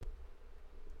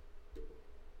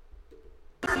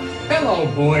Hello,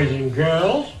 boys and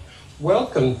girls.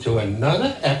 Welcome to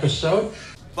another episode.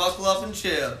 Buckle up and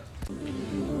chill.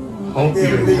 Hope you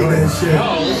enjoy the show.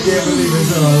 Can't believe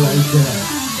it's all like that.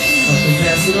 Fucking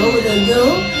pass it over then, dude.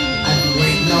 I've been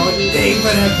waiting all day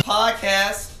for that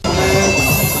Podcast.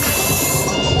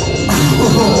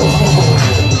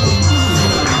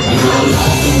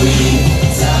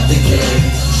 Tap the cake,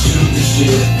 shoot the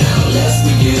shit. Now let's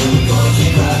begin. We're gonna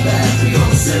kick right back. We're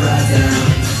gonna sit right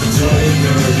down. Enjoy it,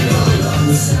 girl. You're gonna love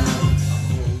the sound.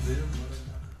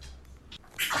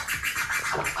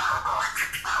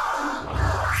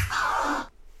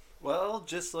 Well,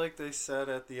 just like they said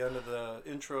at the end of the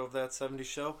intro of that 70s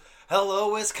show,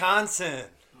 hello, Wisconsin.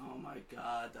 Oh my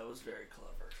god, that was very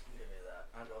clever. Give me that.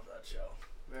 I love that show.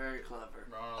 Very clever.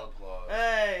 Round of applause.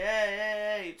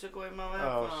 Hey, you took away my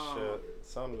microphone. Oh, shit.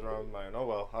 Something's wrong with mine. Oh,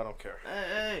 well, I don't care.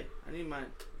 Hey, I need mine.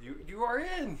 You are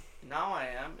in. Now I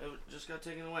am. It just got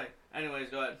taken away.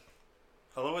 Anyways, go ahead.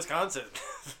 Hello, Wisconsin.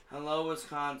 Hello,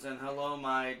 Wisconsin. Hello,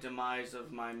 my demise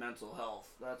of my mental health.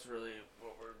 That's really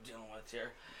what we're dealing with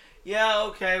here. Yeah,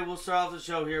 okay, we'll start off the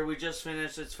show here. We just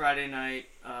finished. It's Friday night,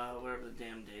 whatever the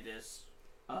damn date is.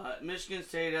 Michigan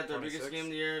State had their 26th. biggest game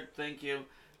of the year. Thank you.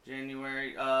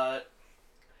 January.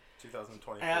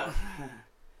 2024.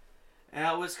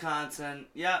 At Wisconsin.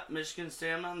 Yeah, Michigan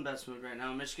State. I'm not in the best mood right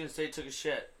now. Michigan State took a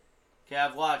shit. Okay,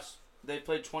 I've watched. They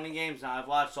played 20 games now. I've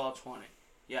watched all 20.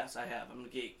 Yes, I have. I'm a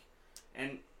geek.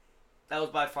 And that was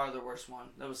by far the worst one.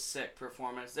 That was sick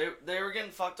performance. They were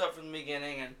getting fucked up from the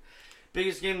beginning, and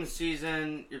biggest game of the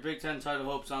season, your Big Ten title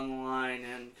hopes on the line,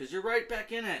 and because you're right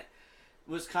back in it.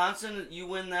 Wisconsin, you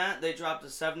win that, they dropped to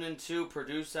 7-2,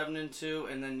 Purdue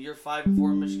 7-2, and then you're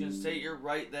 5-4 Michigan State. You're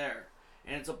right there,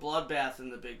 and it's a bloodbath in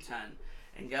the Big Ten.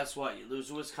 And guess what? You lose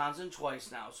to Wisconsin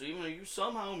twice now. So even though you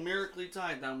somehow miraculously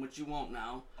tied them, which you won't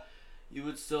now, you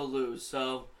would still lose.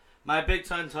 So my Big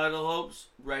Ten title hopes,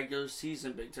 regular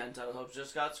season Big Ten title hopes,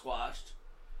 just got squashed.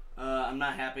 I'm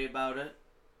not happy about it.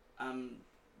 I'm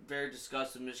very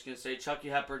disgusted with Michigan State. Chucky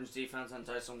Hepburn's defense on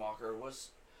Tyson Walker was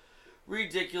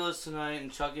ridiculous tonight,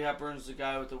 and Chucky Hepburn's the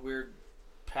guy with the weird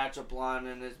patch of blonde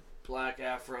and his black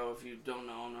afro. If you don't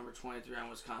know, number 23 on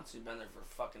Wisconsin. He's been there for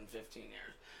fucking 15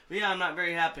 years. But yeah, I'm not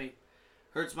very happy.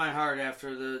 Hurts my heart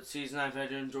after the season I've had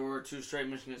to endure 2 straight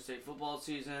Michigan State football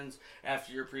seasons,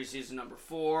 after your preseason number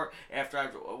 4, after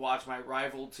I've watched my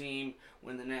rival team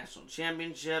win the national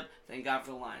championship. Thank God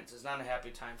for the Lions. It's not a happy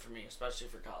time for me, especially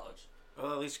for college.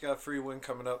 Well, at least you got a free win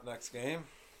coming up next game.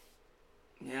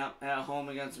 Yeah, at home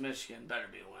against Michigan. Better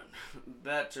be a win.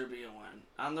 Better be a win.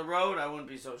 On the road, I wouldn't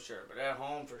be so sure, but at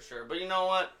home for sure. But you know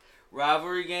what?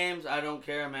 Rivalry games, I don't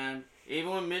care, man.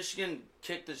 Even when Michigan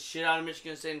kicked the shit out of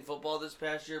Michigan State in football this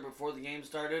past year before the game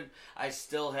started, I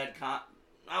still had, I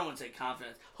wouldn't say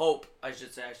confidence. Hope, I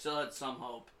should say. I still had some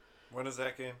hope. When is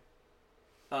that game?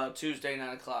 Tuesday, 9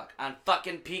 o'clock. On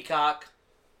fucking Peacock.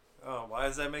 Oh, why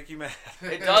does that make you mad?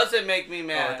 It doesn't make me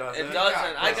mad. Oh, it doesn't? It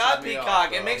doesn't. I got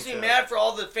Peacock. It makes me okay. mad for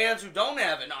all the fans who don't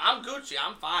have it. No, I'm Gucci.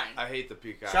 I'm fine. I hate the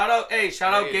Peacock. Shout out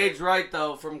Gage Wright,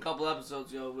 though, from a couple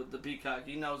episodes ago with the Peacock.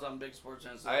 He knows I'm a big sports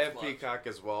fan. I have Peacock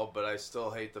as well, but I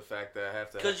still hate the fact that I have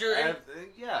to. Because you're in.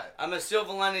 Yeah. I'm a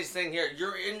Silver Linings thing here.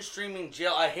 You're in streaming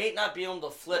jail. I hate not being able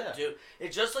to flip, dude.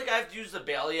 It's just like I have to use the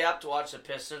Bailey app to watch the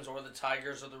Pistons or the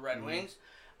Tigers or the Red Wings.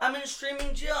 I'm in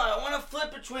streaming jail. I want to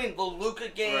flip between the Luka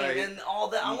game and all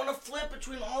that. I want to flip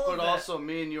between all of that. But also,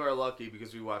 me and you are lucky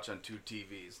because we watch on 2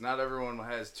 TVs. Not everyone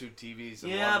has 2 TVs in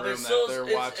one room that they're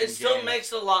watching. It still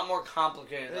makes it a lot more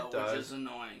complicated, though, does. which is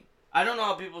annoying. I don't know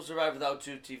how people survive without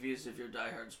 2 TVs if you're a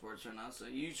diehard sports fan. So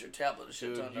you use your tablet to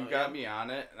shit ton. You got me on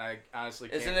it, and I honestly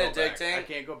can't Isn't go it addicting? back. I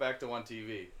can't go back to 1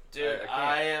 TV. Dude,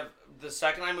 I have. The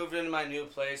second I moved into my new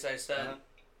place, I said,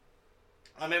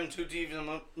 I'm having 2 TVs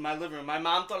in my living room. My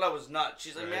mom thought I was nuts.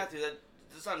 She's like, Matthew,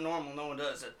 that's not normal. No one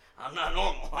does it. I'm not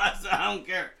normal. I don't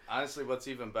care. Honestly, what's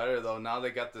even better, though, now they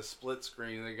got the split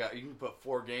screen. You can put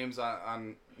 4 games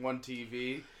on 1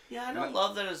 TV. Yeah, I don't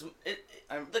love that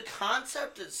the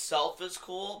concept itself is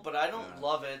cool, but I don't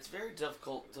love it. It's very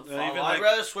difficult to follow. I'd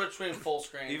rather switch between full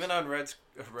screen. Even on red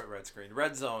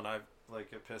zone, I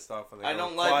get pissed off when they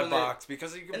don't go like quad box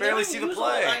because you can barely see the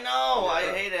play. I know. I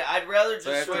hate it. I'd rather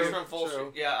just switch from full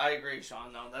screen. screen. Yeah, I agree,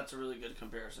 Sean. No, that's a really good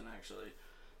comparison, actually.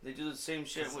 They do the same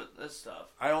shit with this stuff.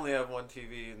 I only have 1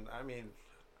 TV, and I mean,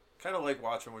 kind of like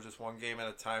watching with just 1 game at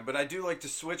a time. But I do like to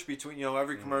switch between,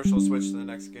 every commercial switch to the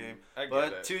next game.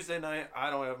 But Tuesday night, I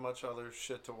don't have much other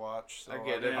shit to watch. So I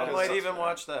get it. I might even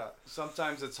watch that.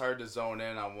 Sometimes it's hard to zone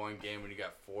in on 1 game when you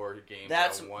got 4 games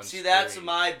on 1 screen. That's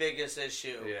my biggest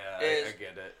issue. Yeah, I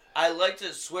get it. I like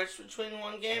to switch between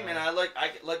 1 game, and I like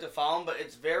to follow them, but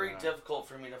it's very difficult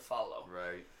for me to follow.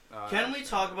 Right. Can we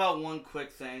talk about one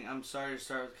quick thing? I'm sorry to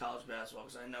start with college basketball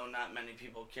because I know not many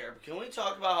people care. But can we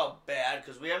talk about how bad,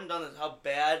 because we haven't done this, how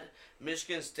bad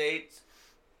Michigan State,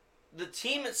 the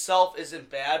team itself isn't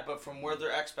bad, but from where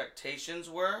their expectations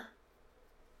were,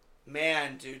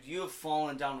 man, dude, you have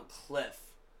fallen down a cliff.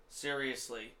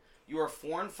 Seriously. You are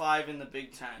 4-5 in the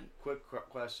Big Ten. Quick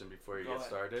question before you Go get ahead,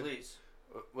 started. please.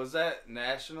 Was that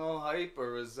national hype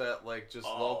or was that like just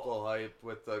local hype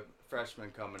with the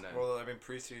freshmen coming in? Well, I mean,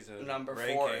 preseason Number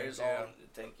rankings, 4 is yeah. all.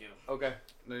 Thank you. Okay.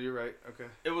 No, you're right. Okay.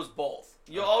 It was both.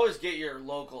 You'll always get your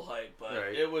local hype, but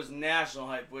Right. it was national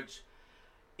hype, which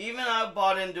even I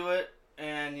bought into it.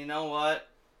 And you know what?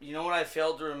 You know what I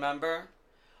failed to remember?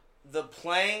 The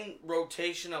playing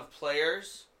rotation of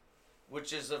players,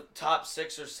 which is the top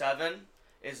 6 or 7,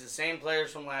 is the same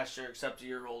players from last year except a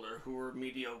year older who were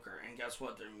mediocre. And guess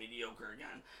what? They're mediocre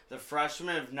again. The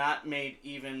freshmen have not made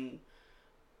even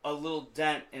a little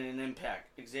dent in an impact.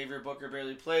 Xavier Booker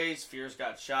barely plays. Fears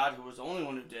got shot, who was the only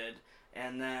one who did.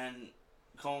 And then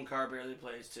Colin Carr barely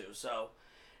plays too. So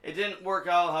it didn't work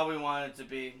out how we wanted it to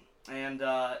be. And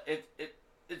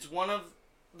it's one of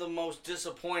the most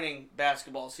disappointing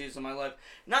basketball seasons of my life.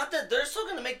 Not that they're still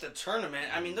going to make the tournament.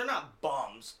 I mean, they're not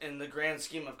bums in the grand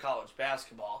scheme of college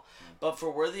basketball. But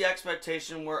for where the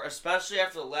expectation were, especially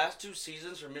after the last 2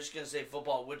 seasons for Michigan State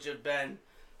football, which have been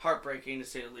heartbreaking to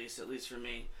say the least, at least for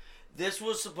me, this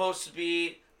was supposed to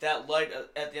be that light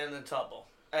at the end of the tunnel.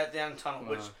 At the end of the tunnel,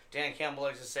 which Dan Campbell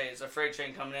likes to say is a freight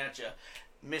train coming at you.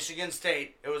 Michigan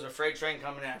State, it was a freight train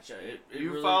coming at you. You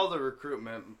really follow the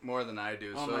recruitment more than I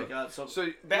do. Oh so, my God! So so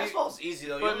basketball's easy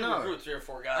though. You but only no. recruit 3 or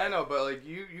 4 guys. I know, but like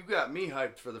you got me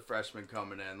hyped for the freshmen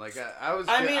coming in. Like I was.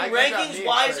 I mean, got rankings me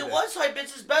wise, excited. it was hype.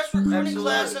 It's his best recruiting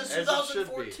Absolutely, class since as it should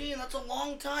 2014. That's a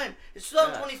long time. It's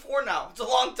 2024 now. It's a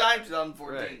long time,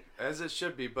 2014. Right, as it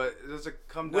should be. But does it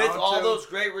come down With all to, those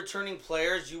great returning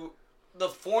players, the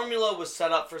formula was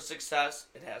set up for success.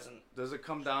 It hasn't. Does it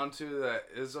come down to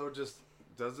that Izzo just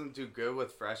doesn't do good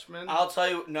with freshmen? I'll tell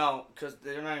you, no, because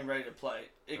they're not even ready to play.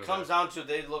 It Okay. comes down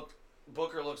to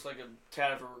Booker looks like a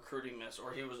tad of a recruiting miss,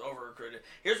 or he was over-recruited.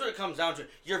 Here's what it comes down to.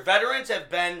 Your veterans have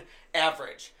been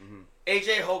average. Mm-hmm.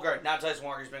 A.J. Hogarth, not Tyson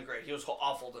Walker's been great. He was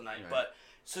awful tonight. Right. But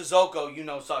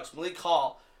Sissoko, sucks. Malik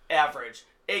Hall, average.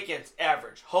 Akins,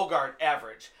 average. Hogarth,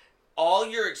 average. All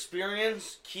your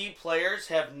experienced key players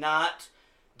have not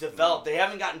developed. They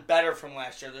haven't gotten better from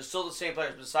last year. They're still the same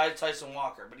players besides Tyson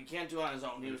Walker, but he can't do it on his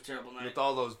own. He was terrible tonight. With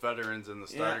all those veterans in the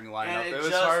starting lineup, And it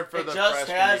was hard for the just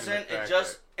freshmen hasn't. even to It crack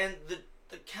just and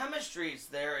the chemistry's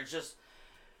there. It's just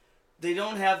they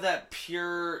don't have that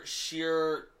pure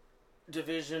sheer not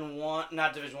Division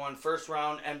 1 first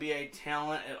round NBA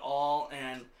talent at all,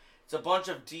 and it's a bunch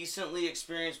of decently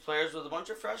experienced players with a bunch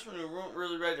of freshmen who weren't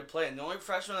really ready to play. And the only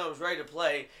freshman that was ready to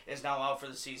play is now out for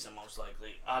the season, most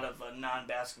likely, out of a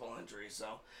non-basketball injury.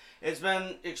 So it's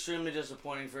been extremely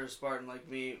disappointing for a Spartan like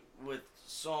me with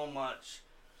so much,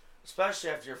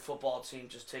 especially after your football team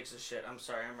just takes a shit. I'm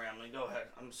sorry, I'm rambling. Go ahead.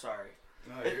 I'm sorry.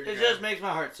 No, It you're just good. makes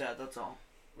my heart sad, that's all.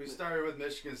 We started with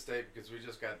Michigan State because we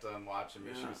just got done watching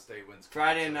Michigan State win.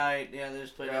 Friday night, they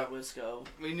just played Yeah. at Wisco.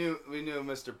 We knew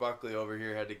Mr. Buckley over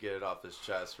here had to get it off his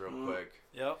chest real quick.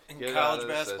 Yep, and Get it out college of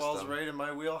the basketball is system. right in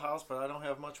my wheelhouse, but I don't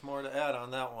have much more to add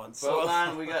on that one. So hold So,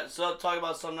 on, so talk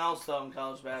about something else though in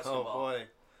college basketball. oh boy,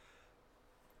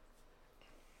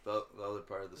 The other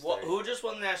part of the state. What, who just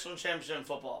won the national championship in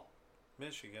football?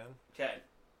 Michigan. Okay.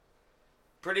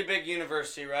 Pretty big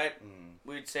university, right?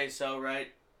 We'd say so, right?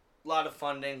 A lot of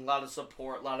funding, a lot of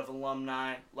support, a lot of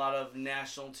alumni, a lot of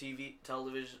national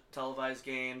televised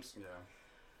games. Yeah,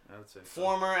 I would say so.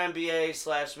 Former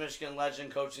NBA / Michigan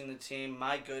legend coaching the team.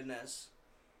 My goodness.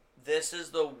 This is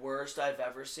the worst I've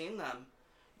ever seen them.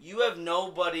 You have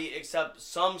nobody except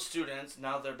some students,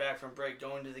 now they're back from break,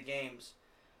 going to the games.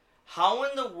 How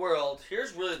in the world,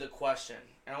 here's really the question,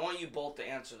 and I want you both to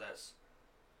answer this.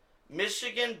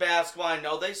 Michigan basketball, I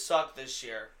know they suck this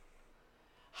year.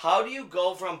 How do you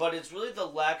go from, but it's really the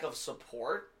lack of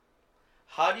support.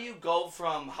 How do you go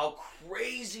from how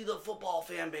crazy the football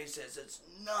fan base is? It's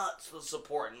nuts, the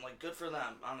support, and good for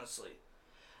them, honestly.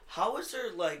 How is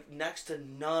there next to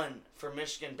none for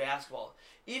Michigan basketball?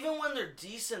 Even when they're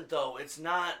decent though, it's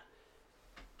not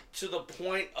to the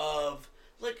point of,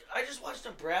 I just watched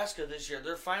Nebraska this year.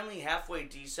 They're finally halfway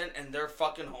decent, and their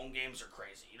fucking home games are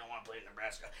crazy. You don't want to play in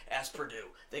Nebraska. Ask Purdue.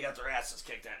 They got their asses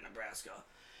kicked at Nebraska.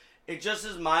 It just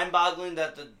is mind-boggling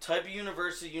that the type of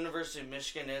University of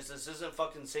Michigan is. This isn't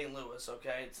fucking St. Louis,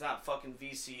 okay? It's not fucking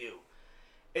VCU.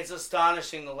 It's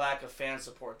astonishing the lack of fan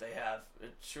support they have.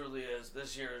 It truly is.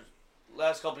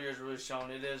 Last couple of years really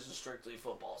shown it is a strictly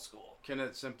football school. Can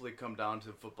it simply come down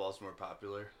to football's more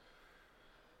popular?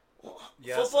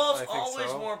 Yes, Football's I think always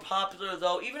so. more popular,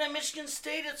 though. Even at Michigan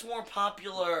State, it's more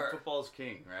popular. Football's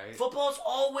king, right? Football's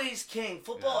always king.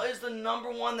 Football Yeah. is the number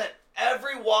one that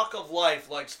every walk of life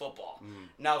likes football. Mm.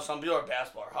 Now, some people are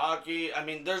basketball or hockey. I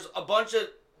mean, there's a bunch of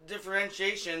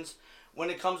differentiations when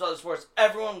it comes to other sports.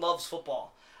 Everyone loves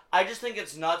football. I just think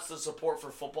it's nuts the support for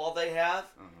football they have.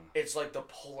 It's like the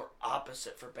polar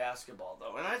opposite for basketball,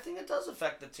 though. And I think it does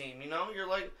affect the team. You know, you're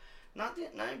like, not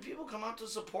many people come out to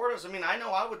support us. I mean, I know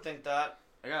I would think that.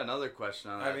 I got another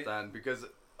question on that then, because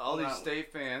all these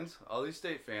state fans,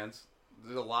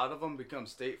 a lot of them become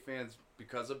state fans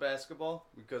because of basketball,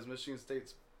 because Michigan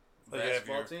State's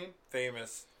basketball team.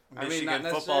 Famous I mean, Michigan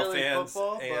not football necessarily fans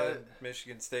football, and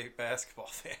Michigan State basketball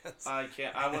fans.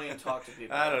 I won't even talk to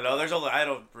people. I don't know. I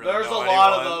don't really There's know a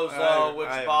lot anyone. of those, though,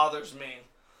 which bothers me.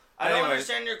 I don't Anyways.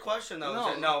 understand your question,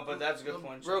 though. No, but that's a good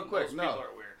point. Real quick, Those no. people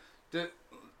are weird.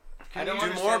 I don't Do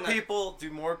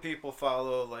understand more people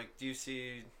follow? Like, do you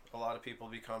see a lot of people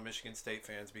become Michigan State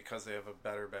fans because they have a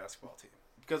better basketball team?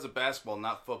 Because of basketball,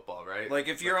 not football, right? Like,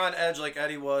 if you're on edge like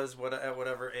Eddie was at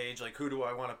whatever age, like, who do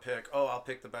I want to pick? Oh, I'll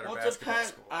pick the better Well, it basketball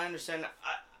depends. school. I understand.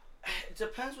 It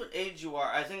depends what age you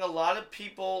are. I think a lot of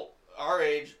people our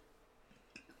age,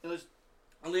 at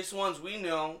least the ones we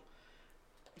know,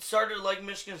 started to like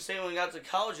Michigan State when we got to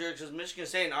college years, because Michigan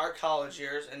State in our college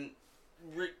years and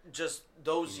just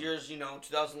those years,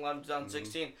 2011,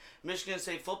 2016, Michigan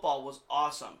State football was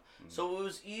awesome. So it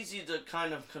was easy to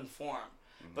kind of conform.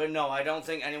 But no, I don't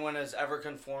think anyone has ever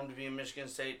conformed to be a Michigan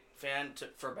State fan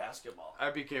for basketball. I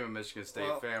became a Michigan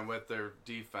State fan with their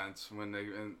defense when they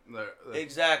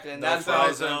exactly, and that's why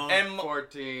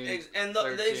 2014 and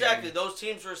exactly those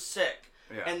teams were sick.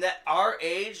 Yeah. And that our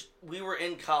age, we were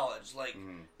in college. Like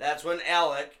that's when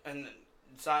Alec, and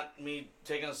it's not me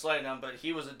taking a slight on, but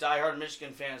he was a diehard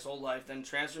Michigan fan his whole life. Then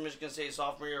transferred to Michigan State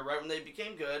sophomore year, right when they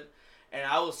became good. And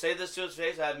I will say this to his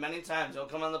face. I have many times. He'll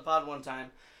come on the pod one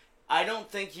time. I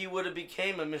don't think he would have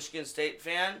became a Michigan State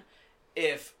fan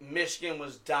if Michigan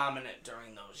was dominant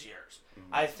during those years.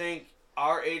 I think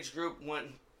our age group went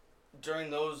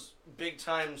during those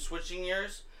big-time switching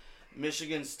years.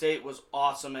 Michigan State was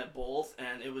awesome at both,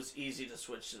 and it was easy to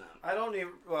switch to them. I don't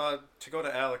even to go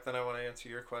to Alec. Then I want to answer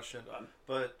your question,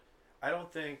 but I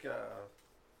don't think.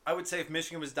 I would say if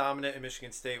Michigan was dominant and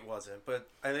Michigan State wasn't, but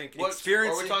I think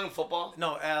experience. Are we talking football?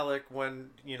 No, Alec. When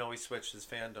he switched his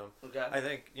fandom. Okay. I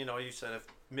think you said if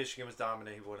Michigan was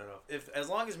dominant, he wouldn't have. As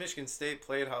long as Michigan State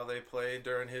played how they played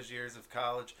during his years of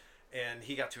college, and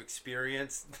he got to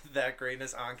experience that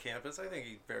greatness on campus, I think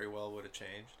he very well would have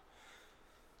changed.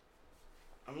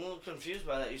 I'm a little confused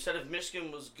by that. You said if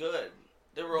Michigan was good.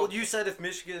 Well, you said if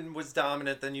Michigan was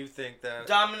dominant, then you think that...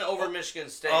 Dominant over Michigan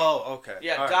State. Oh, okay.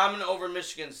 Yeah, dominant over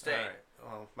Michigan State. All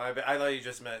right. Well, my bad. I thought you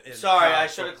just meant... Sorry, I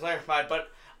should have clarified. But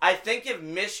I think if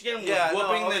Michigan was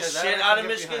whooping the shit out of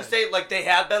Michigan State, like they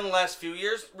have been the last few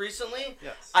years recently,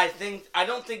 yes. I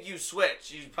don't think you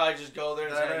switch. You probably just go there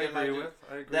and say, I agree with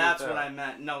That's that. what I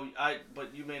meant. No,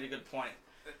 but you made a good point.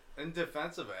 In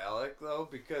defense of Alec, though,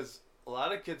 because a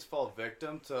lot of kids fall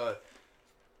victim to...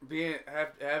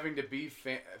 having to be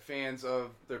fans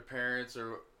of their parents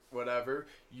or whatever.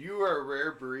 You are a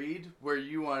rare breed where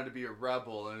you wanted to be a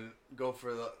rebel and go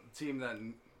for the team that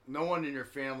no one in your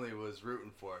family was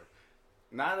rooting for.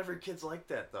 Not every kid's like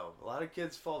that, though. A lot of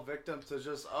kids fall victim to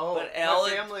just but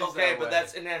Alec, my family's okay, that but way.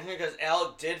 that's in here because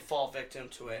Alec did fall victim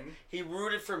to it. He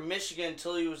rooted for Michigan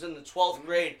until he was in the 12th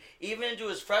grade. Even into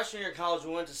his freshman year of college,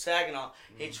 we went to Saginaw.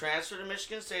 He transferred to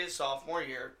Michigan State his sophomore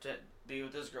year to be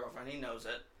with his girlfriend. He knows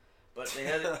it. But they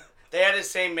had the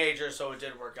same major, so it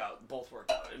did work out. Both worked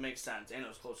out. It makes sense, and it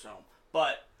was close to home.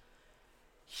 But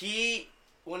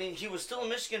when he was still a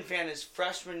Michigan fan his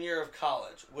freshman year of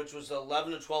college, which was the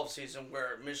 11 to 12 season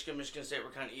where Michigan State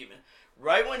were kind of even.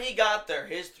 Right when he got there,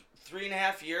 his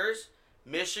 3.5 years,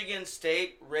 Michigan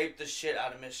State raped the shit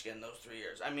out of Michigan those 3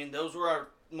 years. I mean, those were our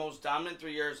most dominant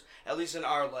 3 years, at least in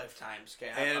our lifetimes.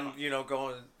 Okay, and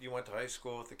you went to high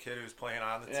school with the kid who was playing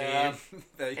on the team.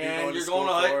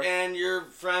 And you're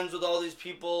friends with all these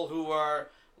people who are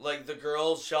like the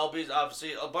girls. Shelby's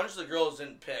obviously a bunch of the girls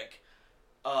didn't pick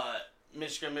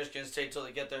Michigan State till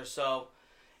they get there, so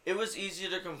it was easy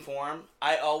to conform.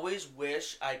 I always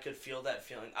wish I could feel that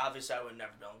feeling. Obviously, I would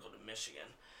never be able to go to Michigan.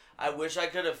 I wish I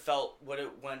could have felt what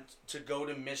it went to go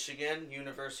to Michigan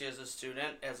University as a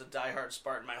student, as a diehard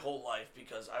Spartan my whole life,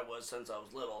 because I was since I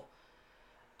was little.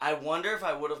 I wonder if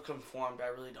I would have conformed. I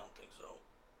really don't think so.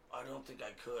 I don't think I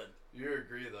could. You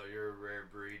agree, though. You're a rare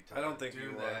breed. I don't think do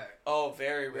you that. Oh,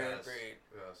 very rare breed.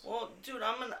 Yes. Well, dude,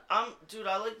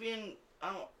 I like being.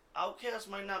 outcast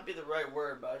might not be the right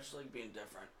word, but I just like being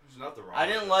different. There's nothing wrong. I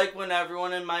with didn't it. like when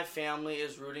everyone in my family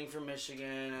is rooting for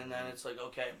Michigan, and then it's like,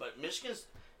 okay, but Michigan's,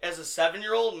 as a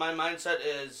 7-year-old, my mindset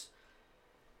is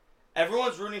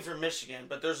everyone's rooting for Michigan,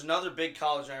 but there's another big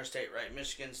college in our state, right?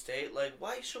 Michigan State. Like,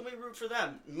 why should we root for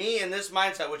them? Me in this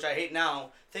mindset, which I hate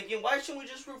now, thinking, why shouldn't we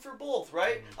just root for both,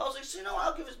 right? I was like, so,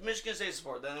 I'll give Michigan State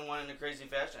support. Then it went in a crazy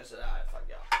fashion. I said, fuck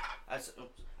yeah. I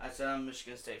said, I'm a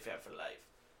Michigan State fan for life.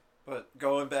 But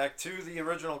going back to the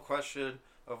original question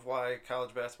of why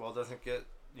college basketball doesn't get,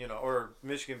 or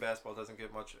Michigan basketball doesn't get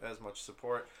as much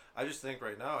support, I just think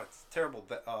right now it's a terrible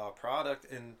product,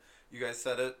 and you guys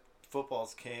said it,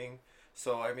 football's king.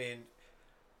 So, I mean,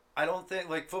 I don't think,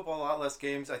 like, football, a lot less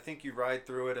games. I think you ride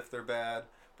through it if they're bad.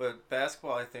 But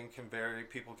basketball, I think,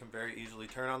 people can very easily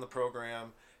turn on the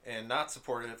program and not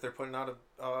support it if they're putting out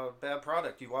a bad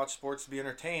product. You watch sports to be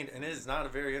entertained, and it is not a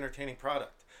very entertaining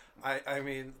product.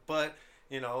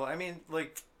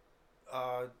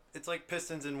 It's like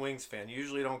Pistons and Wings fan. You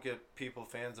usually don't get people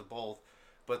fans of both,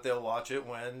 but they'll watch it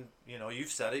when, you've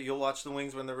said it, you'll watch the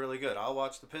Wings when they're really good. I'll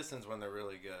watch the Pistons when they're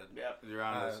really good. Yep. You're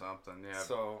onto something, yeah.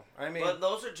 So, I mean... But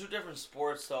those are two different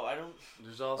sports, though.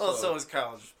 There's also... Well, so is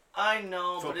college. I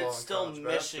know, but Football it's and still college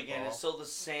Michigan. basketball. It's still the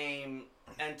same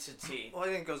entity. Well, I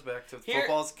think it goes back to Here-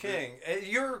 football's king.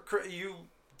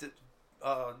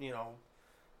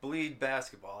 Bleed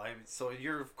basketball. So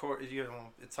you're, of course,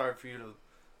 it's hard for you to...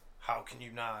 How can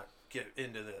you not get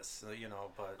into this?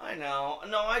 But... I know.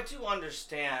 No, I do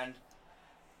understand.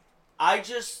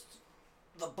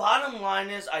 The bottom line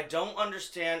is I don't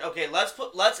understand. Okay,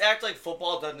 let's act like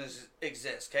football doesn't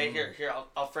exist. Okay, here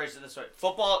I'll phrase it this way.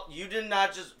 Football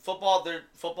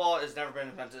has never been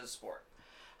invented as a sport.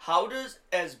 How does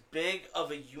as big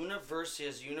of a university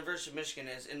as the University of Michigan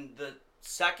is in the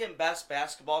second best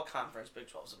basketball conference, Big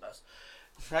 12 is the best,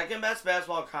 second best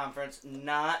basketball conference,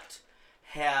 not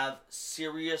have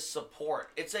serious support?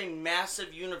 It's a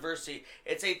massive university.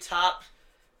 It's a top,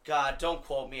 God, don't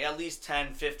quote me, at least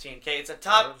 10, 15, okay? It's a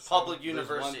top public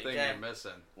university, There's one thing okay? you're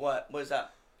missing. What is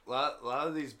that? A lot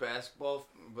of these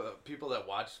people that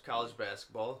watch college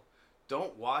basketball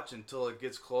don't watch until it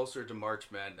gets closer to March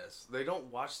Madness. They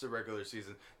don't watch the regular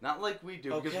season. Not like we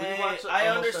do. Because we watch it I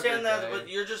almost understand every that, day. but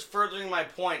you're just furthering my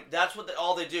point. That's what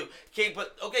all they do.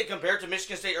 Okay, compared to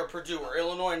Michigan State or Purdue or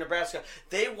Illinois and Nebraska,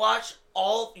 they watch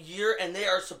all year and they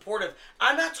are supportive.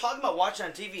 I'm not talking about watching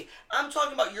on TV. I'm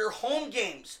talking about your home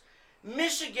games.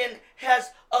 Michigan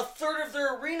has a third of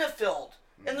their arena filled.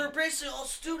 And they're basically all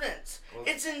students. Well,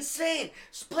 it's insane.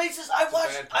 Places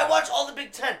I watch all the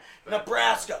Big Ten,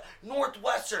 Nebraska,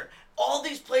 Northwestern, all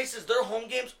these places. Their home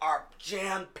games are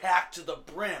jam packed to the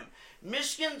brim.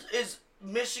 Michigan's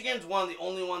one of the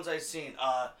only ones I've seen.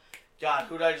 God,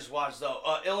 who did I just watch though?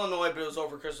 Illinois, but it was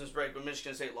over Christmas break. But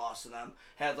Michigan State lost to them.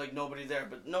 Had like nobody there,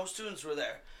 but no students were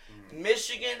there.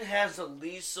 Michigan has the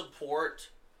least support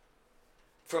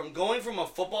from going from a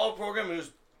football program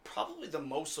who's probably the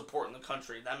most support in the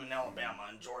country, them in Alabama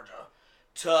and Georgia,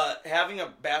 to having a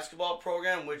basketball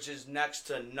program which is next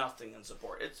to nothing in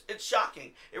support. It's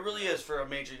shocking. It really is for a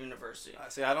major university.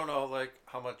 See, I don't know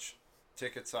how much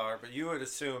tickets are, but you would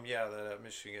assume, that at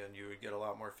Michigan you would get a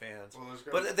lot more fans. Well,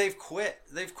 but they've quit.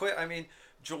 I mean,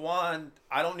 Juwan,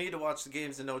 I don't need to watch the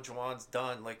games to know Juwan's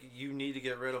done. Like, you need to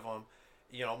get rid of him.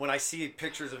 When I see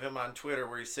pictures of him on Twitter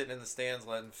where he's sitting in the stands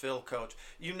letting Phil coach,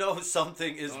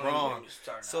 something is wrong.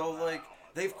 So,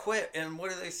 they've quit. And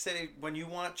what do they say? When you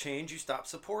want change, you stop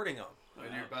supporting them.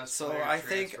 So I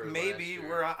think maybe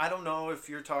I don't know if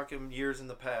you're talking years in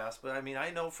the past, but I mean, I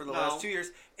know for the last 2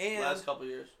 years. And last couple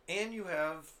years. And you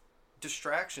have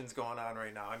distractions going on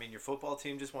right now. I mean, your football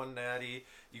team just won Natty.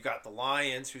 You got the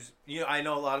Lions, I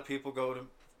know a lot of people go to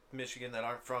Michigan that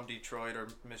aren't from Detroit or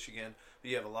Michigan. But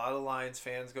you have a lot of Lions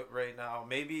fans right now.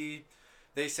 Maybe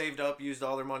they saved up, used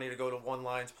all their money to go to one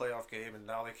Lions playoff game, and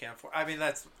now they can't afford. I mean,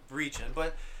 that's reaching.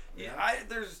 But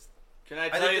Can I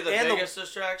tell you the biggest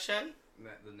distraction?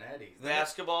 The Natty.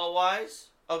 Basketball wise?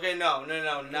 Okay, no.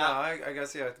 I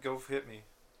guess, go hit me.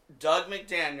 Doug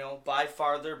McDaniel, by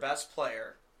far their best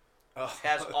player,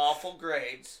 has awful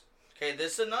grades. Okay,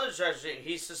 this is another distraction.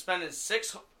 He's suspended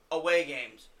 6 away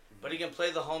games, but he can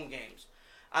play the home games.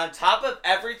 On top of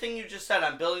everything you just said,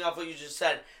 I'm building off what you just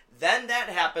said, then that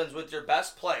happens with your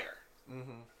best player.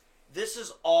 Mm-hmm. This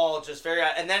is all just very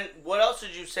odd. And then what else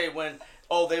did you say when,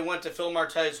 they went to Phil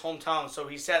Martelli's hometown, so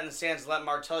he sat in the stands and let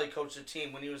Martelli coach the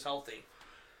team when he was healthy?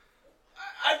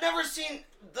 I've never seen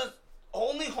the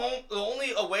only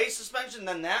away suspension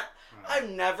than that. I've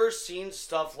never seen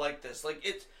stuff like this. Like,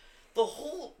 it's the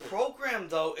whole program,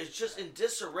 though, is just in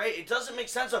disarray. It doesn't make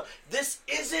sense. This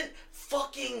isn't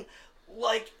fucking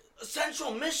like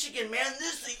Central Michigan, man.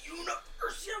 This is the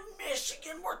University of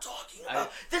Michigan we're talking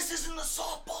about. This isn't the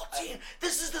softball team.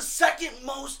 This is the second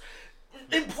most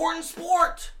important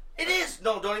sport. It is.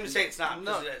 No, don't even say it's not.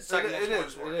 No, It is. Second most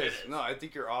important sport. It is. No, I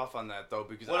think you're off on that though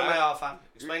because What am I off on?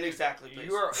 Explain exactly, please.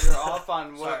 You're off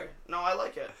on what? Sorry. No, I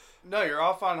like it. No, you're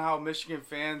off on how Michigan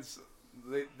fans.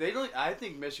 They don't. I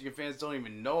think Michigan fans don't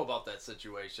even know about that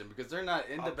situation because they're not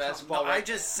into basketball. No, right? I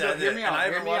just said hear it, me and out. I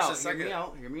Hear haven't me watched out. the second.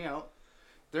 Hear me out.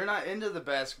 They're not into the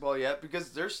basketball yet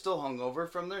because they're still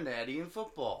hungover from their natty in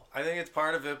football. I think it's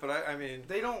part of it, but I mean,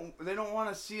 They don't want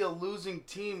to see a losing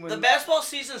team. When The basketball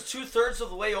season's 2/3 of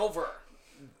the way over.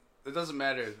 It doesn't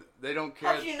matter. They don't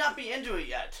How care. can you not be into it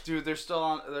yet? Dude, they're still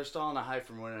on a high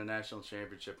from winning a national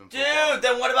championship in football. Dude,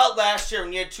 then what about last year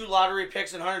when you had 2 lottery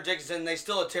picks and Hunter Dickinson and they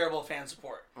still had terrible fan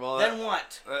support? Well, then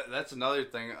what? That's another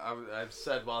thing I've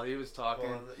said while he was talking.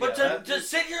 Well, But yeah, to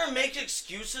sit here and make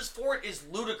excuses for it is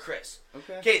ludicrous.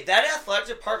 Okay. Okay, that athletic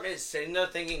department is sitting there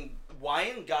thinking, why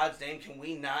in God's name can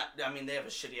we not... I mean, they have a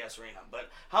shitty-ass arena, but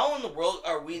how in the world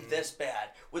are we this bad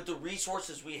with the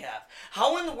resources we have?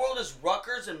 How in the world is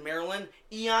Rutgers and Maryland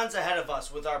eons ahead of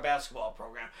us with our basketball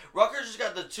program? Rutgers has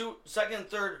got the second and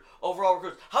third overall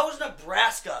recruits. How is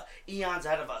Nebraska eons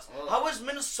ahead of us? How is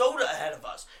Minnesota ahead of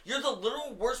us? You're the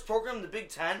literal worst program in the Big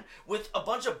Ten with a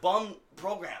bunch of bum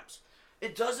programs.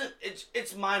 It doesn't.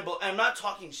 It's mind blowing. I'm not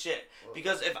talking shit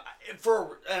because and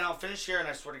I'll finish here and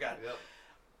I swear to God. Yep.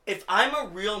 If I'm a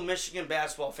real Michigan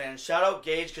basketball fan, shout out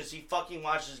Gage because he fucking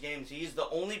watches games. He's the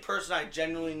only person I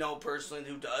genuinely know personally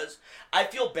who does. I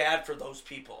feel bad for those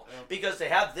people because they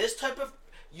have this type of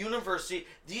university,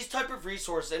 these type of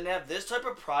resources, and to have this type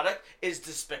of product is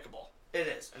despicable. It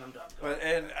is, and I'm done. But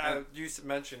you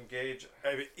mentioned Gage.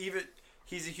 I mean, even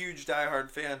he's a huge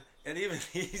diehard fan, and even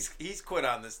he's quit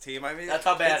on this team. I mean, That's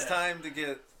how bad it's it is. time to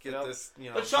get this.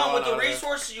 But Sean, with the gone out of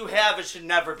resources you have, it should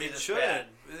never be there. It this shouldn't. bad.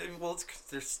 Well,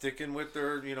 they're sticking with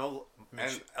their And I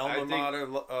alma think- mater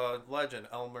legend,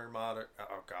 Elmer Mater.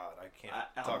 Oh God, I can't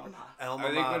talk. Alma I think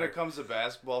when mater. it comes to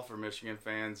basketball for Michigan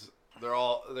fans,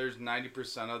 there's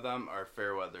 90% of them are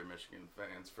fair weather Michigan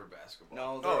fans for basketball.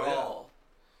 No, they're Oh, yeah. all.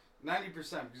 90%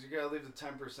 because you gotta leave the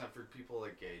 10% for people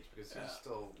like Gage because Yeah. he's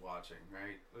still watching,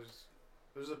 right?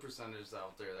 There's a percentage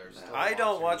out there that are still I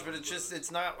don't watch, watching but those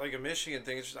it's not like a Michigan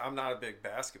thing. It's just I'm not a big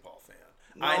basketball fan.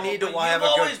 No, I need to but have you've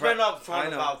a good. always been I upfront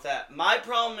know. about that. My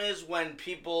problem is when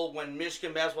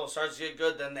Michigan basketball starts to get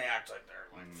good, then they act like they're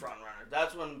like front runner.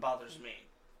 That's what bothers me.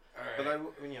 All But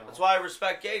right. That's why I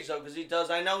respect Gage though, because he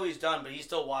does. I know he's done, but he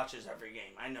still watches every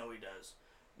game. I know he does.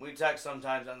 We text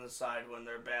sometimes on the side when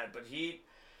they're bad, but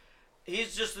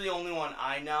he's just the only one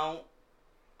I know.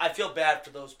 I feel bad for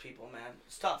those people, man.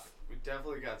 It's tough. We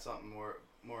definitely got something more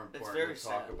important very to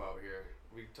talk sad. about here.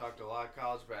 We talked a lot of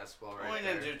college basketball right We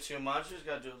there. didn't do too much. We just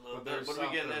got to do a little But bit. there's What are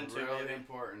we getting something into, really baby?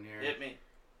 important here. Hit me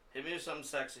with something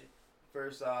sexy.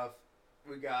 First off,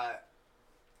 we got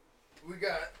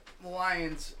the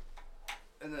Lions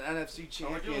in the NFC Are we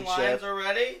Championship. doing Lions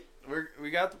already? We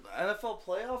got the NFL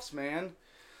playoffs, man.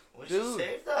 We should Dude.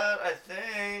 save that, I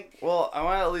think. Well, I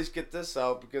want to at least get this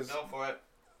out because Go for it.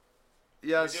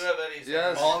 yes, We do have Eddie's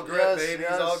yes, hair. All grit, yes, baby,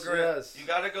 yes, all grit. Yes. You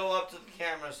got to go up to the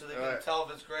camera so they can Alright. tell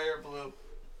if it's gray or blue.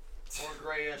 Or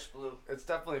grayish blue. It's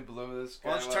definitely blue. This guy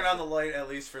Why don't you turn wants on the light at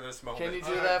least for this moment? Can you do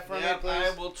Alright, that for yeah, me, please?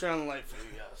 I will turn the light for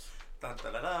you guys. Dun,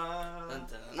 dun, dun, dun. Dun,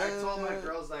 dun, I dun. told my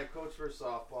girls that I coach for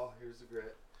softball. Here's the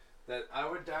grit. That I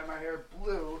would dye my hair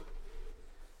blue.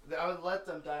 That I would let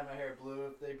them dye my hair blue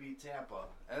if they beat Tampa,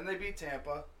 and they beat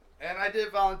Tampa. And I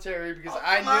did voluntarily because Oh,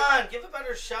 I come knew on, give a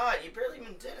better shot. You barely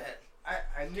even did it.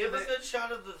 I knew Give a that. good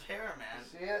shot of the hair, man.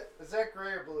 See it? Is that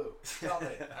gray or blue? Tell me.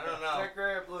 I don't Is know. that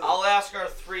gray or blue? I'll ask our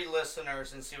 3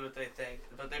 listeners and see what they think,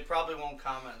 but they probably won't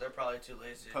comment. They're probably too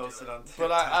lazy to Post do it on TikTok.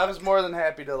 But I was more than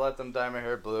happy to let them dye my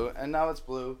hair blue, and now it's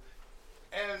blue.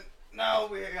 And now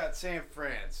we got San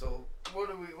Fran. So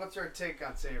what's our take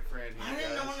on San Fran I here,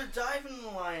 didn't guys? want to dive into the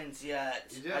Lions yet.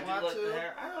 You didn't I do want like to? the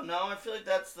hair. I don't know. I feel like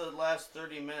that's the last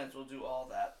 30 minutes. We'll do all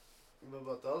that. What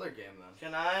about the other game then?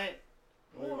 Can I?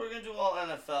 Well, we're gonna do all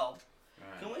NFL. Alright.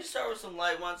 Can we start with some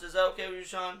light ones? Is that okay with you,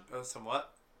 Sean?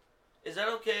 Somewhat. Is that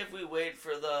okay if we wait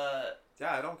for the?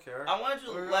 Yeah, I don't care. I want to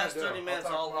do What are the we last gonna do? 30 minutes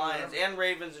I'll talk all about Lions whatever. and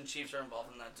Ravens and Chiefs are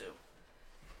involved in that too.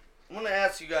 I'm gonna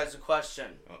ask you guys a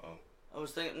question. Uh-oh. I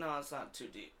was thinking, no, it's not too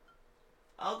deep.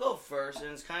 I'll go first,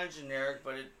 and it's kind of generic,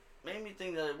 but it made me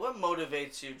think that what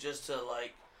motivates you just to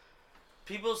like.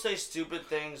 People say stupid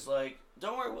things like,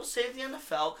 "Don't worry, we'll save the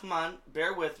NFL." Come on,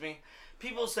 bear with me.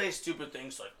 People say stupid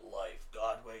things like life,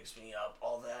 God wakes me up,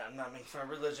 all that. I'm not making fun of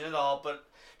religion at all, but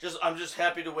I'm just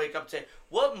happy to wake up today.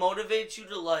 What motivates you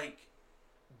to like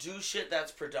do shit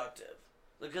that's productive?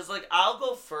 Because, like, I'll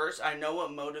go first. I know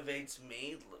what motivates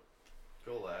me.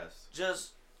 Go last.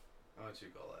 Just... Why don't you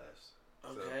go last?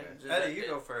 Okay. Eddie, you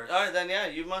go first. All right, then, yeah,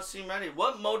 you must seem ready.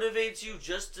 What motivates you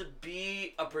just to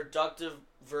be a productive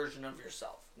version of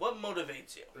yourself? What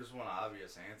motivates you? There's one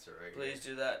obvious answer right Please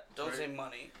here. do that. Don't Right. say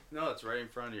money. No, it's right in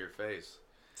front of your face.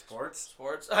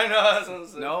 Sports? I know. I was gonna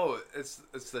say. No,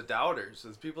 it's the doubters.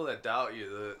 It's people that doubt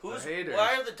you, the haters.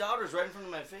 Why are the doubters right in front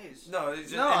of my face? No, it's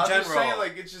just, No, in I'm general. just saying,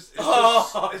 like, it's just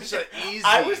easy.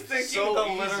 I was thinking so the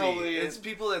easy. literally. It's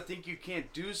people that think you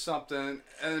can't do something,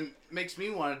 and makes me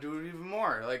want to do it even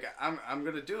more. Like, I'm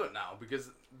gonna do it now because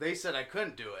they said I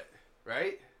couldn't do it,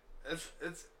 right?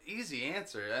 It's easy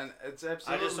answer, and it's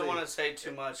absolutely. I just don't want to say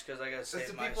too much because I gotta say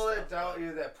It's the my people stuff, that doubt but-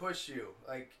 you that push you.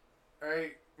 Like, all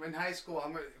right, in high school,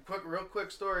 real quick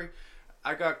story.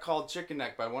 I got called chicken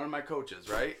neck by one of my coaches,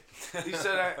 right? He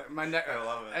said my neck. I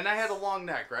love it. And I had a long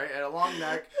neck, right? I had a long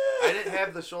neck. I didn't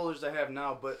have the shoulders I have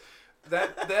now, but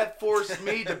that forced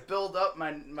me to build up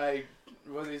my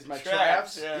what are these, my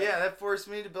traps? Yeah. That forced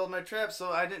me to build my traps,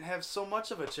 so I didn't have so much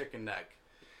of a chicken neck.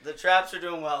 The traps are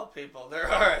doing well, people.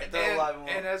 They're all right. They're alive and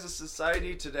well. And as a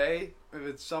society today,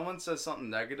 if someone says something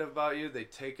negative about you, they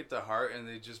take it to heart and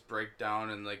they just break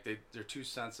down and like they're too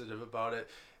sensitive about it.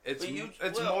 It's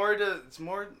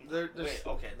more. Wait,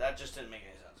 okay, that just didn't make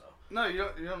any sense though. No, you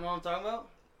don't know what I'm talking about.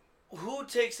 Who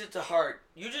takes it to heart?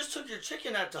 You just took your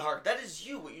chicken neck to heart. That is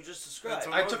you, what you just described. That's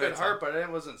I took it motivates to heart, them. but I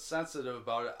wasn't sensitive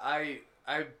about it.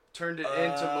 I turned it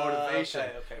into motivation.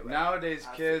 Okay, right. Nowadays,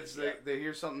 I kids see, yeah. they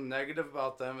hear something negative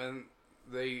about them and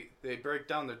they break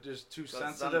down. They're just too So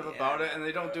sensitive some- about yeah, it, and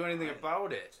they don't do anything right.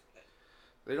 about it.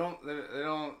 They don't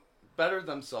better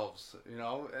themselves, you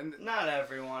know. And Not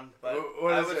everyone, but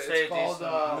what I is would it? say It's called,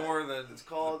 decent. More than it's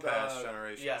called, the past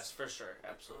generations. Yes, for sure,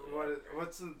 absolutely.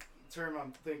 what's the term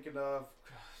I'm thinking of?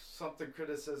 Something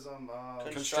criticism.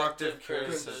 Constructive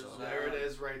criticism. There it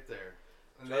is, right there.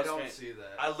 And Trust they don't me, see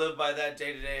that. I live by that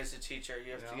day to day as a teacher.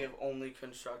 You have to Yeah. give only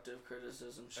constructive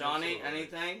criticism. Shawnee, Absolutely.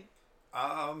 anything?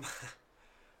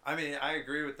 I mean, I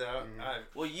agree with that. Mhm.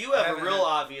 Well, you have a haven't real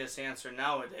had- obvious answer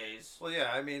nowadays. Well,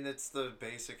 yeah, I mean, it's the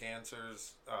basic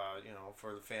answers,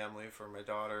 for the family, for my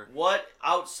daughter. What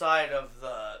outside of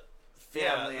the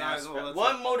family Yeah, aspect? well, that's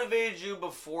What motivated you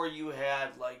before you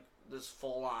had like this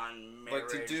full on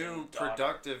marriage? Like to do and daughter?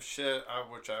 productive shit,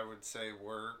 which I would say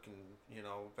work and,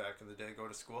 back in the day, go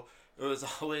to school. It was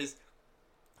always,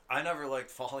 I never liked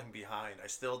falling behind. I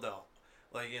still don't.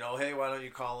 Like, hey, why don't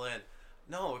you call in?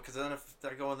 No, because then if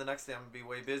I go in the next day, I'm going to be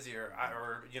way busier.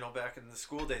 Back in the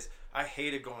school days, I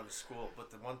hated going to school. But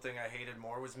the one thing I hated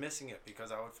more was missing it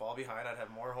because I would fall behind. I'd have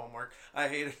more homework. I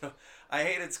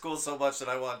hated school so much that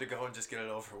I wanted to go and just get it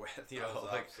over with.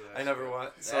 I never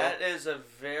want. So, That is a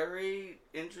very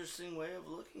interesting way of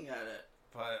looking at it.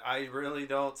 but I really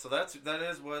don't. So that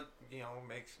is what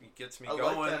gets me I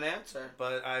going. like that answer.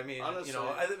 But I mean, Honestly.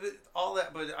 all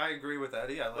that. But I agree with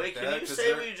Eddie. I like Wait, that. can you 'cause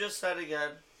say what you just said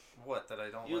again? what that I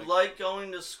don't You like? like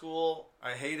going to school.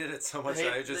 I hated it so much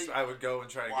hate that I would go and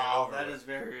try to get it Wow, over that with. is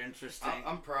very interesting.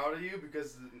 I'm proud of you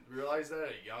because realize that at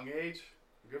a young age.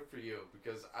 Good for you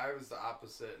because I was the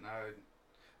opposite and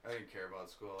I didn't care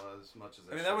about school as much as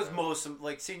I that was should have. most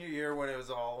like senior year when it was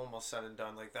all almost said and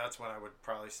done. Like that's when I would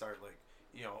probably start like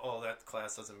that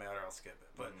class doesn't matter, I'll skip it.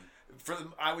 But for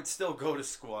them, I would still go to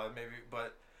school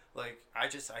but like I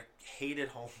hated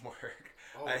homework.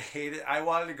 Oh. I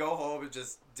wanted to go home and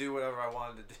just do whatever I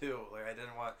wanted to do. Like I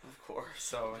didn't want. Of course.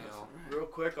 So Real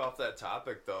quick off that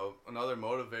topic though, another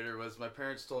motivator was my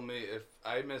parents told me if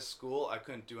I missed school, I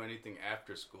couldn't do anything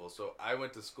after school. So I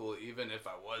went to school even if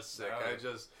I was sick. Right. I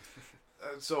just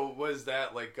so was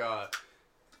that like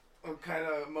what kind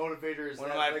of motivator is One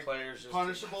that? of my like players just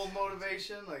punishable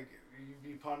motivation, like you'd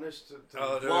be punished to to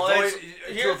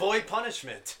avoid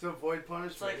punishment. to avoid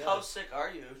punishment. It's like, yeah. how sick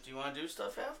are you? Do you want to do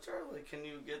stuff after? Like, can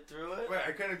you get through it? Wait,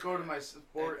 I couldn't go to my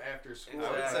sport after school. I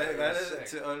would Exactly. say I that was is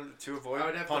sick. to I avoid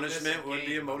would have to punishment miss a would be a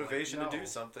game. I'm like, motivation to no. do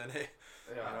something.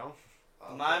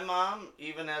 Yeah. My mom,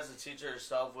 even as a teacher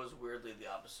herself, was weirdly the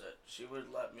opposite. She would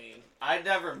let me... I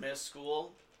never missed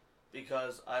school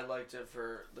because I liked it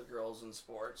for the girls in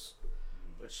sports.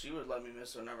 But she would let me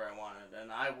miss whenever I wanted.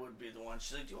 And I would be the one.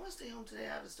 She's like, do you want to stay home today?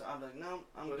 I'm like, no,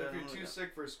 I'm But good. if I'm you're too good."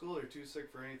 sick for school, you're too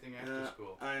sick for anything after Yeah,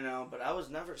 school. I know, but I was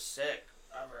never sick.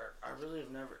 Ever. I really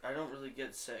have never... I don't really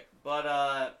get sick.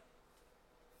 But,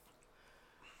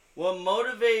 what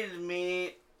motivated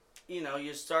me...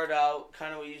 you start out,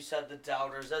 kind of what you said, the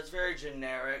doubters. That's very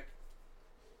generic.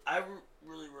 I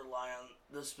really rely on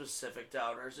the specific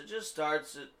doubters. It just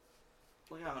starts at,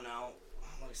 I don't know.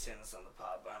 I'm only saying this on the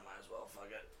pod, but I might as well. Fuck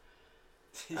it.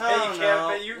 Yeah, I don't you know.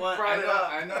 can't. But you What- brought it up.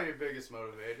 I know your biggest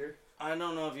motivator. I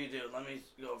don't know if you do. Let me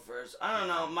go first. I don't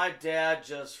know. My dad,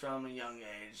 just from a young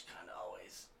age, kind of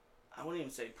always, I wouldn't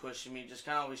even say pushing me, just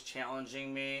kind of always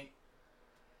challenging me.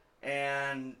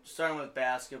 And starting with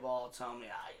basketball, telling me,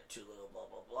 you're too little, blah,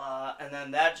 blah, blah. And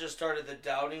then that just started the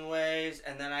doubting ways.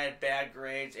 And then I had bad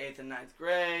grades, 8th and 9th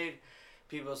grade.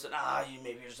 People said,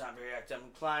 maybe you're just not very academic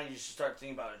inclined. You should start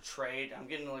thinking about a trade. I'm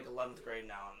getting to like 11th grade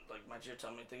now. And like my teacher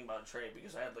telling me to think about a trade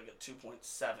because I had like a 2.7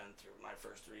 through my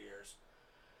first 3 years.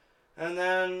 And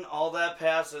then all that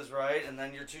passes, right? And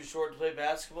then you're too short to play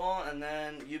basketball. And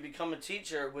then you become a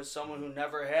teacher with someone who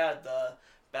never had the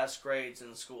best grades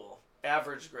in school.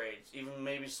 Average grades. Even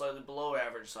maybe slightly below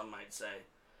average, some might say.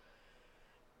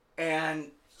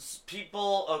 And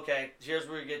people, okay, here's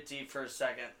where we get deep for a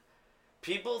second.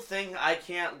 People think I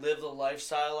can't live the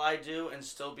lifestyle I do and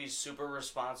still be super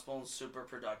responsible and super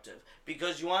productive.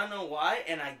 Because you want to know why?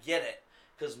 And I get it.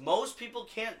 Because most people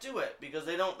can't do it because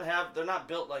they're not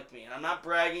built like me. And I'm not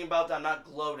bragging about that. I'm not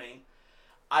gloating.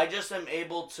 I just am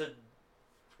able to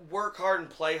work hard and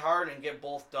play hard and get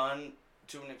both done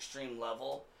to an extreme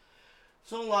level.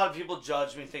 So a lot of people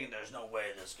judge me thinking there's no way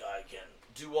this guy can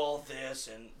do all this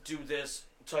and do this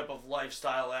type of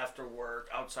lifestyle after work,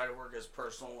 outside of work, his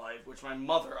personal life, which my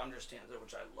mother understands it,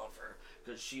 which I love her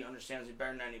because she understands me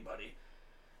better than anybody.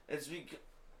 It's because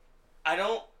I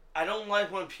don't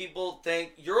like when people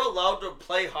think you're allowed to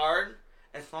play hard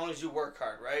as long as you work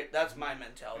hard, right? That's my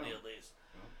mentality at least.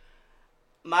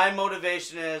 My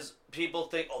motivation is people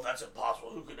think, that's impossible.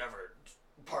 Who could ever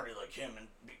party like him and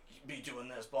be doing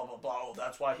this, blah, blah, blah. Oh,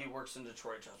 that's why he works in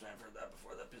Detroit. Trust me, I've heard that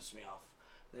before. That pissed me off.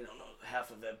 They don't know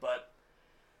half of it. But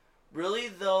really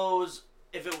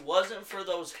if it wasn't for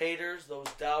those haters, those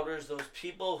doubters, those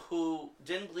people who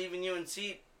didn't believe in you and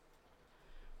see,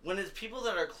 when it's people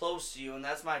that are close to you, and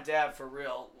that's my dad for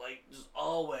real, like, just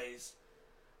always,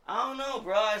 I don't know,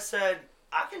 bro. I said,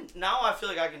 I feel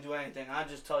like I can do anything. I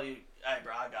just tell you, hey,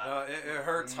 bro, I got it. It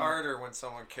hurts harder when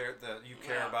someone that you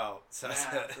care about says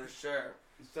that. For sure.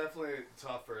 It's definitely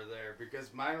tougher there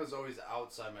because mine was always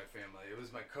outside my family. It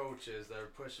was my coaches that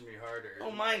were pushing me harder.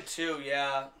 Oh, mine too,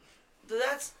 yeah.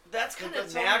 That's kind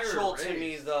of that's how you were natural to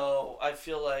me, raised. though. I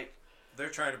feel like They're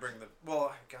trying to bring I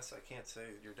guess I can't say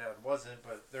your dad wasn't,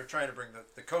 but they're trying to bring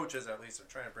the coaches, at least, are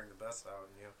trying to bring the best out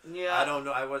in you. Yeah. I don't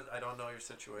know. I don't know your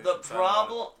situation. the so I don't wanna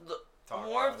problem, talk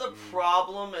more about of the it.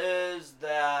 problem is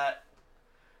that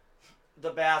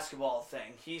the basketball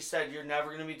thing. He said you're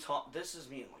never gonna be tall. This is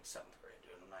me in like 7th grade,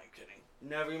 dude. I'm not even kidding.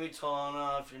 Never gonna be tall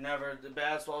enough. The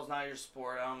basketball's not your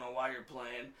sport. I don't know why you're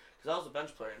playing. Because I was a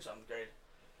bench player in 7th grade.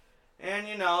 And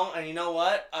you know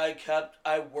what?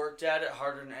 I worked at it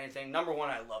harder than anything. Number one,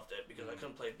 I loved it because I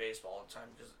couldn't play baseball all the time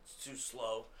because it's too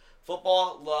slow.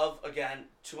 Football, love, again,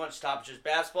 too much stoppages.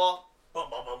 Basketball, boom,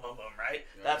 boom, boom, boom, boom, right?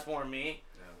 Yeah. That's more me.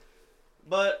 Yeah.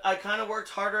 But I kind of worked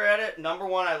harder at it. Number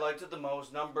one, I liked it the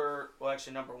most. Number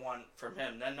one from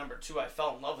him. Then number two, I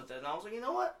fell in love with it. And I was like, you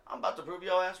know what? I'm about to prove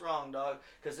your ass wrong, dog.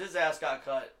 Because his ass got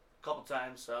cut a couple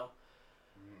times, so.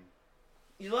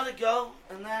 You let it go,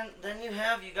 and then you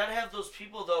gotta have those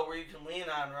people, though, where you can lean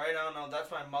on, right? I don't know, that's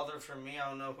my mother for me. I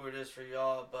don't know who it is for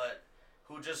y'all, but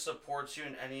who just supports you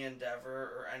in any endeavor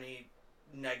or any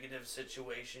negative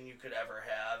situation you could ever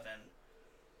have, and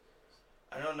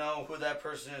I don't know who that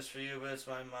person is for you, but it's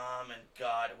my mom, and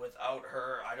God, without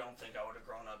her, I don't think I would have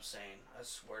grown up sane. I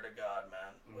swear to God,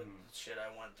 man, with the shit I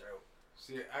went through.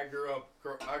 See, I grew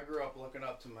up looking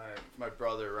up to my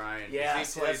brother Ryan. Yeah, He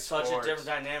see, played that's such a sports. different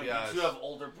dynamic. Yes. If you have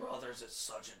older brothers, it's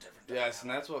such a different dynamic. Yes, and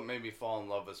that's what made me fall in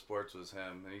love with sports was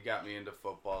him, and he got me into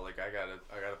football. Like I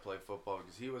gotta play football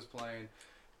because he was playing.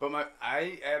 But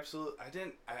I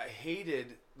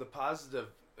hated the positive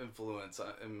influence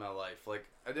in my life. Like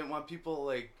I didn't want people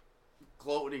like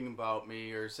gloating about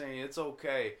me or saying it's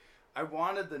okay. I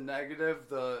wanted the negative,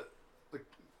 the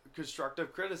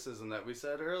constructive criticism that we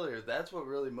said earlier. That's what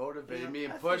really motivated me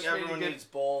and pushed me to everyone get. needs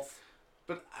both.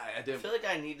 But I I didn't. feel like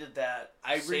I needed that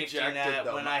I safety rejected net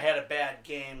them. when I had a bad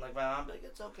game. Like my mom, be like,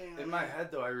 it's okay. In my head,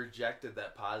 though, I rejected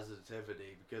that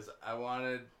positivity because I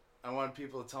wanted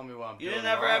people to tell me what I'm You doing didn't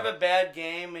ever wrong. have a bad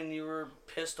game and you were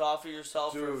pissed off at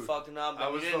yourself for Dude, fucking up. I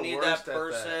And was you didn't the need worst that at that.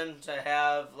 person to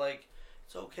have like,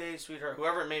 it's okay, sweetheart.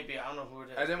 Whoever it may be, I don't know who it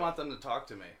is. I didn't want them to talk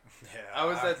to me. Yeah, I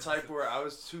was that type where I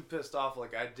was too pissed off.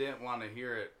 Like I didn't want to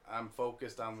hear it. I'm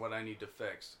focused on what I need to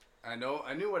fix. I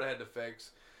knew what I had to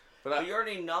fix, But you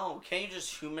already know. Can't you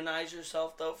just humanize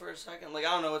yourself though for a second? Like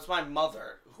I don't know. It's my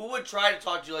mother. Who would try to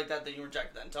talk to you like that you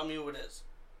reject that? And tell me who it is.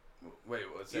 Wait,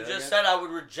 what's You that just again? said I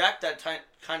would reject that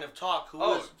kind of talk. Who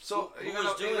was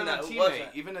doing even that? A Who teammate, wasn't?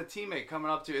 even a teammate coming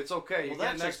up to you, it's okay. Well, You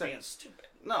that's get just next being time. stupid.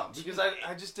 No, because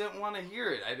I just didn't want to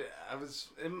hear it. I was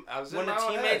in When a my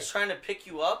own teammate's head. trying to pick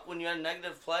you up when you had a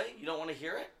negative play, you don't want to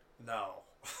hear it? No.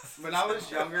 When I was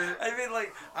younger, I mean,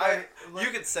 like,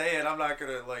 you could say it. I'm not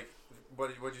gonna like.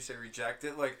 What'd you say? Reject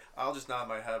it? Like, I'll just nod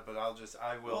my head, but I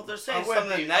will. Well, they're saying wouldn't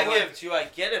something be- I negative wouldn't- to you. I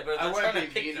get it, but if I they're wouldn't trying to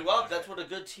be pick mean you about up, that's it. what a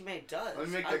good teammate does. Let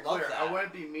me make I that love clear. that. I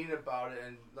wouldn't be mean about it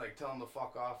and like tell them to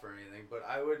fuck off or anything, but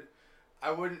I would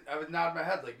nod my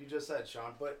head like you just said,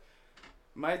 Sean. But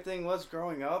my thing was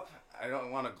growing up. I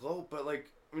don't want to gloat, but like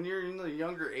when you're in the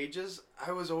younger ages,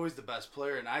 I was always the best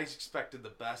player, and I expected the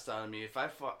best out of me. If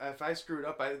I screwed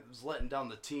up, I was letting down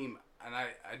the team, and I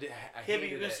Yeah, hated but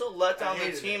you can it. still let I down the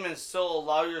hated team it. and still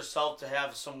allow yourself to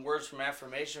have some words from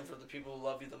affirmation for the people who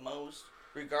love you the most,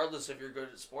 regardless if you're good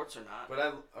at sports or not. But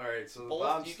all right. So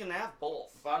Both, you can have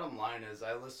both. bottom line is,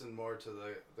 I listened more to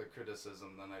the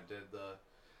criticism than I did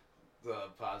the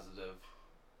positive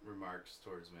remarks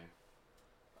towards me.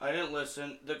 I didn't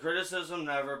listen. The criticism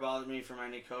never bothered me from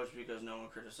any coach because no one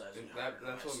criticized me.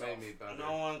 That's what made me better.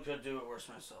 No one could do it worse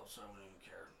myself, so I wouldn't even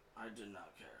care. I did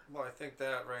not care. Well, I think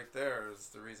that right there is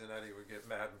the reason Eddie would get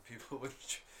mad when people would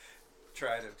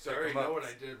try to. So I already know what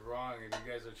I did wrong, and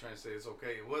you guys are trying to say it's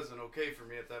okay. It wasn't okay for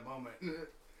me at that moment, and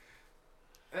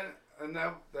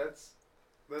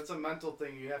that's a mental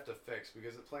thing you have to fix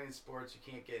because at playing sports you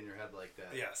can't get in your head like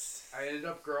that. Yes. I ended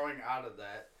up growing out of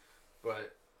that,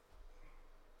 but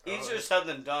Easier said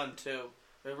than done, too.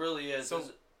 It really is. So,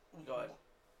 Go ahead.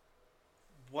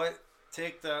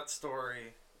 Take that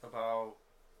story about,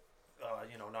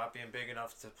 not being big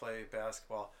enough to play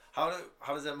basketball. How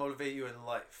does that motivate you in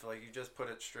life? Like, you just put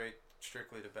it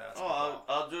strictly to basketball.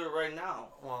 Oh, I'll do it right now.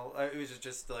 Well, it was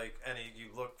just like you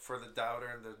look for the doubter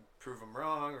and to prove them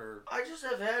wrong, or I just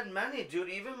have had many, dude.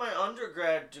 Even my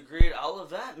undergrad degree at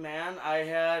Olivet, man,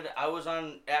 I was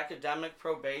on academic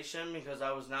probation because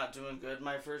I was not doing good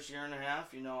my first year and a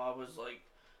half. I was like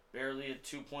barely at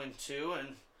 2.2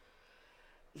 and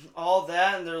all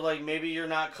that, and they're like, maybe you're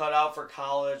not cut out for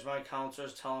college. My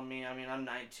counselor's telling me, I mean, I'm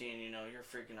 19, you're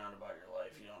freaking out about your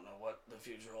life. You don't know what the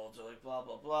future holds. They're like, blah,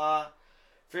 blah, blah.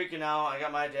 Freaking out. I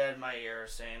got my dad in my ear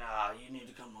saying, you need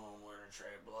to come home, we're in a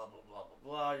trade, blah, blah, blah,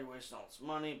 blah, blah. You're wasting all this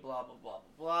money, blah, blah, blah,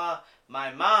 blah, blah.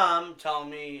 My mom telling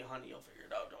me, honey, you'll figure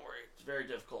it out. Don't worry. It's very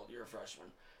difficult. You're a freshman.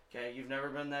 Okay? You've never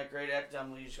been that great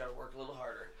academically. You just got to work a little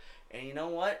harder. And you know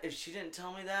what? If she didn't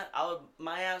tell me that,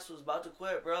 my ass was about to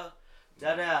quit, bruh.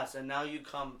 Dead ass. And now you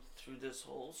come through this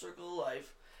whole circle of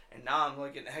life, and now I'm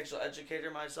like an actual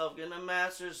educator myself, getting a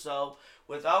master's. So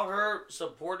without her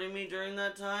supporting me during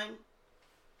that time,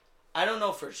 I don't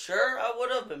know for sure I would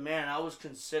have, but man, I was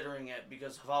considering it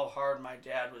because of how hard my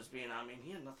dad was being on me.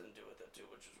 He had nothing to do with it too,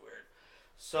 which was weird.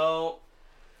 So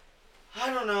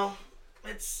I don't know.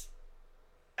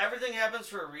 Everything happens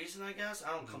for a reason, I guess.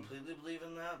 I don't completely believe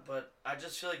in that, but I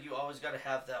just feel like you always got to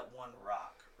have that one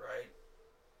rock, right?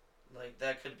 Like,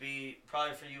 that could be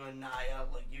probably for you and Naya.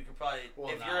 Like, you could probably,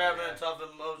 if now, you're having yeah. a tough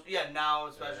emotion, now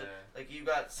especially. Yeah. Like, you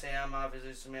got Sam,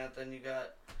 obviously, Samantha, and you guys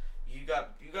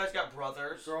got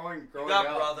brothers. growing got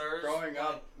up, brothers.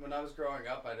 When I was growing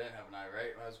up, I didn't have an eye,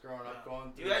 right? When I was growing up,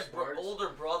 going through You guys sports, older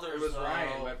brothers. it was though.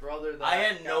 Ryan, my brother. That I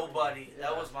had got nobody. me.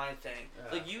 That Yeah. was my thing.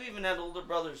 Yeah. Like, you even had older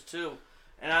brothers, too.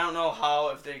 And I don't know how,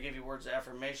 if they give you words of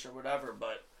affirmation or whatever,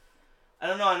 but I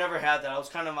don't know. I never had that. I was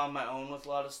kind of on my own with a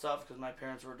lot of stuff because my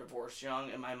parents were divorced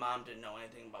young, and my mom didn't know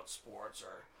anything about sports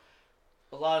or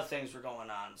a lot of things were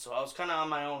going on. So I was kind of on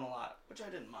my own a lot, which I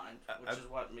didn't mind, which is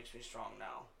what makes me strong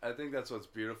now. I think that's what's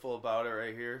beautiful about it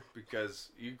right here because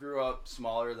you grew up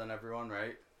smaller than everyone,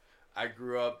 right? I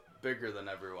grew up bigger than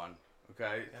everyone.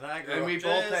 Okay, and I grew and up we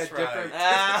both had just right.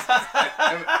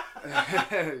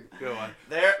 different. Good one.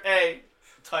 There, hey,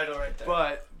 title right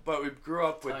there. But we grew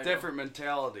up with Title. different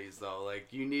mentalities, though. Like,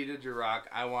 you needed your rock.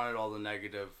 I wanted all the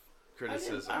negative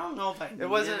criticism. I don't know if I needed It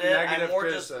wasn't it. negative I more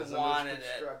criticism. just it wanted was it.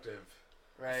 constructive.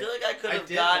 Right? I feel like I could have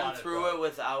did gotten want it, through though. it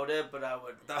without it, but I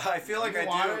would. I feel like You I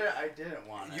wanted do. it, I didn't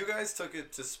want it. You guys took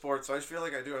it to sports, so I feel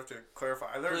like I do have to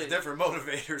clarify. There's Please. different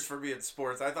motivators for me in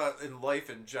sports. I thought in life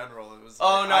in general it was. Oh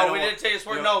like, I no, don't we want- didn't take a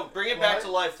sport. you know, No, bring it back what?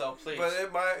 to life though, please. But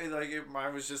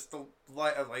mine was just the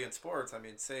like in sports. I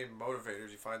mean, same motivators.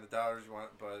 You find the doubters you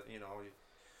want, but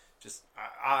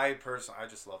I personally, I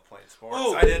just love playing sports.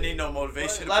 Ooh. I didn't need no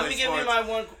motivation. Let to me play give you sports my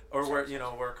one. or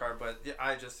work hard. But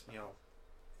I just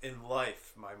in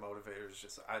life, my motivator is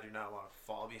just I do not want to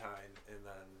fall behind and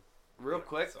then. Real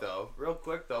quick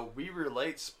though, we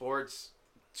relate sports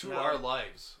to No. our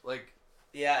lives. Like,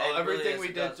 Yeah, it everything really is, we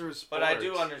it did does. through sports. But I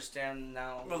do understand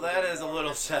now. Well, that is a more little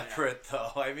understand, yeah. separate,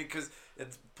 though. I mean, because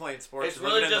it's playing sports. It's you're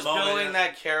really living in just the moment. building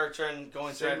that character and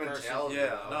going through Same adversity. mentality.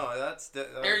 Yeah, no, that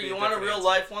would Here, be you a want a different real answer.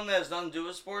 life one that has nothing to do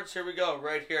with sports? Here we go,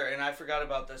 right here. And I forgot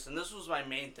about this. And this was my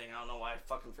main thing. I don't know why I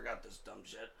fucking forgot this dumb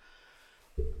shit.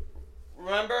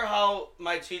 Remember how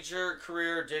my teacher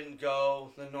career didn't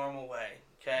go the normal way?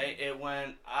 Okay, it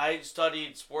went. I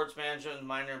studied sports management and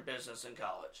minor in business in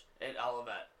college at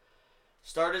Olivet.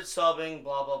 Started subbing,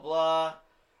 blah blah blah.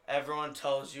 Everyone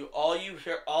tells you all you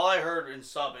hear. All I heard in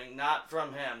subbing, not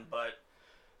from him, but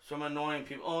from annoying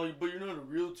people. Oh, but you're not a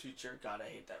real teacher. God, I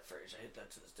hate that phrase. I hate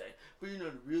that to this day. But you're not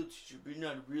a real teacher. But you're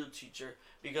not a real teacher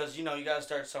because you gotta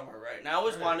start somewhere, right? And I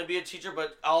always wanted to be a teacher,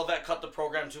 but Olivet cut the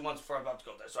program 2 months before I was about to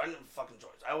go there, so I didn't have a fucking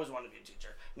choice. I always wanted to be a teacher.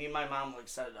 Me and my mom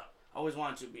set it up. I always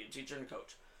wanted to be a teacher and a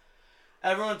coach.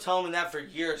 Everyone told me that for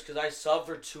years because I subbed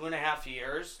for 2.5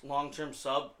 years, long-term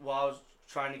sub, while I was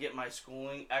trying to get my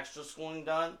extra schooling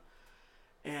done.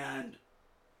 And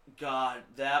God,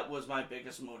 that was my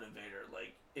biggest motivator.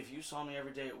 Like, if you saw me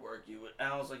every day at work, you would.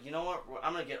 And I was like, you know what?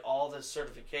 I'm gonna get all this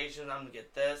certification. I'm gonna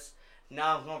get this.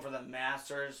 Now I'm going for the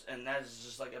masters, and that is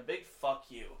just like a big fuck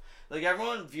you. Like,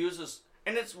 everyone views this,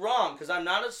 and it's wrong because I'm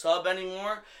not a sub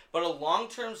anymore. But a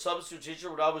long-term substitute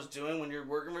teacher, what I was doing when you're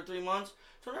working for 3 months.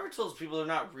 Don't ever tell those people they're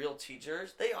not real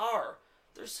teachers. They are.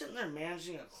 They're sitting there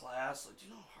managing a class. Like, do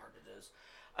you know how hard it is?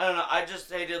 I don't know. I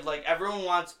just hated, like, everyone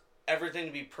wants everything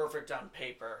to be perfect on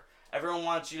paper. Everyone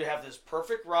wants you to have this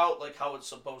perfect route, like how it's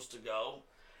supposed to go.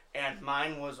 And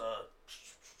mine was a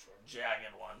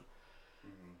jagged one.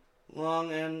 Mm-hmm.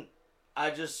 Long, and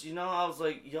I just, I was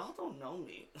like, y'all don't know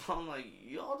me. I'm like,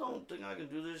 y'all don't think I can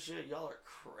do this shit? Y'all are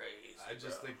crazy. I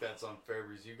just think that's unfair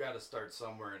because you got to start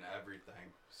somewhere in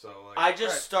everything. So like, I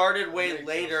just started way makes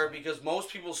later sense. because most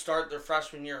people start their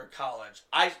freshman year of college.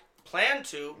 I planned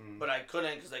to, but I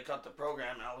couldn't because they cut the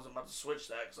program, and I wasn't about to switch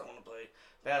that because I want to play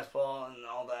basketball and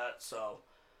all that. So,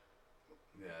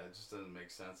 yeah, it just doesn't make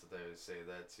sense that they would say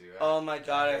that to you. oh my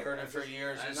God, I heard it for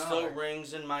years. I It know. still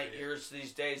rings in my ears to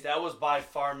these days. That was by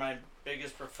far my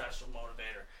biggest professional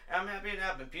motivator. And I'm happy it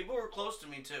happened. People were close to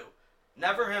me too.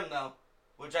 Never him though,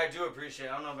 which I do appreciate.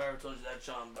 I don't know if I ever told you that,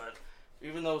 Sean, but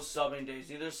even those subbing days,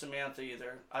 neither Samantha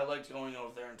either. I liked going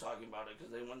over there and talking about it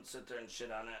because they wouldn't sit there and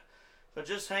shit on it. But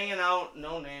just hanging out,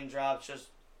 no name drops, just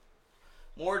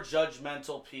more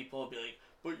judgmental people be like,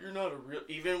 but you're not a real...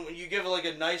 Even when you give like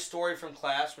a nice story from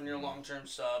class when you're a long-term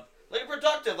sub, like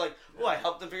productive, like, oh, I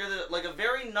helped them figure that out. Like a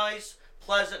very nice,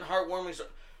 pleasant, heartwarming story.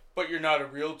 But you're not a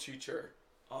real teacher.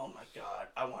 Oh my God,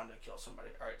 I wanted to kill somebody.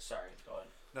 All right, sorry, go ahead.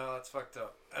 No, that's fucked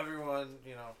up. Everyone,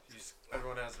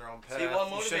 everyone has their own path. See, what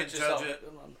You motivates shouldn't yourself? judge it.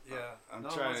 Good one. Yeah, I'm no,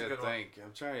 trying that's a to good one. think.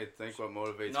 I'm trying to think what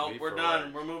motivates No, me. we're for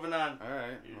done. what. We're moving on. All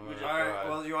right. We just- All right.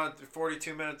 Well, you want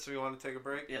 42 minutes? So we want to take a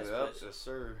break? Yes, Yep, please. yes,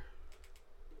 sir.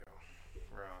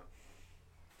 We're on.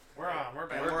 We're on. We're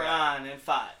back. And we're on in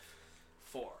 5,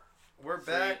 4. We're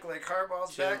back. Like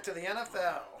Harbaugh's 2. back to the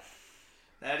NFL.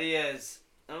 That he is.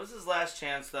 That was his last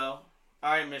chance, though.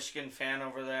 All right, Michigan fan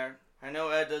over there. I know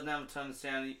Ed doesn't have a ton to say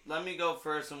on it. Let me go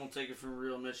first, and we'll take it from a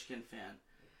real Michigan fan.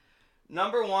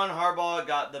 Number one, Harbaugh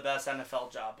got the best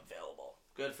NFL job available.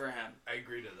 Good for him. I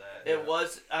agree to that. It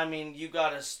was, you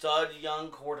got a stud young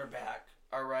quarterback,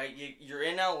 all right? You're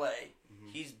in L.A.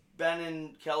 He's been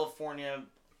in California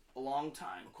a long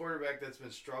time. A quarterback that's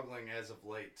been struggling as of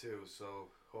late too. So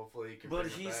hopefully he can. But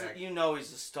bring it he's, back.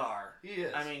 he's a star. He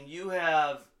is. I mean, you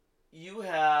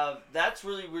have, that's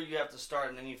really where you have to start,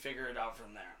 and then you figure it out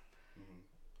from there.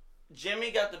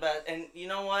 Jimmy got the best, and you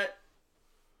know what?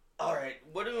 All right,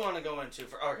 what do we want to go into?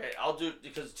 Okay, I'll do,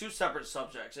 because it's 2 separate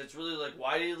subjects. It's really like,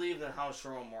 why did he leave, then how's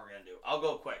Sharon Moore going to do? I'll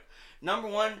go quick. Number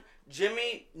one,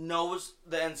 Jimmy knows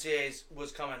the NCAAs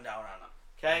was coming down on him,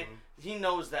 okay? He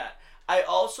knows that. I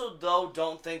also, though,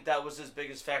 don't think that was his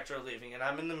biggest factor of leaving, and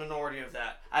I'm in the minority of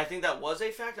that. I think that was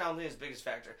a factor. I don't think it's his biggest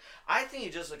factor. I think he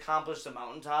just accomplished the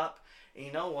mountaintop, and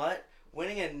you know what?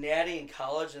 Winning a natty in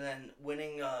college and then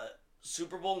winning a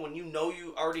Super Bowl when you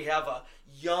already have a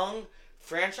young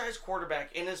franchise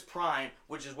quarterback in his prime,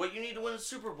 which is what you need to win a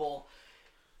Super Bowl,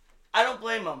 I don't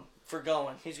blame him for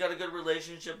going. He's got a good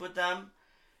relationship with them.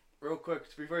 Real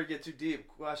quick, before you get too deep,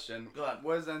 question. Go ahead.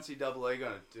 What is NCAA going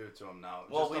to do to him now?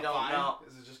 Well, Just we a don't fine? know.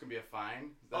 Is it just going to be a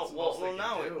fine?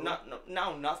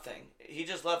 Now nothing. He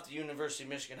just left the University of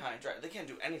Michigan high and dry. They can't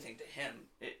do anything to him.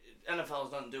 NFL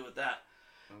has nothing to do with that.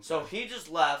 Okay. So he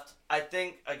just left. I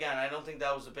think, again, I don't think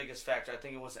that was the biggest factor. I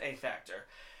think it was a factor.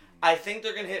 I think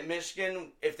they're going to hit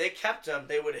Michigan. If they kept him,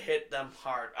 they would hit them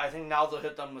hard. I think now they'll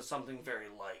hit them with something very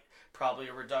light. Probably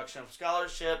a reduction of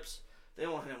scholarships. They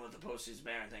won't hit him with the postseason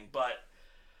ban or anything. But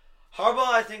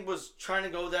Harbaugh, I think, was trying to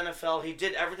go with the NFL. He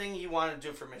did everything he wanted to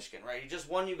do for Michigan, right? He just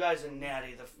won you guys a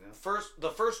natty, the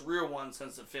first real one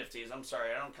since the 50s. I'm sorry,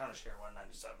 I don't count a share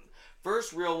 197.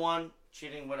 First real one,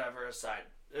 cheating, whatever aside,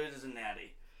 it is a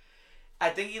natty. I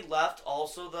think he left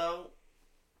also though,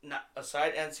 not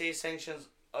aside NCAA sanctions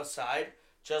aside,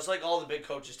 just like all the big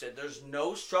coaches did. There's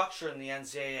no structure in the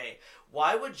NCAA.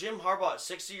 Why would Jim Harbaugh at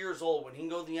 60 years old, when he can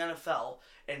go to the NFL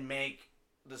and make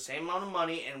the same amount of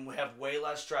money and have way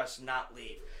less stress, not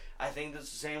leave? I think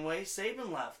that's the same way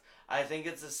Saban left. I think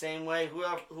it's the same way who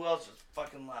else just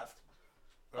fucking left.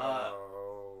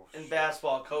 In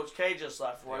basketball, Coach K just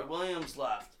left. Roy Williams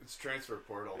left. It's transfer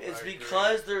portal. It's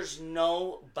because there's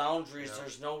no boundaries.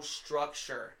 There's no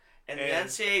structure. And the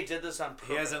NCAA did this on purpose.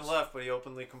 He hasn't left, but he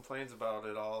openly complains about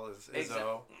it all. Is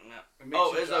Izzo? It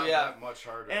makes Izzo, yeah, much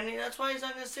harder. And that's why he's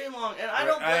not going to stay long. And I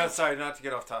don't blame. I'm sorry, not to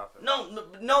get off topic. No,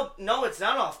 it's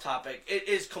not off topic. It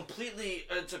is completely.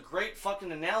 It's a great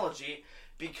fucking analogy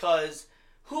because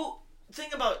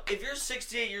think about if you're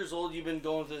 68 years old, you've been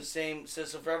going through the same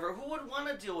system forever. Who would want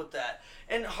to deal with that?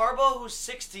 And Harbaugh, who's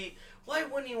 60, why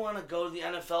wouldn't he want to go to the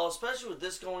NFL, especially with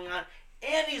this going on?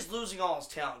 And he's losing all his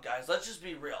talent, guys. Let's just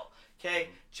be real. Okay,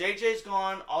 JJ's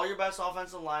gone. All your best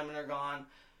offensive linemen are gone.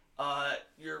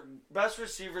 Your best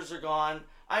receivers are gone.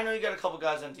 I know you got a couple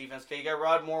guys on defense. Okay, you got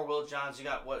Rod Moore, Will Johns. You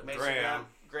got Mason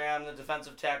Graham, the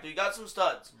defensive tackle. You got some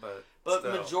studs. But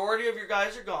majority of your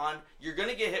guys are gone. You're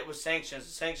gonna get hit with sanctions.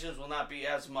 The sanctions will not be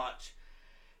as much.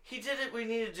 He did it. We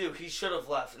needed to do. He should have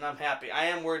left, and I'm happy. I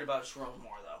am worried about Sharon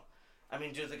Moore though. I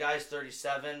mean, dude, the guy's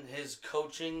 37. His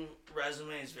coaching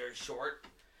resume is very short.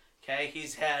 Okay,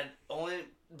 he's only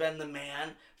been the man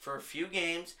for a few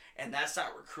games, and that's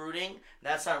not recruiting.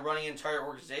 That's not running an entire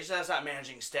organization. That's not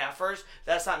managing staffers.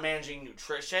 That's not managing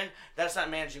nutrition. That's not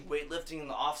managing weightlifting in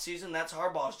the off season. That's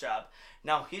Harbaugh's job.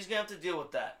 Now he's gonna have to deal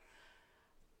with that.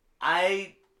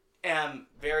 I am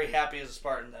very happy as a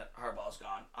Spartan that Harbaugh's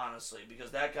gone, honestly, because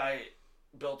that guy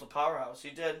built a powerhouse. He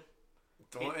did.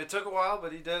 It took a while,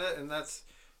 but he did it, and that's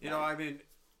I mean,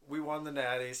 we won the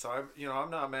Natty, so I'm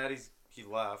not mad he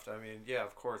left. I mean, yeah,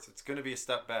 of course, it's going to be a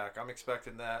step back. I'm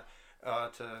expecting that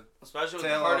especially with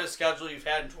the hardest schedule you've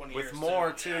had in 20 years. With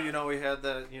more too, we had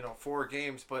the 4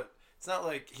 games, but it's not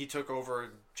like he took over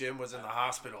and Jim was in the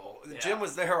hospital. Yeah. Jim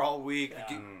was there all week,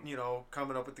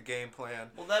 coming up with the game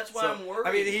plan. Well, that's why I'm worried.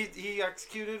 I mean, he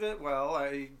executed it well.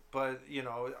 I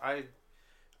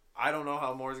don't know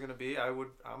how more is going to be.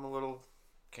 I'm a little,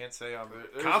 can't say I'm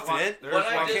confident.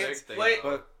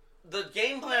 But the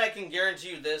game plan, I can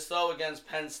guarantee you this, though, against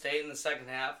Penn State in the second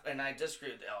half, and I disagree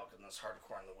with Alec in this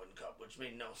hardcore in the Wooden Cup, which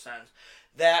made no sense,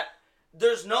 that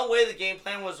there's no way the game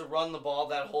plan was to run the ball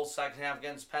that whole second half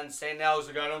against Penn State. Now,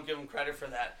 I don't give him credit for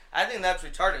that. I think that's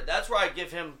retarded. That's where I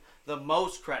give him the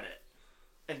most credit.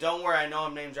 And don't worry, I know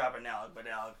I'm name-dropping Alec, but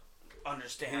Alec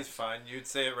understands. He's fine. You'd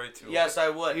say it right, too. Yes, I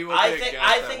would.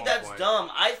 I think that's dumb.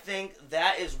 I think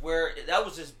that is where that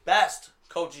was his best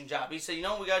coaching job. He said, we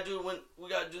gotta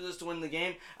do this to win the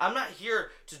game. I'm not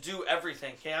here to do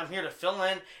everything, okay? I'm here to fill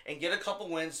in and get a couple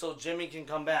wins so Jimmy can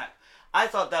come back. I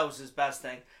thought that was his best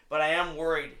thing, but I am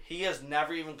worried. He has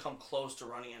never even come close to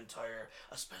running an entire,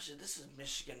 especially this is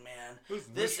Michigan, man.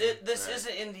 This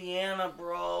isn't Indiana,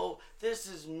 bro. This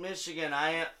is Michigan.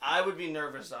 I would be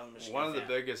nervous on Michigan. One of the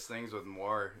biggest things with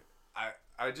Moore,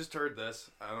 I just heard this.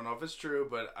 I don't know if it's true,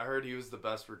 but I heard he was the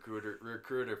best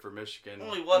recruiter for Michigan.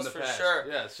 Well, he was for sure.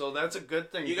 Yeah, so that's a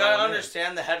good thing. You got to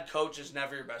understand the head coach is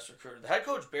never your best recruiter. The head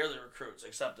coach barely recruits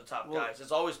except the top guys.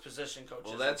 It's always position coaches.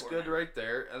 Well, that's good right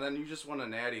there. And then you just won a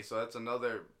natty, so that's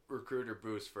another recruiter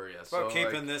boost for you. It's about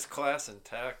keeping this class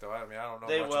intact, though. I mean, I don't know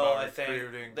they much will, about I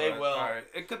recruiting. They will. Right.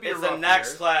 It could be it's a rough the next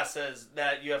year. classes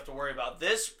that you have to worry about.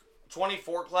 This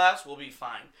 24 class will be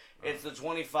fine. It's the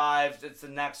 25s. It's the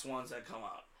next ones that come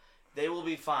out. They will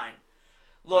be fine.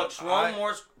 Look, Sharon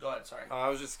Moore's... Go ahead, sorry. I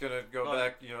was just going to go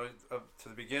back, to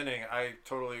the beginning. I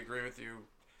totally agree with you.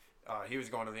 He was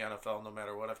going to the NFL no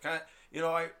matter what. I've kind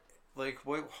of...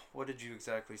 what did you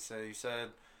exactly say? You said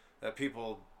that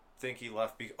people think he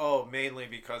left mainly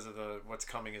because of what's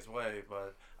coming his way,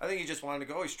 but I think he just wanted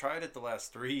to go. He's tried it the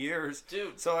last 3 years.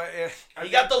 Dude. So he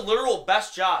got the literal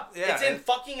best job. Yeah, it's in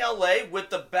fucking LA with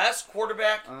the best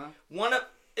quarterback.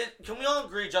 Can we all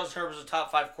agree Justin Herbert's a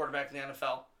top 5 quarterback in the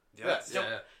NFL? Yes.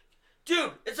 Yeah.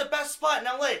 Dude, it's the best spot in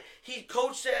LA. He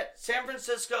coached at San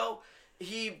Francisco.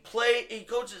 He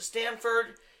coached at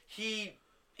Stanford.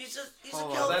 He's a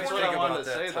California. That's what I wanted to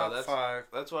say, though.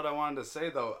 That's what I wanted to say,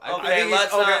 though.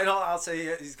 I'll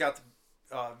say he's got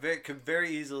could very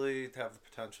easily have the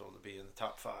potential to be in the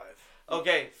top 5.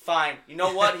 Okay, fine. You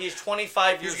know what? He's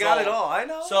 25 years old. He's got it all. I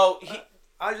know. So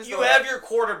You have your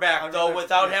quarterback, though,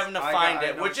 without having to I find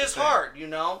it, know which what is you're hard,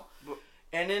 saying.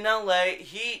 And in LA,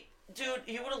 he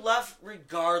would have left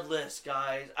regardless,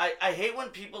 guys. I hate when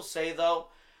people say, though,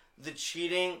 the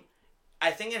cheating,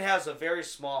 I think it has a very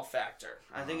small factor.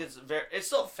 I think it's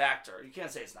still a factor. You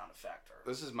can't say it's not a factor.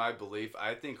 This is my belief.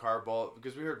 I think Harbaugh,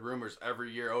 because we heard rumors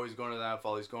every year, he's going to the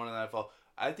NFL, he's going to the NFL.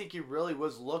 I think he really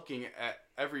was looking at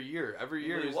every year. Every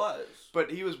year he was.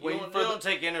 But he was waiting You don't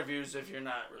take interviews if you're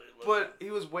not really looking. But he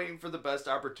was waiting for the best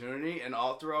opportunity, and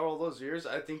all throughout all those years,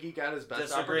 I think he got his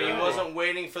best opportunity. He wasn't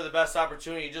waiting for the best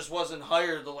opportunity. He just wasn't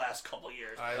hired the last couple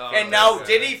years.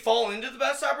 Did he fall into the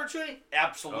best opportunity?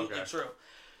 Absolutely true.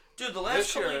 Dude, the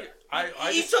last couple years,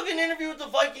 he took an interview with the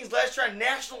Vikings last year on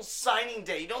National Signing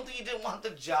Day. You don't think he didn't want the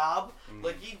job?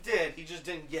 Like, he did. He just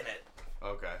didn't get it.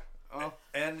 Okay.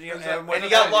 And he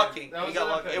got lucky.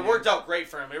 It worked out great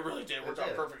for him. It really did. It worked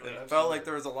out perfectly. It felt like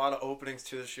there was a lot of openings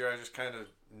too this year. I just kind of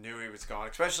knew he was gone.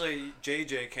 Especially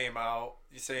JJ came out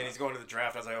saying he's going to the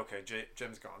draft. I was like, okay,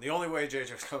 Jim's gone. The only way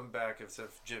JJ's coming back is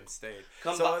if Jim stayed.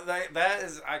 I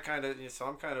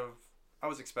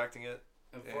was expecting it.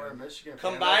 And for a Michigan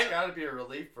fan, that's got to be a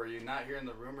relief for you, not hearing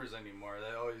the rumors anymore.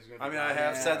 That always going to be. I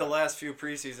have said the last few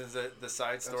preseasons that the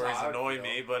side stories annoy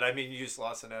me, but you just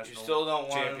lost a national championship. You still don't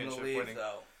want him to leave,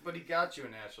 though. But he got you a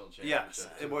national championship.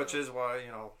 Yes, which is why,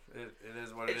 it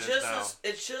is what it is now.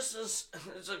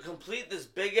 It's a complete, this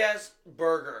big-ass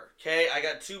burger, okay? I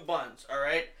got 2 buns, all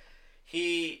right?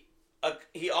 He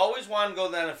always wanted to go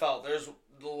to the NFL. There's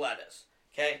the lettuce,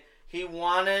 okay? He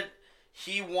wanted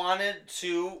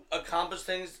to accomplish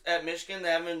things at Michigan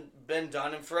that haven't been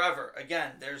done in forever.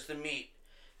 Again, there's the meat.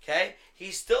 Okay?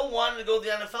 He still wanted to go to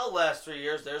the NFL the last 3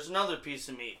 years. There's another piece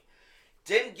of meat.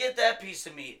 Didn't get that piece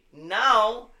of meat.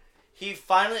 Now, he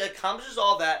finally accomplishes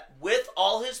all that with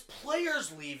all his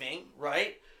players leaving,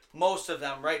 right? Most of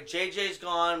them, right? JJ's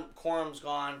gone. Corum's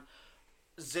gone.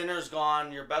 Zinner's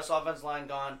gone. Your best offensive line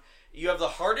gone. You have the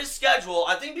hardest schedule.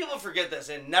 I think people forget this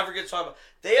and never get talked about.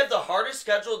 They have the hardest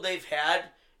schedule they've had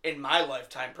in my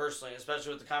lifetime, personally,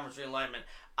 especially with the conference realignment.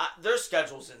 Their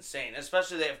schedule's insane,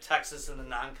 especially they have Texas in the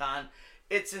non-con.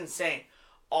 It's insane.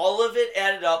 All of it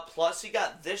added up, plus he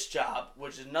got this job,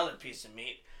 which is another piece of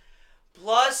meat.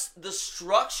 Plus, the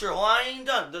structure, I ain't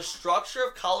done. The structure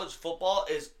of college football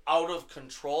is out of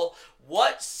control.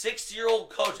 What 60-year-old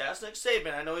coach, ask Nick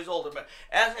Saban, I know he's older, but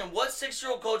ask him, what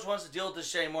 60-year-old coach wants to deal with this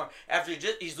shit anymore after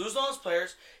he's losing all his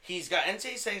players, he's got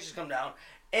NCAA sanctions come down,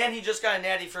 and he just got a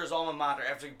natty for his alma mater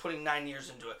after putting 9 years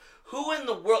into it. Who in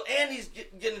the world, and he's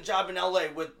getting a job in LA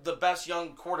with the best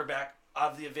young quarterback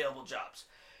of the available jobs.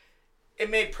 It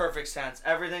made perfect sense.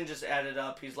 Everything just added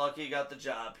up. He's lucky he got the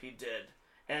job. He did.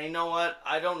 And you know what?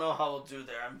 I don't know how he'll do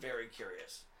there. I'm very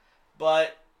curious.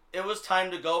 But it was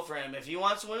time to go for him. If he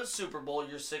wants to win a Super Bowl,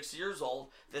 you're 60 years old.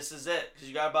 This is it. Because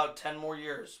you got about 10 more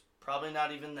years. Probably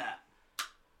not even that.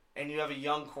 And you have a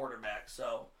young quarterback.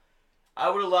 So I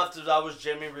would have left if I was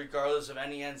Jimmy, regardless of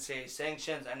any NCAA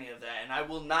sanctions, any of that. And I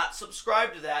will not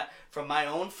subscribe to that from my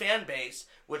own fan base,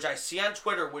 which I see on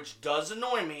Twitter, which does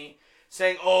annoy me,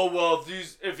 saying, oh, well,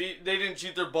 they didn't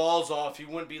cheat their balls off, he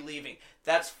wouldn't be leaving.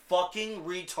 That's fucking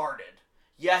retarded.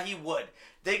 Yeah, he would.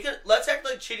 Let's act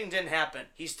like cheating didn't happen.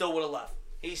 He still would have left.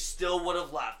 He still would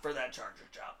have left for that Charger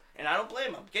job. And I don't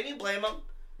blame him. Can you blame him?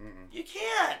 Mm-mm. You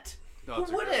can't. No,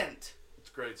 who wouldn't? It's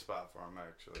a great spot for him,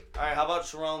 actually. All right, how about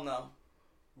Sharon, though?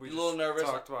 We a little nervous.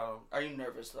 Talked about him. Are you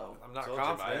nervous, though? I'm not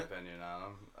confident. confident. My opinion on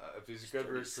him. If he's a good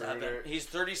recruiter. He's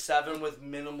 37 with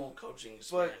minimal coaching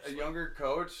experience. But a younger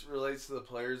coach relates to the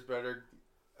players better.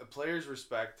 Players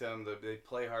respect him. They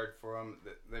play hard for him.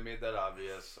 They made that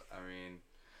obvious. I mean,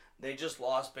 they just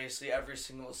lost basically every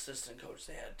single assistant coach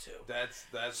they had too. That's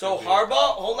so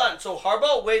Harbaugh. Hold on. So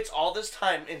Harbaugh waits all this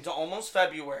time into almost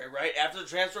February, right after the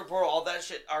transfer portal, all that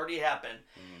shit already happened.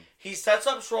 Mm-hmm. He sets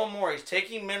up Sharon Moore. He's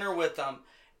taking Minner with him,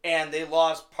 and they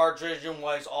lost Partridge and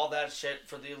Weiss, all that shit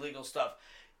for the illegal stuff.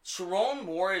 Sharon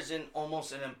Moore is in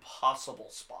almost an impossible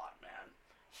spot, man.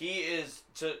 He is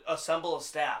to assemble a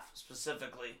staff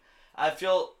specifically. I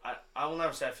will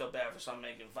never say I feel bad for someone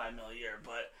making $5 million a year,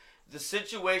 but the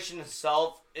situation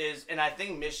itself is, and I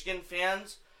think Michigan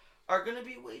fans are going to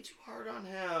be way too hard on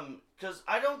him because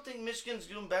I don't think Michigan's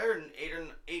doing better than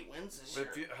 8 wins this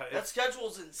year. That schedule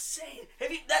is insane.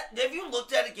 Have you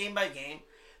looked at it game by game?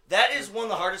 That is one of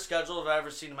the hardest schedules I've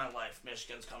ever seen in my life.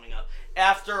 Michigan's coming up.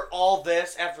 After all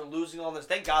this, after losing all this,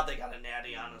 thank God they got a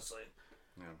natty, honestly.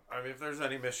 Yeah. I mean, if there's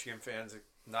any Michigan fans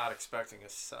not expecting a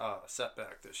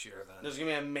setback this year, then there's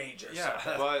going to be a major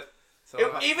setback. But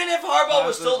even if Harbaugh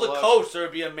was still the coach, there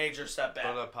would be a major setback.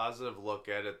 But a positive look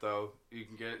at it, though, you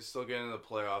can still get into the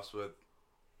playoffs with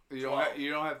You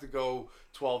don't have to go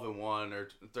 12-1 or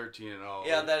 13-0.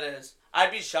 Yeah, that is.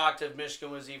 I'd be shocked if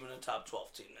Michigan was even a top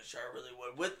 12 team this year. I really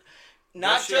would. With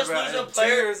not just losing players.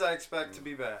 2 years, I expect to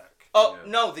be back. Oh,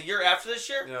 no, the year after this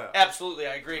year? Yeah. Absolutely,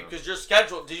 I agree. Because your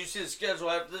schedule, did you see the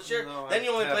schedule after this year? No, then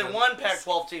you only play haven't. one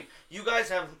Pac-12 team. You guys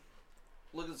have,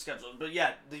 look at the schedule. But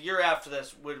yeah, the year after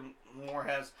this, when Moore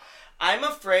has. I'm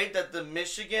afraid that the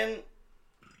Michigan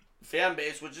fan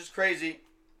base, which is crazy,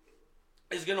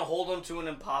 is going to hold them to an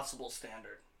impossible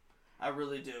standard. I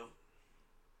really do.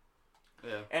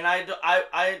 Yeah. And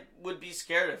I would be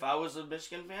scared if I was a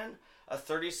Michigan fan. A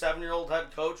 37-year-old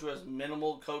head coach who has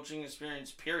minimal coaching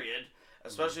experience, period,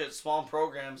 especially at small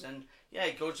programs. And, yeah,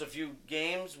 he coached a few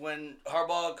games when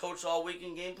Harbaugh coached all week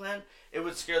in game plan. It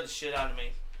would scare the shit out of me.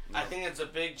 No. I think it's a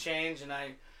big change, and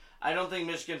I don't think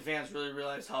Michigan fans really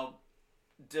realize how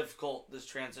difficult this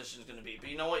transition is going to be. But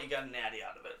you know what? You got a natty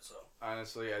out of it. So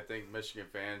honestly, I think Michigan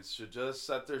fans should just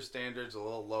set their standards a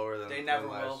little lower than they never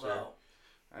will, last year.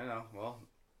 though. I know. Well,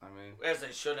 I mean, as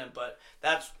they shouldn't, but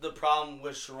that's the problem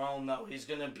with Sharon, though. He's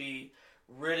going to be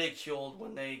ridiculed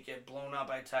when they get blown out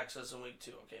by Texas in week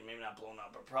 2. Okay, maybe not blown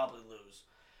out, but probably lose.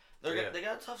 They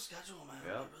got a tough schedule, man.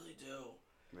 Yeah. They really do.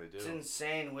 They do. It's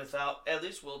insane without, at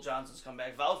least Will Johnson's come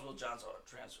back. If I was Will Johnson, I would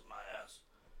transfer my ass.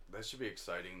 That should be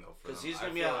exciting, though, for them. Because he's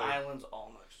going to be on islands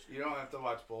all next year. You don't have to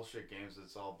watch bullshit games.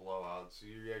 It's all blowouts.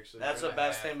 You actually. That's the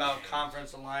best thing about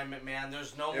conference alignment, man.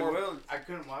 There's no more. I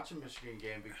couldn't watch a Michigan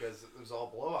game because it was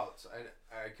all blowouts.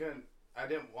 I couldn't. I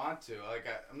didn't want to.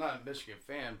 I'm not a Michigan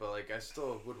fan, but I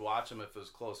still would watch them if it was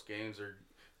close games or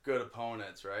good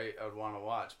opponents, right? I would want to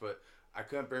watch, but I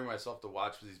couldn't bring myself to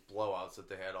watch these blowouts that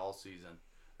they had all season.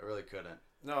 I really couldn't.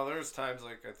 No, there was times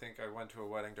I think I went to a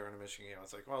wedding during a Michigan game. I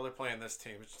was like, well, they're playing this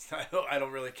team. It's just, I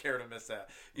don't really care to miss that.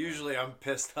 Usually I'm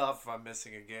pissed off if I'm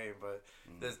missing a game, but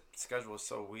the schedule is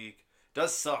so weak. It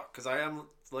does suck because I am,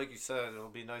 like you said, it'll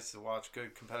be nice to watch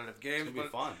good competitive games. It's going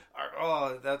to be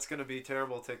fun. That's going to be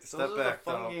terrible to take the step Those back.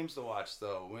 Those are the fun games to watch,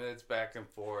 though, when it's back and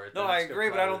forth. No, I agree,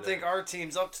 but I don't think our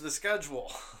team's up to the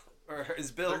schedule. Or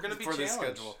is built they're going to be for the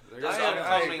challenged. schedule. This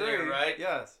upcoming year, right?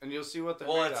 Yes. And you'll see what they're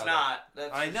Well, made it's out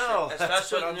not. I know. Especially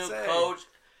That's what with I'm the new saying. coach.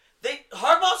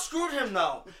 Harbaugh screwed him,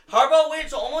 though. Harbaugh waited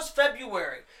until almost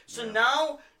February. So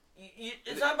now,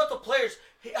 it's not about the players.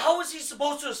 How is he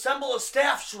supposed to assemble a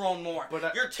staff, Sharon Moore?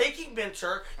 You're taking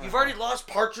Minter. You've already lost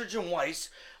Partridge and Weiss.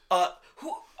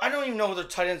 Who I don't even know who their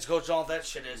tight ends coach and all that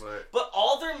shit is. Right. But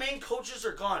all their main coaches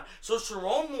are gone. So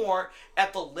Sharon Moore,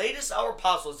 at the latest hour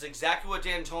possible, is exactly what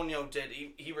D'Antonio did.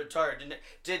 He retired.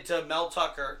 Did to Mel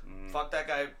Tucker. Fuck that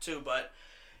guy, too.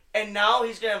 And now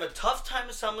he's going to have a tough time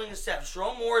assembling a staff.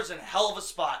 Sharon Moore is in a hell of a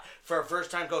spot for a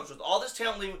first-time coach. With all this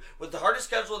talent leaving, with the hardest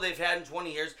schedule they've had in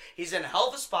 20 years, he's in a hell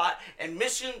of a spot, and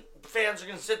Michigan fans are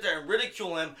going to sit there and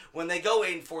ridicule him when they go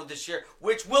 8-4 this year,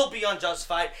 which will be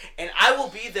unjustified, and I will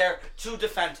be there to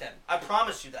defend him. I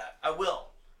promise you that. I will.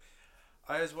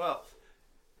 I as well.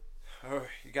 Oh,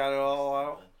 you got it all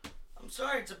out? I'm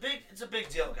sorry, it's a big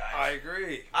deal, guys. I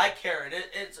agree. I carried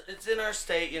it. It's in our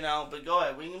state, but go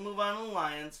ahead. We can move on to the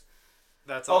Lions.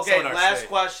 That's also in our last state.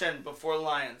 question before the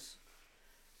Lions.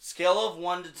 Scale of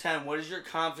 1 to 10, what is your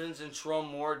confidence in Sharon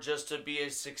Moore just to be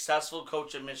a successful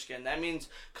coach at Michigan? That means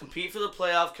compete for the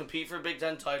playoff, compete for Big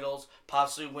Ten titles,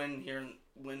 possibly win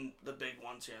the big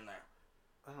ones here and there.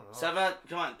 I don't know. 7,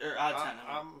 come on, or out of 10.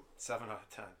 I'm 7 out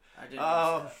of 10. I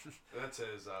didn't say That's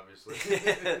his, obviously.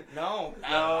 that. No,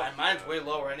 mine's way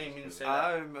lower. I didn't mean to say that.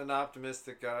 I'm an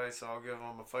optimistic guy, so I'll give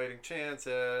him a fighting chance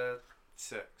at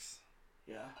 6.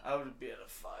 Yeah, I would be at a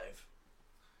 5.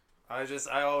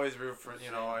 I always root for,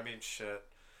 shit.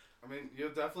 I mean, you'll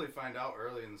definitely find out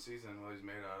early in the season what he's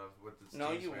made out of. What the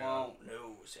No, team's you made won't. out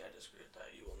No, see, I disagree with that.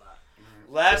 You will not.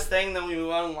 Last thing, then we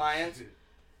move on to Lions.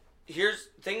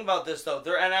 Think about this, though.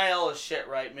 Their NIL is shit,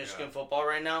 right? Michigan football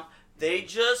right now. They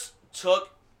just took,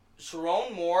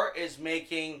 Sharon Moore is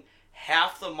making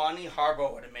half the money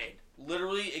Harbaugh would have made.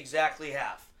 Literally exactly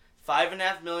half.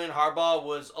 $5.5 million. Harbaugh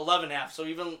was 11.5, so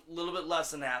even a little bit less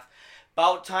than half.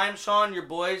 About time, Sean, your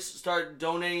boys start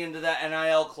donating into that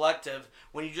NIL collective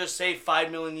when you just save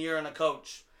 $5 million a year on a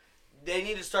coach. They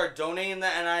need to start donating the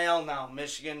NIL now.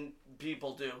 Michigan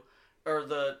people do. Or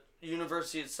the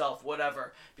university itself,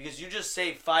 whatever. Because you just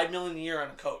save $5 million a year on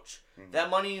a coach. Mm-hmm. That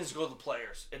money needs to go to the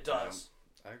players. It does.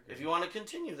 I agree. If you want to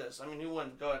continue this. I mean, who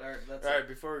wouldn't? Go ahead. All right,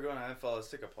 before we go on NFL, let's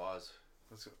take a pause.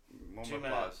 Let's one 2 more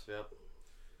minutes. pause. Yep.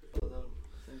 I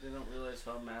think they don't realize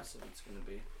how massive it's going to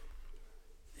be.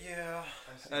 Yeah.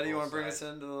 Now, do you want to bring us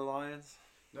into the Lions?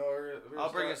 No,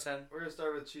 I'll bring us in. We're going to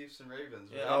start with Chiefs and Ravens.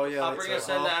 Right? Yeah, I'll bring us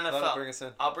into NFL. That'll bring us in.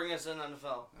 I'll bring us in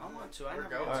NFL. I want to. I never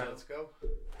go. want to. Let's go.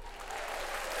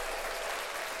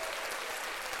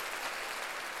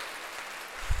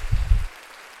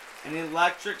 An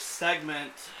electric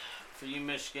segment for you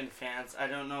Michigan fans. I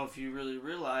don't know if you really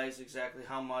realize exactly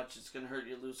how much it's going to hurt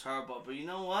you to lose Harbaugh, but you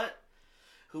know what?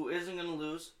 Who isn't going to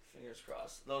lose? Fingers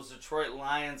crossed. Those Detroit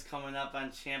Lions coming up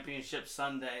on Championship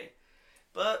Sunday.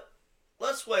 But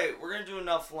let's wait. We're going to do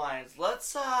enough Lions. Let's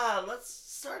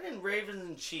start in Ravens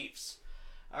and Chiefs.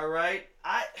 All right?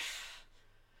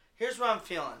 Here's what I'm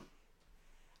feeling.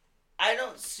 I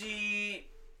don't see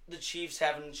the Chiefs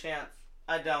having a chance.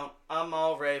 I don't. I'm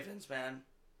all Ravens, man.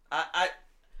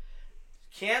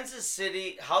 Kansas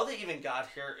City, how they even got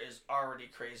here is already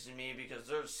crazy to me because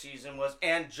their season was,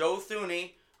 and Joe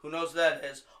Thuney, who knows what that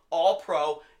is,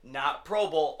 all-pro, not Pro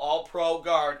Bowl, all-pro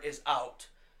guard is out.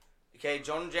 Okay,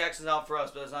 Jonah Jackson's out for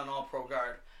us, but it's not an all-pro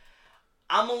guard.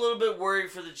 I'm a little bit worried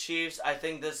for the Chiefs. I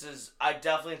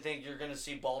definitely think you're going to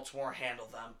see Baltimore handle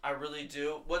them. I really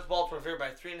do. What's Baltimore favored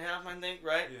by 3.5, I think,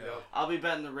 right? Yeah. I'll be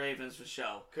betting the Ravens for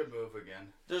show. Could move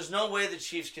again. There's no way the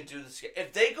Chiefs can do this.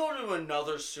 If they go to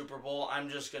another Super Bowl, I'm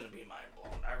just going to be mind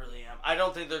blown. I really am. I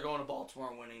don't think they're going to Baltimore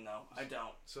and winning, though. I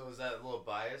don't. So is that a little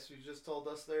bias you just told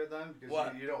us there then? Because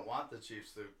What? you don't want the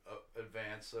Chiefs to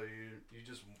advance, so you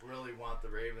just really want the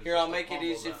Ravens. Here, just I'll to make it humble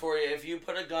easy them. for you. If you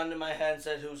put a gun to my head and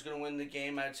said who's going to win the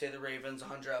game, I'd say the Ravens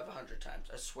 100 out of 100 times.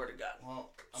 I swear to God.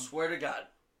 Well, Swear to God.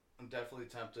 I'm definitely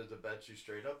tempted to bet you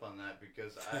straight up on that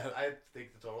because I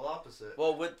think the total opposite.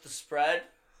 Well, with the spread,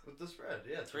 With the spread,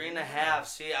 yeah. 3.5.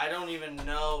 See, I don't even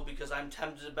know because I'm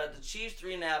tempted to bet the Chiefs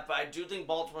 3.5, but I do think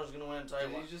Baltimore's going to win. Tell you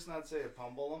Did what. you just not say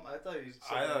pummel them? I thought you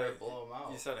said I thought blow them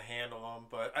out. You said handle them,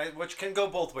 but which can go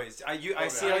both ways. I see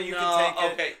Okay. how you No, can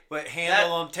take okay. it, but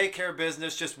handle them, take care of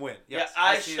business, just win. Yes, yeah,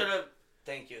 I see it. should have.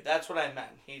 Thank you. That's what I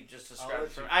meant. He just described let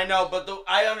it for you me. I know, but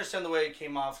I understand the way it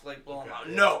came off, like blowing Okay, out.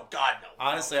 yeah. No, God, no.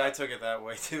 Honestly, I took it that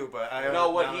way too, but I No,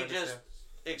 what now he understand. just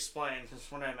explained is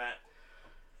what I meant.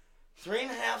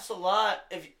 3.5's a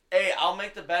lot. I'll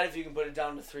make the bet if you can put it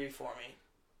down to 3 for me.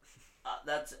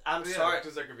 I'm Yeah, sorry.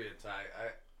 because there could be a tie.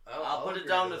 I'll put it agree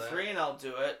down to that. 3 and I'll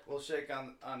do it. We'll shake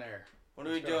on air. What are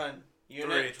we Let's go. doing?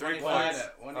 Unit 3 25. points.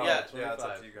 One Oh, unit, yeah, it's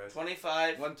up 25. to you guys.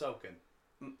 25. One token.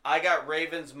 I got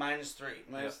Ravens minus 3.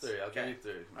 Minus Yes. 3. I'll Okay. give you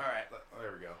 3. All right.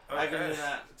 There we go. I can do Okay.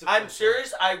 that. It's a I'm first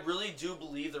serious. I really do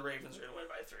believe the Ravens are going to win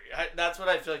by 3. That's what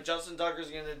I feel like. Justin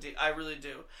Tucker's going to do. I really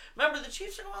do. Remember, the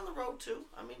Chiefs are on the road, too.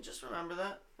 I mean, just remember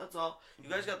that. That's all. You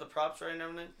guys got the props right and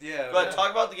everything? Yeah. Go ahead, yeah.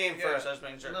 talk about the game Yeah. first. I was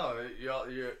making sure. No,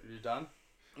 you're done?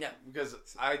 Yeah. Because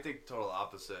I think total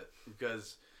opposite.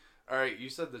 Because, all right, you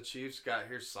said the Chiefs got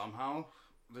here somehow.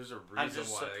 There's a reason I'm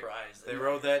just why. surprised. They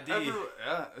rode that D.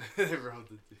 Yeah, they rode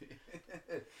the D.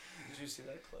 Did you see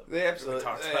that clip? They absolutely,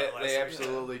 talked about it last they week.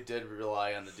 absolutely did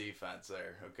rely on the defense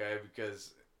there, okay?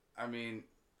 Because, I mean,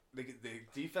 the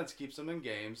defense keeps them in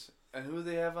games. And who do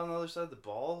they have on the other side of the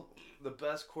ball? The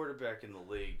best quarterback in the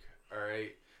league, all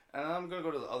right? And I'm going to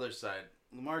go to the other side.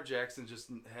 Lamar Jackson just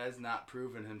has not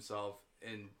proven himself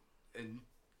in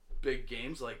big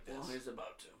games like this. Well, he's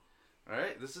about to. All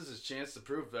right? This is his chance to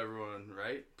prove to everyone,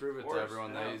 right? Prove it course, to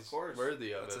everyone yeah, that of he's course.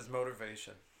 worthy of That's it. his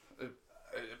motivation. It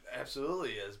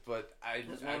absolutely is, but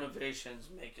His motivation's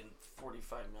making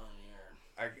 $45 million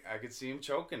a year. I could see him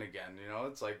choking again. You know,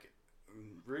 it's like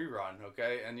rerun,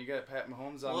 okay? And you got Pat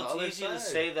Mahomes on Well, the other it's easy side. to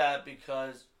say that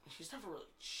because he's never really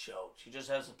choked. He just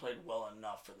hasn't played well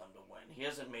enough for them to win. He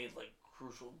hasn't made like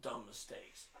crucial dumb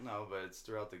mistakes. No, but it's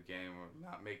throughout the game. We're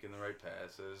not making the right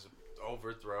passes,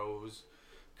 overthrows.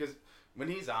 Because when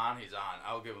he's on, he's on.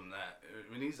 I'll give him that.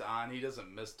 When he's on, he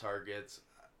doesn't miss targets.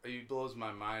 He blows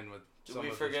my mind with Do some we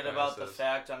of his forget about the passes.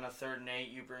 fact on a 3rd and 8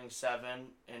 you bring 7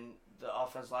 and the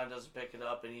offense line doesn't pick it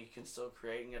up and he can still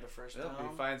create and get a first Yep, down?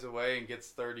 he finds a way and gets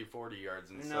 30, 40 yards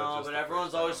instead No, of just but the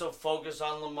everyone's first always down. so focused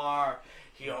on Lamar.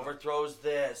 He overthrows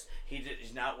this.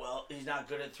 He's not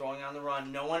good at throwing on the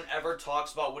run. No one ever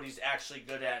talks about what he's actually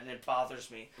good at, and it bothers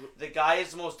me. The guy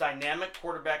is the most dynamic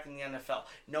quarterback in the NFL.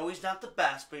 No, he's not the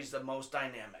best, but he's the most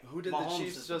dynamic. Who did Mahomes the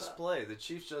Chiefs is the just best. play? The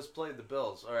Chiefs just played the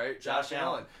Bills, all right? Josh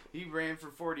Allen. He ran for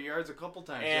 40 yards a couple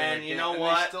times. And in that you game, know and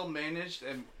what? They still managed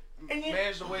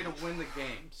managed a way to win the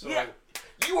game. So Yeah,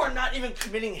 you are not even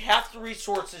committing half the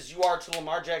resources you are to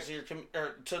Lamar Jackson,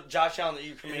 or to Josh Allen that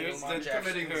you're committing to Here's Lamar the,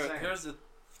 Jackson. here's the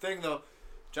thing, though.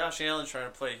 Josh Allen's trying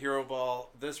to play hero ball.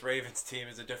 This Ravens team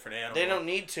is a different animal. They don't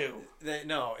need to.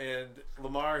 No, and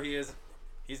Lamar, he's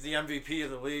the MVP of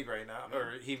the league right now,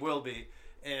 or he will be.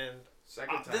 And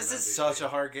Second time this is MVP. such a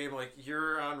hard game. Like,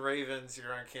 you're on Ravens,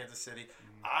 you're on Kansas City.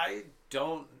 I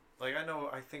don't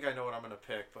I think I know what I'm gonna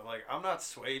pick, but like I'm not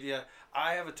swayed yet.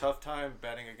 I have a tough time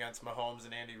betting against Mahomes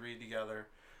and Andy Reid together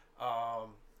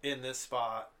in this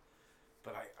spot.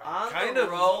 But I On kind the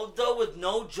of road, though, with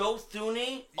no Joe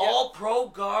Thuney, all-pro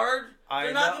guard,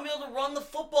 they're not going to be able to run the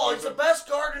football. He's the best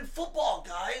guard in football,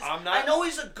 guys. I know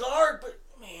he's a guard, but,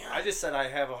 man. I just said I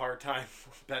have a hard time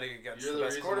betting against You're the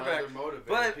best quarterback. Motivated.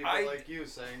 But People like you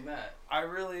saying that. I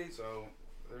really... So,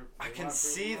 I can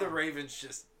see the Ravens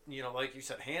just, like you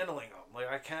said, handling them.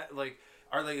 Like, I can't, like...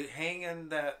 Are they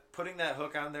putting that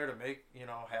hook on there to make,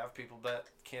 have people bet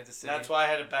Kansas City? That's why I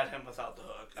had to bet him without the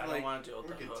hook. I don't want to deal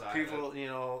with the hook.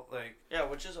 People, like... Yeah,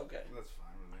 which is okay. That's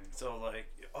fine with me. So, like,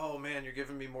 oh, man, you're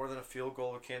giving me more than a field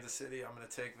goal with Kansas City. I'm going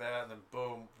to take that. And then,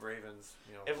 boom, Ravens,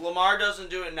 If Lamar doesn't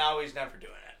do it now, he's never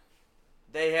doing it.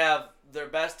 They have their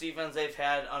best defense they've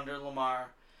had under Lamar.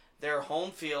 Their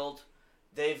home field.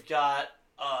 They've got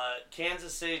a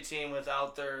Kansas City team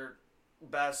without their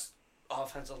best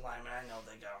offensive lineman. I know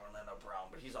they got Orlando Brown,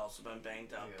 but he's also been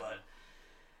banged up. Yeah. But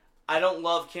I don't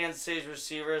love Kansas City's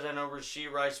receivers. I know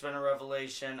Rashee Rice's been a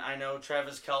revelation. I know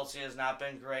Travis Kelce has not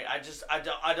been great. I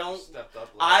don't. Stepped up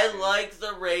I like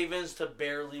the Ravens to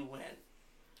barely win,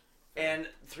 and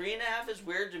 3.5 is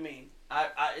weird to me.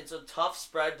 It's a tough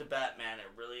spread to bet, man. It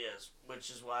really is, which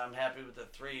is why I'm happy with the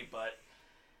 3. But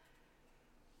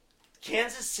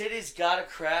Kansas City's got to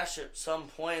crash at some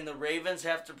point, and the Ravens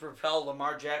have to propel.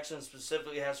 Lamar Jackson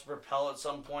specifically has to propel at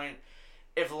some point.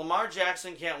 If Lamar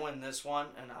Jackson can't win this one,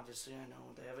 and obviously I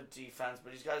know they have a defense,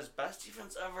 but he's got his best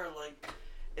defense ever, like,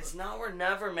 it's now or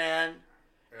never, man.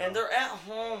 Yeah. And they're at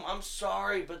home. I'm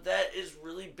sorry, but that is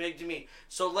really big to me.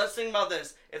 So let's think about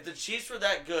this. If the Chiefs were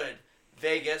that good,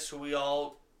 Vegas, who we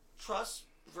all trust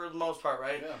for the most part,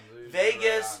 right? Yeah,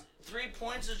 Vegas, 3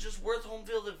 points is just worth home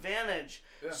field advantage.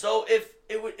 Yeah. So if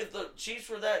the Chiefs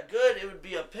were that good, it would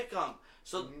be a pick-em.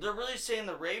 So they're really saying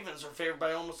the Ravens are favored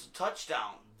by almost a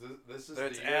touchdown. This is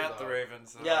it's at the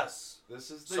Ravens. Though. Yes.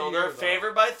 This is the so year, they're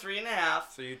favored by 3.5.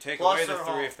 So you take away the 3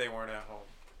 home. if they weren't at home.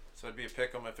 So it'd be a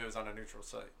pick-em if it was on a neutral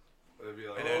site. It'd be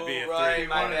like, and it'd be a 3. Right,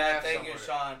 my bad. Thank you,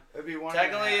 Sean. It'd be 1.5.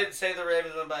 Technically, it'd say the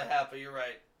Ravens win by half, but you're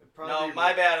right. No,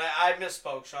 my bad. I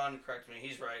misspoke. Sean, correct me.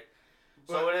 He's right.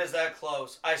 So it is that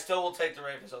close. I still will take the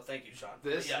Ravens, so thank you, Sean.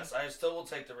 Yes, I still will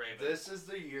take the Ravens. This is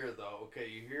the year, though. Okay,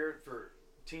 you hear it for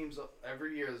teams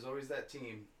every year. There's always that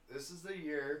team. This is the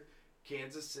year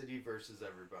Kansas City versus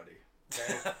everybody.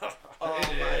 Okay? Oh,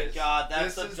 my God.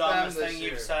 That's the dumbest thing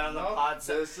you've said on the pod.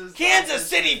 Kansas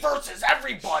City versus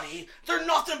everybody. They're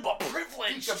nothing but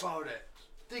privilege.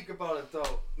 Think about it,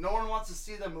 though. No one wants to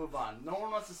see them move on. No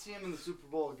one wants to see them in the Super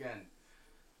Bowl again.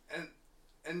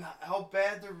 And how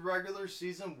bad the regular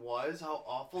season was, how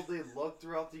awful they looked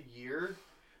throughout the year.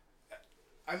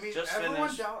 I mean,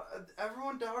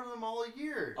 everyone doubted them all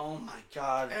year. Oh, my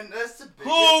God. And that's the biggest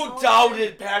Who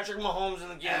doubted Patrick Mahomes in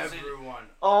the Kansas City? Everyone.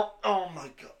 Oh, my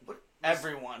God. What?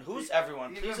 Everyone. Who's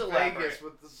everyone? Please elaborate. Vegas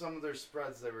with some of their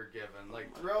spreads they were given,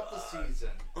 throughout the season.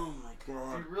 Oh, my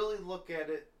God. If you really look at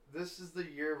it, this is the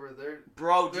year where they're...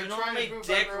 Bro, do you know how many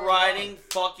dick-riding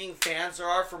fucking fans there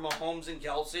are for Mahomes and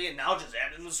Kelce? And now just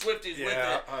adding the Swifties with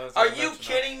it. Are you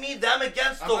kidding me? Them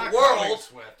against the world.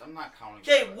 I'm not counting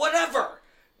Okay, whatever.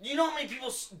 You know how many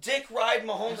people dick ride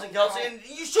Mahomes and Kelce? And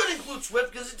you should include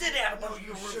Swift because it did add a bunch of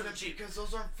people. You shouldn't, because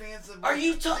those aren't fans of... Are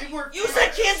you telling... You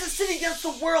said Kansas City against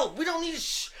the world. We don't need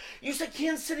to... You said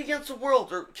Kansas City against the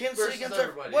world, or Kansas City against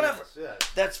everybody. Whatever. Yes.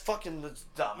 That's fucking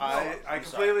dumb. I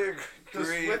completely agree. The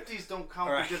Swifties don't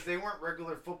count because they weren't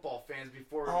regular football fans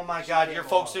before. Oh my God, you're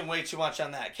focusing way too much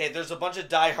on that. Okay, there's a bunch of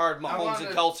diehard Mahomes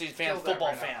and Kelce fans,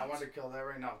 football fans. I want to kill that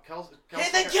right now. Hey,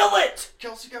 then kill it!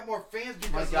 Kelce got more fans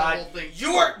because of the whole thing.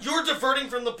 You're diverting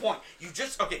from the point.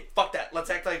 Okay, fuck that. Let's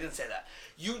act like I didn't say that.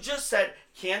 You just said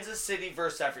Kansas City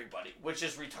versus everybody, which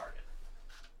is retarded.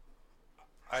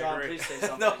 Sean, please say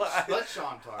something. Let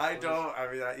Sean talk. I don't.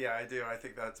 I mean, I do. I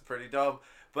think that's pretty dumb.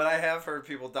 But I have heard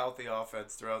people doubt the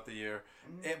offense throughout the year.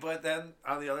 But then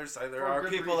on the other side, there are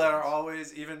people that are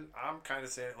always, even I'm kind of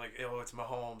saying it's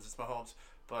Mahomes,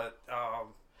 But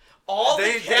all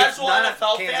the casual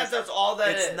NFL fans, that's all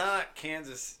that is. It's not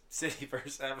Kansas City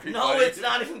versus everybody. No, it's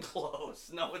not even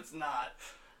close. No, it's not.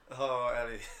 Oh,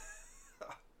 Eddie.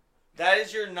 That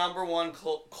is your number one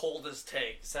coldest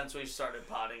take since we've started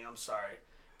potting. I'm sorry.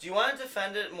 Do you want to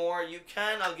defend it more? You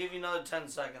can. I'll give you another 10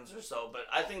 seconds or so, but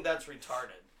I think that's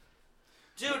retarded.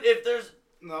 Dude, if there's...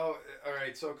 No, all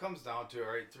right, so it comes down to,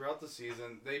 all right, throughout the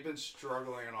season, they've been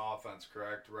struggling on offense,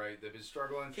 correct? Right? They've been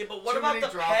struggling. Okay, but what about the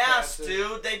past,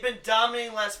 dude? They've been dominating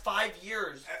the last 5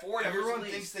 years, 4 years at least. Everyone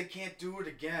thinks they can't do it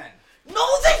again. No,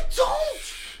 they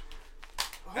don't!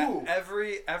 Who?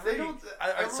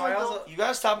 You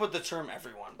gotta stop with the term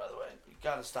everyone, by the way. You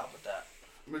gotta stop with that.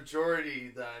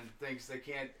 Majority then thinks they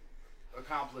can't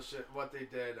accomplish what they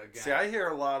did again. See, I hear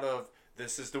a lot of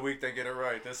This is the week they get it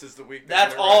right. This is the week.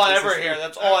 That's all I ever hear.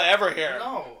 That's all I ever hear.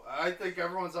 No, I think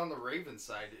everyone's on the Ravens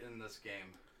side in this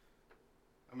game.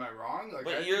 Am I wrong? Like,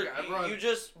 But you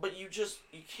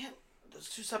can't. There's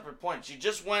two separate points. You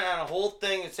just went on a whole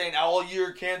thing and saying all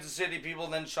year Kansas City people.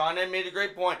 Then Sean made a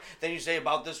great point. Then you say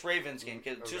about this Ravens game.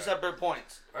 Two separate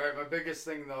points. All right, my biggest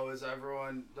thing though is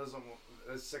everyone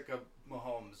is sick of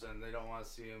Mahomes and they don't want to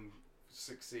see him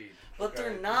succeed. But Okay?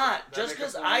 they're not. That Just make a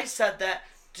because point? I said that.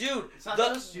 Dude, It's not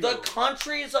just you. the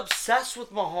country is obsessed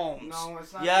with Mahomes. No,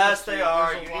 it's not. Yes, just they you.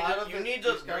 are. There's a You lot need to, of you it- need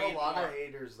to He's got a read lot more. of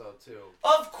haters though too.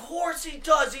 Of course he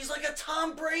does. He's like a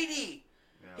Tom Brady.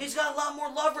 Yeah. He's got a lot more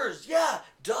lovers. Yeah,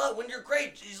 duh. When you're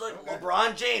great, he's like Okay.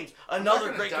 LeBron James. I'm not Another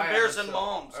gonna great die on comparison, this hill.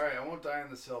 Mahomes. All right, I won't die on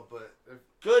this hill, but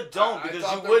Good, don't, I because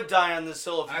thought you there- would die on this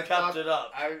hill if you I kept thought- it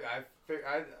up.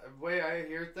 The way I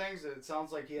hear things, it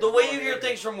sounds like he. Has The way more you hear haters.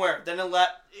 things from where? Then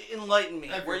enlighten me.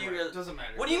 Where you Everywhere. hear? Doesn't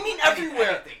matter. What do you mean Anything.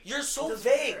 everywhere? You're so Doesn't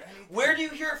vague. matter. Anything. Where do you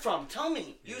hear it from? Tell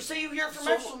me. You say you hear it from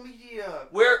Social everywhere. media.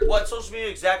 Where? What social media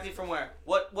exactly from where?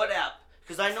 What app?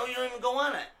 Because I know you don't even go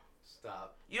on it.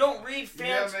 Stop. You don't read You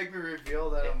fans. gotta make me reveal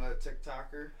that I'm a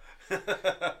TikToker.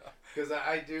 Because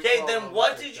I do. Okay, follow then on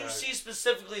what did you TikTok. see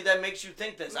specifically that makes you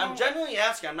think this? I'm No. genuinely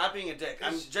asking. I'm not being a dick.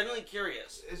 I'm It's- genuinely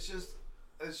curious. It's just.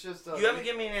 You haven't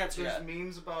given me an answer There's yet.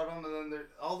 memes about him, and then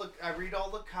I read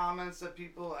all the comments that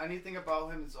people, anything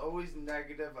about him is always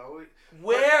negative.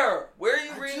 Where? Where are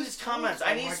you I reading just these comments?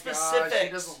 told I you. need Oh my specifics. gosh, he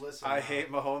doesn't listen. I now.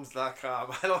 hate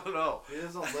Mahomes.com. I don't know. He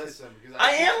doesn't listen because I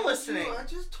am told listening. You, I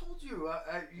just told you.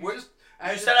 Where-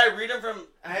 I You said I read them from.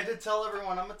 I had to tell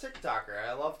everyone I'm a TikToker.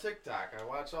 I love TikTok. I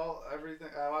watch everything.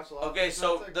 I watch a lot. Okay, of things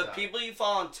so on the TikTok. people you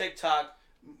follow on TikTok,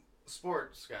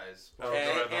 sports guys. Oh, okay,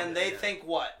 go ahead, and they think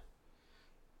what?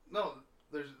 No,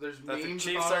 there's That the memes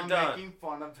Chiefs about are him done. making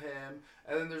fun of him,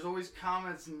 and then there's always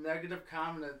comments, negative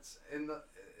comments in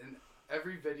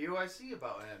every video I see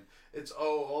about him. It's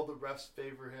all the refs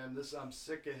favor him. I'm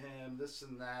sick of him. This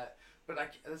and that.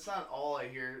 But that's not all I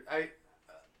hear.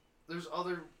 There's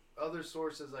other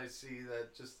sources I see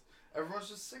that just everyone's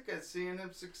just sick of seeing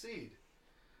him succeed.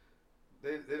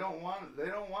 They don't want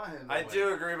him. To I win.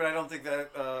 do agree, but I don't think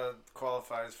that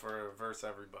qualifies for verse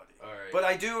everybody. All right. But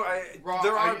I Wrong-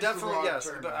 there I are used the definitely wrong yes,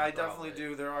 term but then, I definitely probably.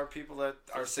 do. There are people that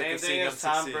are sick Same of thing seeing him as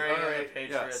Tom succeed. Brady and the Alright,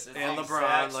 Patriots. yes, It's and the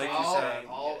LeBron, exact like you same said. thing.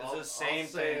 It's the same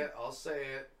thing. I'll say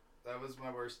it. That was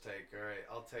my worst take. All right,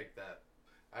 I'll take that.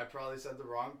 I probably said the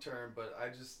wrong term, but I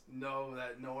just know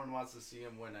that no one wants to see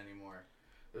him win anymore.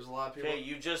 There's a lot of people. Okay,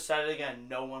 you just said it again.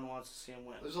 No one wants to see him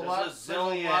win. There's a lot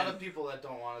of people that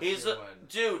don't want to He's see him a win.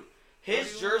 dude. His What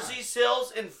do you jersey want?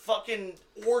 sales in fucking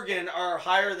Oregon are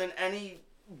higher than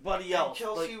anybody else.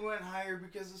 Kelsey Like, went higher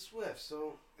because of Swift,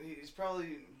 so he's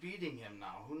probably beating him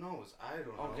now. Who knows? I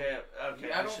don't know. okay, I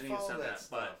I don't shouldn't even follow said that that,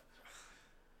 stuff.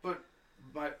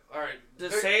 but All right. to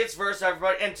say it's versus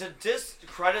everybody, and to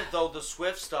discredit though the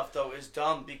Swift stuff though is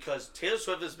dumb because Taylor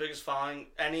Swift is the biggest following,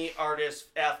 any artist,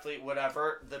 athlete,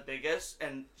 whatever, the biggest,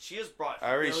 and she has brought.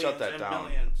 I already millions shut that and down.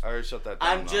 millions. I already shut that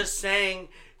down. I'm just saying,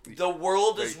 the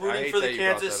world is I rooting hate for that the you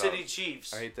brought Kansas that up. City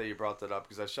Chiefs. I hate that you brought that up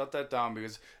because I shut that down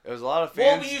because there was a lot of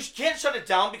Well, fans. but you can't shut it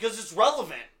down because it's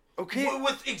relevant. Okay.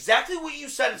 With exactly what you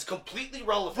said, it's completely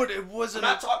relevant. But it wasn't.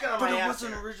 I'm not talking on but my it ass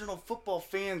wasn't here. original football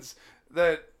fans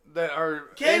that are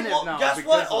Okay, in well, it now. guess because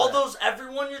what? of All that. those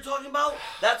everyone you're talking about,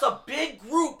 that's a big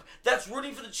group that's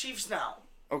rooting for the Chiefs now.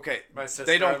 Okay, My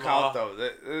they don't sister-in-law. count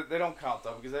though. They don't count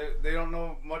though because they don't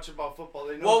know much about football.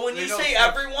 They know. Well, when they you know say Swift.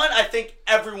 everyone, I think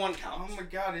everyone Oh counts. my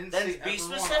God! I didn't Then say be everyone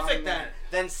specific on then. that.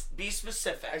 Then be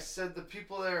specific. I said the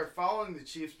people that are following the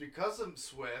Chiefs because of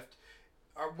Swift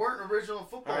weren't original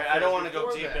football. All right, I fans don't wanna go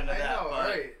before deep that. into I that, know. but- All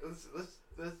right,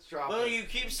 let's drop Well, it. you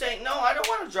keep saying, no, I don't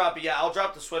want to drop it yet. I'll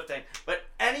drop the Swift thing. But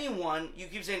anyone, you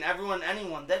keep saying everyone,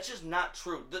 anyone. That's just not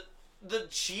true. The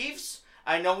Chiefs,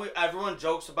 I know everyone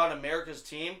jokes about America's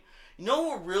team. You know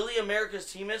what really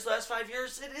America's team is the last 5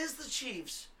 years? It is the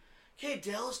Chiefs. Okay,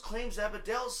 Dallas claims that, but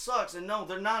Dallas sucks. And no,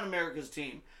 they're not America's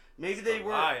team. Maybe It's they the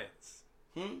were. Lions.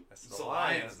 It's It's the the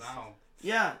Lions Lions now.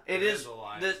 Yeah, it is. the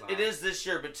Lions now. It is this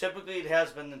year, but typically it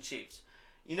has been the Chiefs.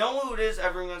 You know who it is?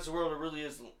 Everyone against the world. It really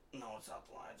is. No, it's not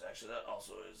the Lions. Actually, that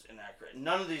also is inaccurate.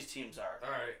 None of these teams are. All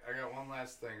right, I got one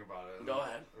last thing about it. Go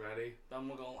ahead. Ready? Then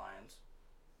we'll go Lions.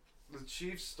 The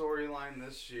Chiefs' storyline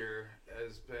this year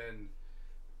has been.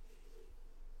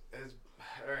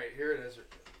 All right, here it is.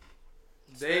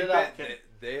 Spit it out, kid.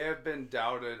 They have been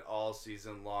doubted all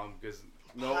season long because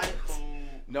no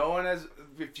No. one has.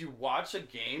 If you watch a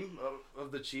game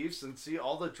of the Chiefs and see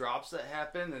all the drops that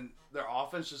happen and their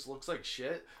offense just looks like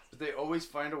shit, but they always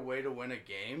find a way to win a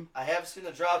game. I have seen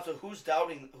the drops, but who's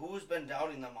been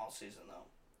doubting them all season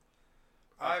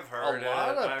though? I've heard a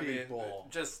lot of I mean, people.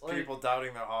 just Like- people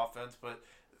doubting their offense, but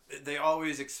they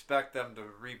always expect them to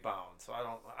rebound. So I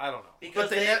don't know. Because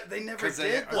But they never 'cause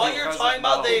they- did. Well, what though. you're because talking of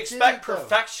about, no- they expect Did, though.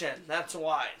 perfection. That's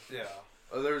why. Yeah.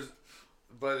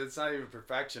 But it's not even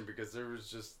perfection because there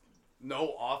was just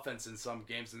no offense in some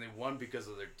games, and they won because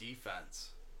of their defense.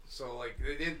 So like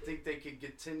they didn't think they could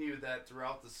continue that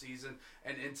throughout the season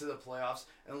and into the playoffs.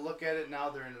 And look at it now;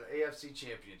 they're in the AFC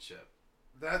Championship.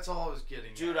 That's all I was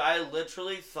getting. Dude, at. I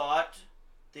literally thought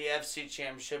the FC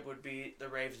Championship would be the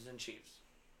Ravens and Chiefs.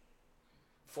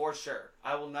 For sure.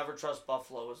 I will never trust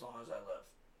Buffalo as long as I live.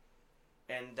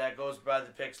 And that goes by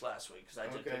the picks last week because I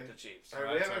did pick the Chiefs. All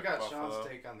right, I we haven't took got Buffalo. Sean's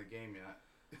take on the game yet.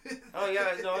 Oh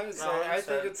yeah, no, I think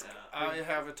said- it's. yeah. I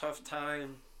have a tough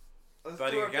time Let's do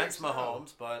betting our against picks now.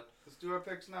 Mahomes, but Let's do our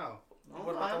picks now.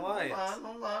 what about the Lions?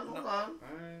 Hold on. All right.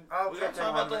 I'll We pick gotta talk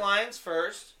about the them. Lions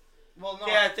first. Well, no.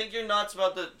 Okay, I think you're nuts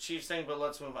about the Chiefs thing, but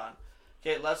let's move on.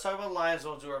 Okay, let's talk about the Lions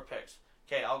and we'll do our picks.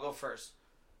 Okay, I'll go first.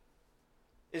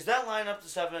 Is that line up to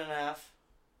 7.5?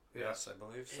 Yes, I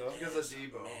believe so. Because of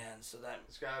Debo. Man, so that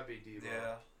It's gotta be Debo.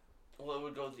 Yeah. well, it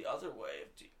would go the other way.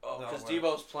 If No, because well-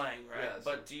 Debo's playing, right? Yeah,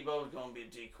 but Debo's going to be a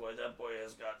decoy. That boy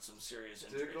has got some serious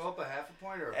Did injuries. it go up a half a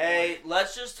point or a Hey, point?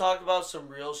 let's just talk about some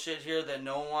real shit here that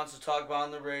no one wants to talk about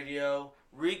on the radio.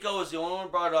 Rico is the only one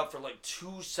brought up for like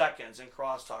 2 seconds in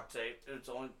crosstalk today. It's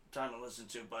the only time I listened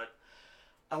to, but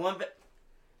I went back.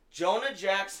 Jonah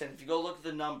Jackson, if you go look at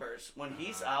the numbers, when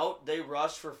he's out, they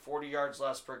rush for 40 yards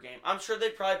less per game. I'm sure they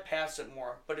probably pass it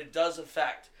more, but it does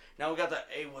affect. Now we got the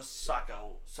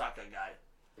Saka guy.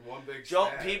 One big Joe,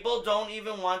 stat. people don't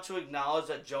even want to acknowledge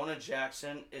that Jonah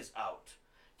Jackson is out.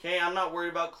 Okay, I'm not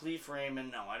worried about Cleve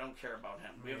Raymond. No, I don't care about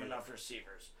him. We have enough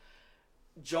receivers.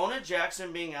 Jonah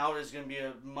Jackson being out is going to be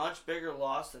a much bigger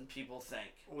loss than people think.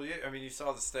 Well, yeah, I mean, you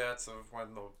saw the stats of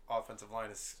when the offensive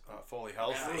line is fully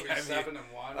healthy. Yeah, I mean, 7-1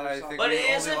 or I something. think But we it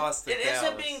only isn't. lost to It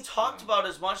isn't Dallas. being talked No. about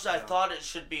as much as I No. thought it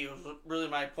should be. Was really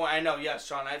my point. I know, yes,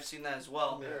 Sean. I've seen that as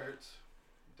well. It hurts.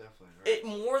 Definitely hurts. It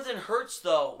more than hurts,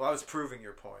 though. Well, I was proving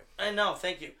your point. I know.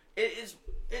 Thank you. It's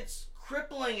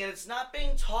crippling and it's not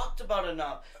being talked about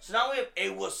enough. So now we have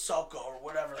Awasoko or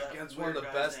whatever. that Against one of the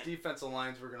weird guy's best name. defensive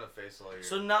lines we're gonna face all year.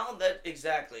 So now that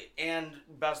exactly, and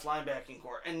best linebacking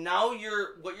core, and now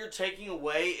what you're taking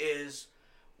away is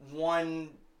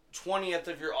 1/20th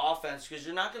of your offense because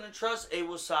you're not going to trust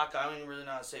Awasaka. I don't even really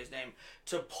know how to say his name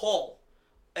to pull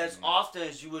as often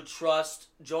as you would trust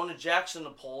Jonah Jackson to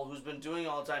pull, who's been doing it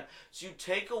all the time. So you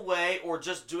take away, or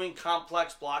just doing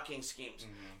complex blocking schemes.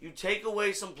 You take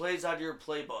away some plays out of your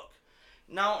playbook.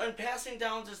 Now, in passing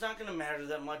downs, it's not going to matter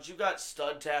that much. You got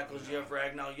stud tackles. You have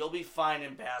Ragnow. You'll be fine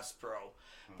in pass pro.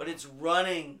 But it's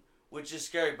running, which is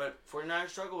scary. But 49ers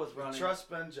struggle with running. Trust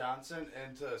Ben Johnson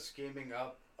into scheming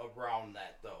up around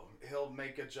that, though. He'll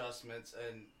make adjustments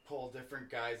and pull different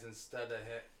guys instead of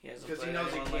hit. He hasn't Because he played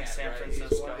knows he anyone can't, like San right?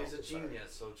 Francisco. He's a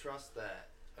genius, so trust that.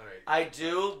 All right. I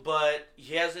do, but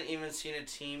he hasn't even seen a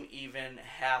team even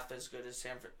half as good as the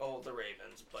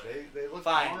Ravens. But They look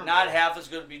fine, vulnerable. not half as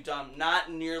good to be done.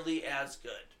 Not nearly as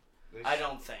good. They I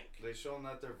don't think. They shown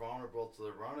that they're vulnerable to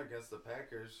the run against the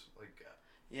Packers.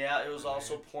 Yeah, it was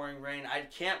also pouring rain. I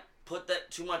can't put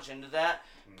that too much into that.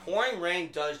 Pouring rain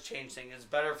does change things. It's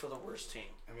better for the worst team.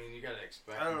 I mean, you gotta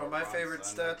expect. I don't know. more My runs favorite than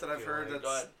stat that I I've feel heard like.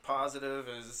 that's positive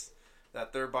is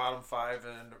that they're bottom 5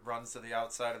 and runs to the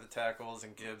outside of the tackles,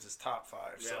 and Gibbs is top 5.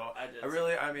 Yeah, So I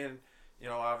did. I mean,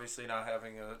 obviously not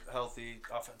having a healthy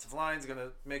offensive line is going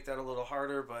to make that a little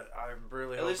harder, but I'm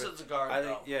really At least hoping- it's a guard, I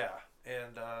think, though. yeah.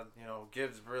 And,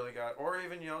 Gibbs really got, or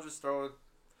even, just throw a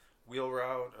wheel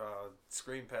route,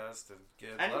 screen pass to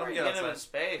Gibbs. I Let never him get get him in outside.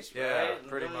 space, Yeah, right? It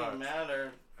pretty doesn't even much.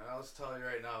 matter. And I'll just tell you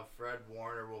right now, Fred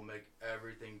Warner will make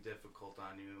everything difficult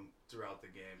on you throughout the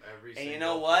game. Every And single you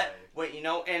know what? play. Wait,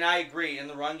 and I agree. In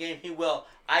the run game, he will.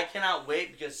 I cannot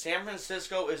wait because San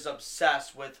Francisco is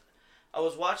obsessed with. I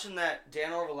was watching that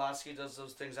Dan Orlovsky does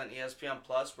those things on ESPN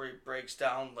Plus where he breaks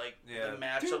down the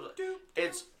matchup.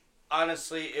 It's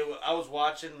honestly, I was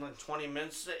watching like 20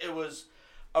 minutes. It was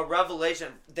a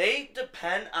revelation. They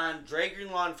depend on Dre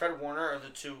Greenlaw and Fred Warner are the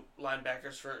two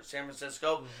linebackers for San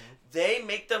Francisco. Mm-hmm. They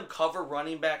make them cover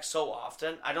running back so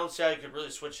often. I don't see how you could really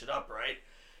switch it up, right?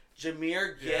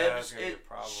 Jameer Yeah, it's Gibbs gonna be a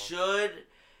problem. should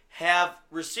have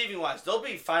receiving wise. They'll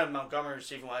be fine with Montgomery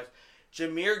receiving wise.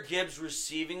 Jameer Gibbs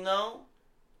receiving though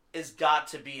is got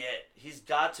to be it. He's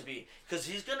got to be because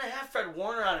he's gonna have Fred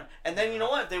Warner on him. And then you know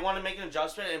what? If they want to make an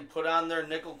adjustment and put on their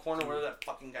nickel corner, whatever that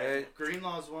fucking guy. Hey,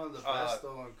 Greenlaw's one of the best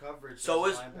though in coverage. So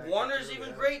as is a linebacker, Warner's too, even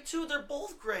yeah. great too. They're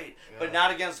both great, but Yeah.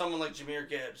 not against someone like Jameer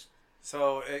Gibbs.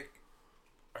 So I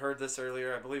heard this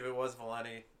earlier. I believe it was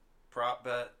Valenti prop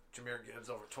bet Jahmyr Gibbs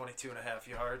over 22.5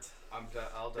 yards.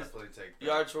 I'll definitely take that.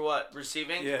 Yards for what?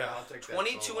 Receiving? Yeah. I'll take that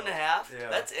 22 and a solo. half? Yeah.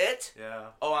 That's it? Yeah.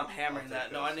 Oh, I'm hammering I'll that.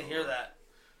 take No, that I didn't hear solo. that.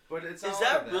 But it's Is not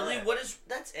that only really that. what is?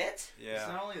 That's it? Yeah. It's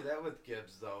not only that with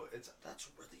Gibbs though. That's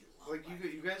really low. Like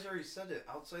you guys already said it.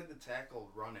 Outside the tackle,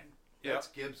 running. Yep. That's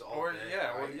Gibbs all Or day.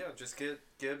 or right? just get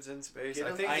Gibbs in space. Get I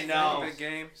him think I he's know. in a big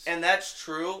game. And that's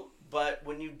true, but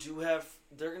when you do have,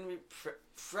 they're going to be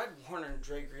Fred Warner and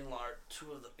Dre Greenlaw are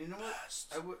two of the You know what?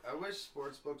 best. I wish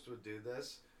sportsbooks would do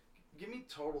this. Give me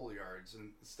total yards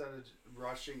instead of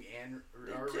rushing and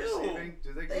or do. receiving.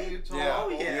 Do they give you total? Yeah. Oh,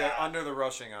 yeah. Under the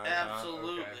rushing eye.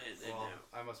 Absolutely, Okay. they Well,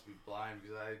 do. I must be blind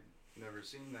because I've never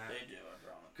seen that. They do, I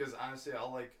promise. Because honestly,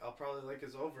 I'll probably like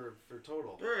his over for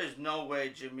total. There is no way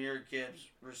Jahmyr Gibbs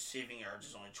receiving yards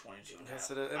is only 22 and a half.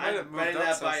 Yes, it is. It might I'd have moved bet up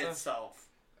that by since then. itself.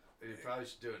 You probably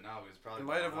should do it now because probably It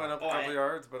might have went up a Oh, couple I-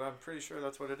 yards, but I'm pretty sure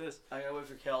that's what it is. I gotta wait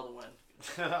for Cal to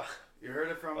win. You heard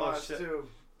it from Oh, us shit. too.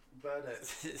 Bet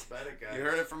it. Bet it, guys. You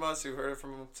heard it from us. You heard it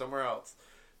from somewhere else.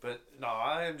 But no,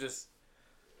 I am just.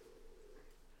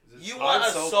 Is it You so- want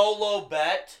a so- solo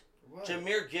bet? What?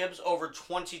 Jahmyr Gibbs over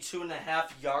 22 and a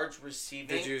half yards receiving.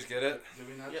 Did you just get it? Did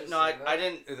we not Yeah, just no, say I that?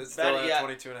 didn't Is it bet still it at yet.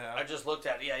 22 and a half? I just looked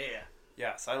at it. Yeah.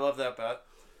 Yes, I love that bet.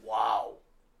 Wow.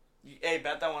 Hey,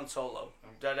 bet that one solo.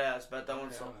 Dead ass. Bet that one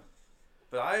Okay, solo.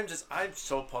 But I'm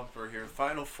so pumped we're here.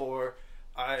 Final Four.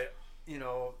 I'm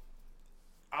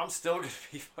still going to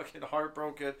be fucking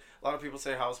heartbroken. A lot of people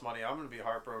say house money. I'm going to be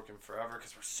heartbroken forever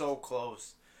because we're so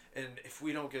close. And if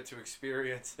we don't get to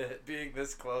experience it, being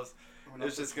this close, Went up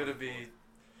it's to just going to be,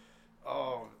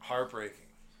 24. heartbreaking.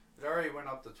 It already went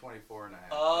up to 24 and a half.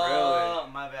 Oh,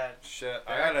 my bad. Shit.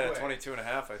 I That got it at quick. 22 and a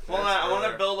half, I think. Hold on, I want to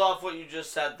earlier. build off what you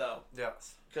just said, though.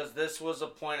 Yes. Because this was a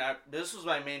point, this was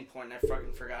my main point, and I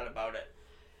fucking forgot about it.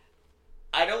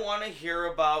 I don't want to hear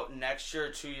about next year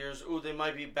or 2 years, ooh, they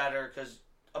might be better, because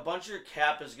a bunch of your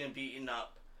cap is going to be eaten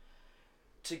up.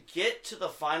 To get to the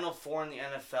Final Four in the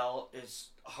NFL is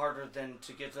harder than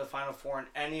to get to the Final Four in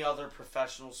any other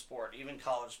professional sport, even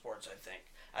college sports, I think.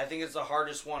 I think it's the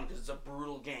hardest one because it's a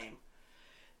brutal game.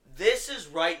 This is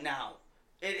right now.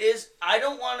 It is, I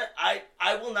don't want to,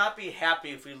 I will not be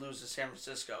happy if we lose to San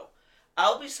Francisco.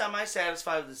 I'll be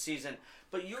semi-satisfied with the season,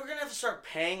 but you're going to have to start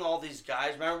paying all these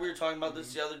guys. Remember we were talking about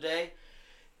this the other day?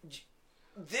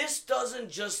 This doesn't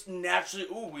just naturally,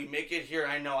 ooh, we make it here.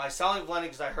 I know, I sound like Lenny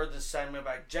because I heard this segment,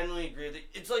 but I genuinely agree with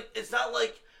it. It's not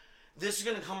like this is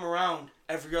going to come around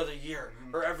every other year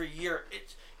or every year.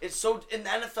 It's so, and the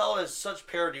NFL has such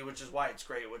parity, which is why it's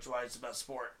great, which is why it's the best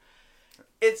sport.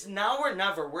 It's now or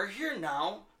never. We're here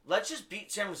now. Let's just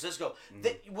beat San Francisco.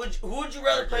 Who would you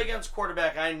rather play against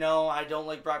quarterback? I know I don't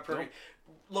like Brock Purdy. Nope.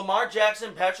 Lamar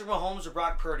Jackson, Patrick Mahomes, or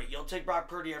Brock Purdy. You'll take Brock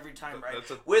Purdy every time, right?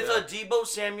 That's a- With yeah. a Debo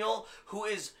Samuel who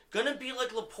is going to be like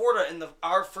Laporta in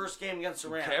our first game against the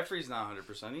Rams. McCaffrey's not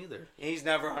 100% either. He's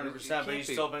never 100%, but he's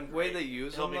still been The way great. they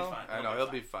use He'll him, be though, fine. I know, he'll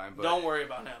be fine. But Don't worry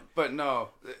about him. But no,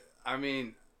 I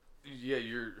mean, yeah,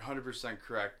 you're 100%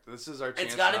 correct. This is our chance.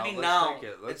 It's got to be now. Let's take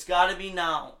it. It's got to be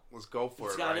now. Let's go for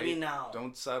It's it. gotta right? be now.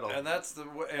 Don't settle. And that's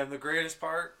the greatest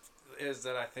part is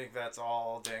that I think that's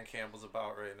all Dan Campbell's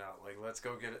about right now. Like, let's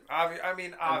go get it.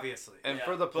 Obviously. And Yeah.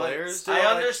 for the But players, still, I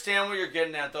like- understand what you're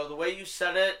getting at, though. The way you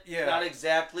said it, Yeah. not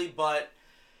exactly, but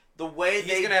the way He's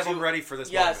they gonna have do, him ready for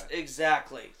this Yes, moment.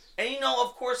 exactly. And you know,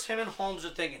 of course, him and Holmes are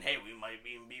thinking, "Hey, we might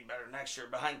even be better next year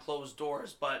behind closed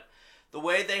doors." But the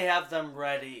way they have them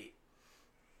ready,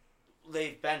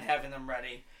 they've been having them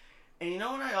ready. And you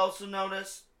know what I also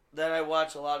noticed that I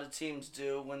watch a lot of teams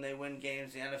do when they win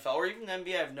games in the NFL or even the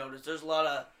NBA? I've noticed there's a lot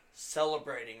of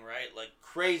celebrating, right? Like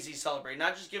crazy celebrating,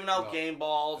 not just giving out No. game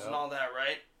balls and Yep. all that,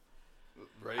 right? I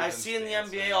Ravens see in the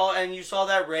dancing, NBA all, and you saw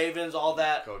that Ravens, all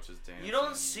that. coaches dancing. You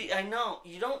don't see. I know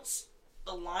you don't.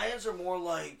 The Lions are more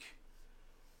like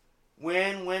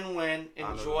win, win, win, On to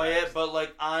the enjoy it, next. but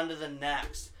like on to the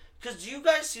next. Because do you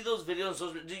guys see those videos?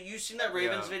 Do you seen that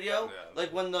Ravens Yeah, video? yeah.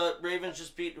 Like when the Ravens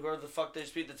just beat whoever the fuck they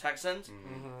just beat the Texans.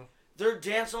 Mm-hmm. They're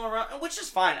dancing all around, which is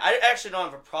fine. I actually don't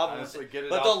have a problem Honestly, with get it. it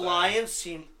But out the there. Lions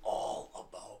seem all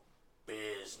about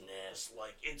business.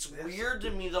 Like it's weird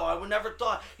to me though. I would never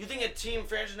thought. You think a team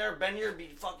franchise never been here would be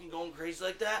fucking going crazy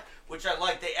like that? Which I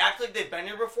like. They act like they've been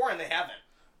here before and they haven't.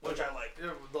 Which I like.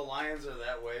 Yeah, the Lions are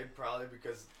that way probably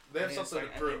because they have I mean, it's something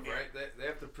like to prove, NBA. right? They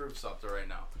have to prove something right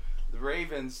now. The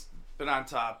Ravens been on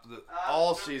top Good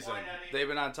all point, season. Eddie. They've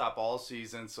been on top all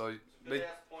season, so they. Good ass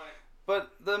point.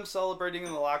 But them celebrating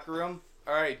in the locker room,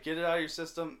 all right, get it out of your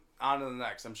system, on to the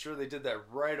next. I'm sure they did that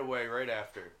right away, right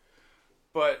after.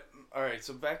 But all right,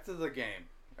 so back to the game.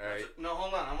 All right, No,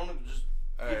 hold on. I want to just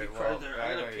all give you right. credit Well, there.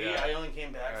 I I'm know, gonna pee. yeah. I only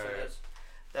came back All for right. this.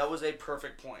 That was a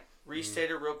perfect point. Restate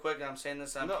it real quick, and I'm saying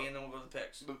this on P, and then we'll go to the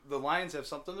picks. The Lions have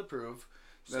something to prove.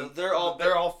 So they're all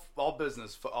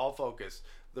business, all focus.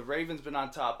 The Ravens been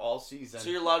on top all season. So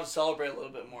you're allowed to celebrate a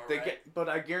little bit more, right? But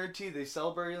I guarantee they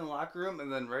celebrate in the locker room, and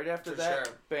then right after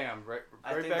bam, right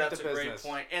I think back that's to a business.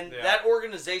 great point. And that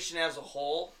organization as a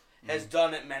whole has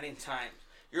done it many times.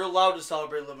 You're allowed to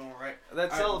celebrate a little bit more, right?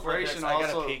 That celebration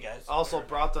also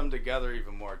brought them together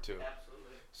even more too.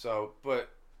 Absolutely. So, but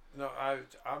No,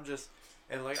 I'm just,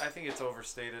 and like I think it's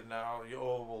overstated now.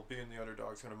 Well, being the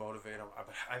underdog's going to motivate them.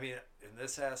 I mean, in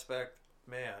this aspect,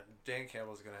 man, Dan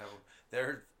Campbell's going to have them.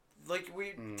 They're like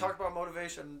we talked about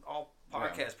motivation all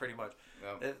podcast pretty much.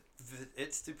 Yeah.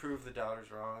 It's to prove the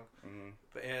doubters wrong.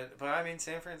 But I mean,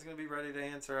 San Fran's going to be ready to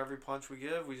answer every punch we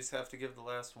give. We just have to give the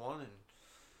last one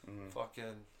and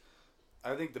fucking.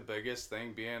 I think the biggest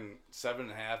thing being 7.5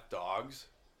 dogs.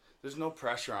 There's no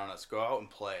pressure on us. Go out and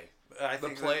play. I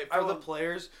think the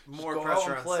players, more go pressure out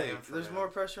and on play. San Fran. There's more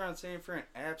pressure on San Fran,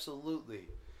 absolutely.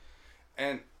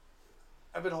 And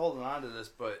I've been holding on to this,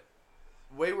 but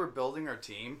the way we're building our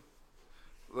team,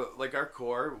 like our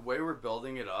core, the way we're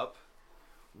building it up,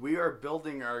 we are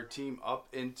building our team up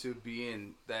into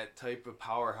being that type of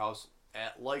powerhouse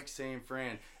like San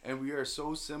Fran, and we are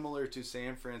so similar to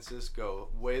San Francisco.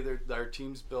 Way our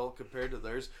team's built compared to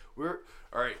theirs. We're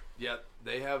all right. Yeah,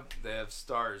 they have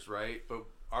stars, right? But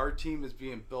our team is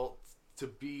being built to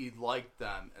be like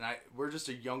them, and we're just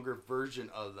a younger version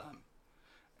of them.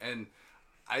 And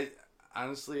I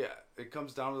honestly, it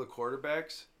comes down to the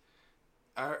quarterbacks.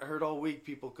 I heard all week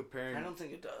people comparing. I don't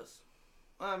think it does.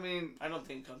 I mean, I don't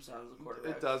think it comes down to the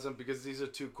quarterback. It doesn't, because these are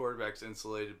two quarterbacks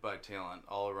insulated by talent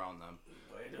all around them.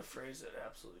 Way to phrase it,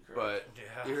 absolutely correct.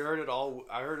 But you heard it all.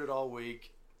 I heard it all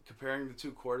week. Comparing the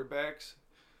two quarterbacks,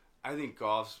 I think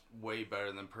Goff's way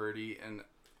better than Purdy, and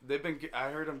they've been. I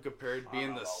heard them compared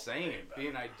being the same,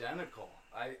 being identical.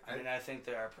 I mean, I think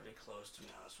they are pretty close, to be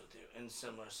honest with you, in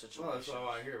similar situations. Well, that's all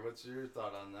I hear. What's your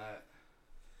thought on that?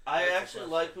 I actually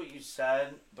like what you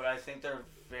said, but I think they're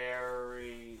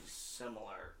very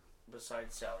similar,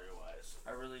 besides salary-wise.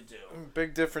 I really do.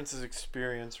 Big difference is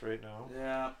experience right now.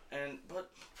 Yeah,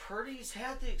 but Purdy's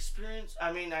had the experience.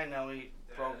 I mean, I know he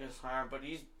broke his arm, but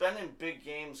he's been in big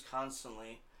games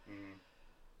constantly.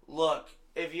 Look,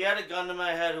 if you had a gun to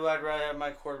my head who I'd rather have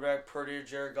my quarterback, Purdy or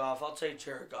Jared Goff, I'll take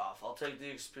Jared Goff. I'll take the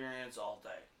experience all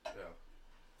day. Yeah.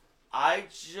 I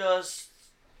just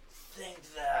think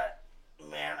that,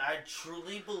 man, I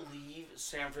truly believe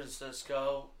San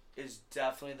Francisco is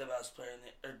definitely the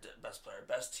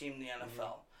best team in the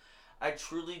NFL. I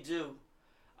truly do.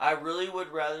 I really would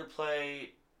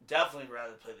definitely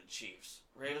rather play the Chiefs.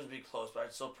 Ravens would be close, but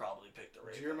I'd still probably pick the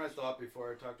Ravens. Did you hear my thought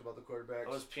before I talked about the quarterbacks? I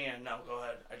was peeing. No, go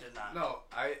ahead. I did not. No,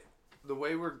 the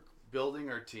way we're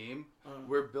building our team,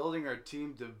 we're building our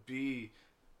team to be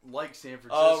like San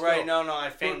Francisco. Oh, right. No, I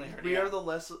finally heard we are the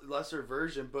lesser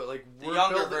version, but like we're the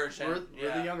younger version.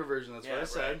 We're the younger version. That's what I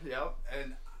said. Right. Yep.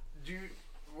 And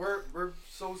we're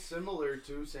so similar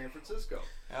to San Francisco.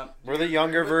 Yep. We're the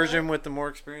younger version with the more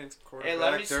experienced quarterback. Hey,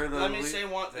 let me say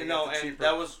one. No, and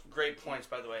that was great points,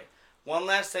 by the way. One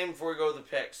last thing before we go to the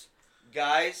picks,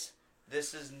 guys.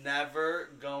 This is never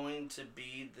going to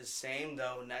be the same,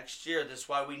 though, next year. That's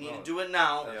why we need to do it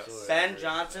now. Absolutely. Ben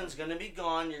Johnson's going to be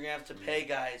gone. You're going to have to pay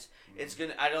guys.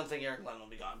 I don't think Eric Glenn will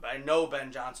be gone, but I know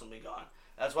Ben Johnson will be gone.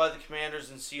 That's why the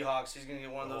Commanders and Seahawks, he's going to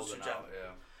get one of those two jobs.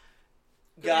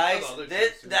 Guys,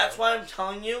 that's why I'm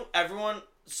telling you, everyone,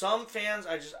 some fans,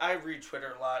 I read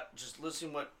Twitter a lot, just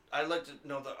listening I like to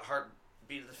know the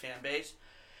heartbeat of the fan base.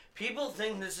 People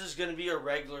think this is going to be a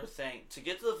regular thing. To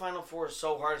get to the Final Four is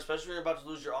so hard, especially when you're about to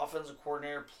lose your offensive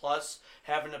coordinator plus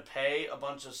having to pay a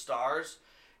bunch of stars.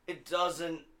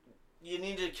 You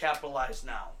need to capitalize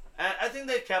now. And I think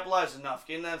they've capitalized enough.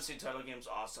 Getting the NFC title game is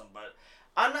awesome, but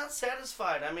I'm not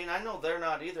satisfied. I mean, I know they're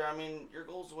not either. I mean, your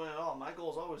goal is to win it all. My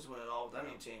goal is always to win it all with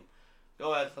any team.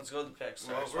 Go ahead. Let's go to the picks.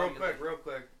 Well, real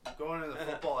quick. Going to the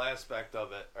football aspect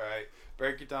of it, all right?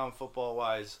 Break it down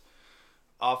football-wise.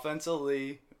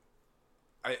 Offensively,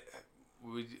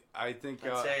 I think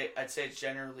I'd say it's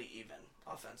generally even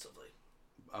offensively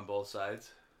on both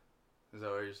sides. Is that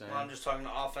what you're saying? Well, I'm just talking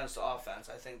offense to offense.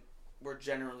 I think we're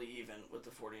generally even with the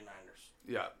 49ers.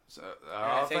 Yeah. So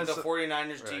I think the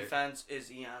 49ers defense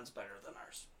is eons better than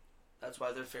ours. That's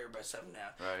why they're favored by 7.5.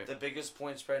 Right. The biggest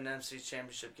point spread in NFC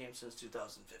Championship game since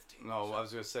 2015. No, I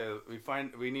was gonna say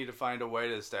we need to find a way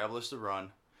to establish the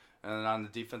run, and then on the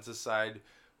defensive side,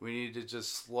 we need to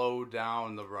just slow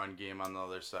down the run game on the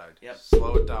other side. Yep.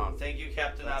 Slow it down. Thank you,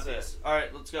 Captain That's Obvious. All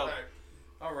right, let's go.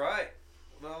 All right.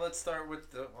 Well, let's start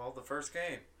with the first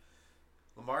game.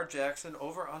 Lamar Jackson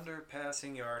over under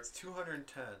passing yards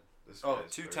 210. This Oh,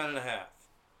 guy's 210 and a half.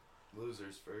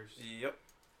 Losers first. Yep.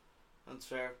 That's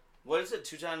fair. What is it?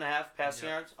 210.5 passing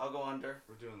Yeah. yards? I'll go under.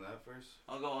 We're doing that first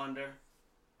I'll go under.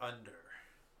 Under.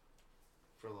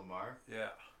 for Lamar. Yeah.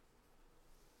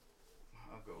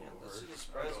 I'll go Yeah, over. let's see the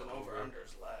spreads I'll and go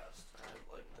over-unders last.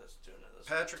 I like this, doing it this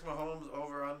way. Patrick Mahomes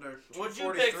over under. What'd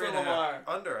you pick 243 for and a half. Lamar?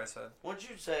 Under, I said. What'd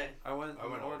you say? I went I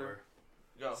went order. over.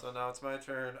 Go. So now it's my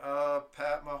turn.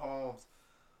 Pat Mahomes.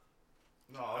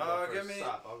 No, I'll go give first. me-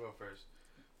 Stop. I'll go first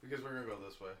because we're gonna go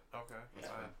this way. Okay, that's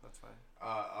Yeah. fine. That's fine.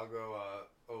 I'll go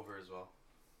over as well.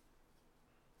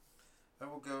 I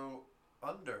will go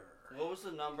under. What was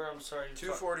the number? I'm sorry.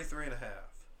 243 and a half.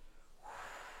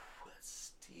 That's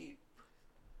steep.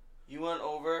 You went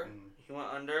over. You went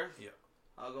under. Yeah.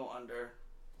 I'll go under.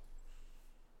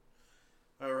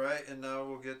 All right, and now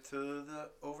we'll get to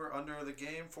the over under of the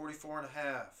game, 44 and a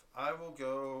half. I will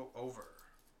go over.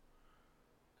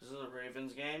 This is a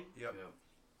Ravens game. Yep.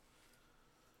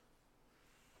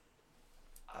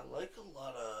 I like a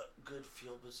lot of good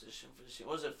field position for this game.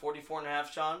 What was it,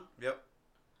 44.5, Sean? Yep.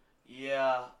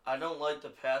 Yeah, I don't like the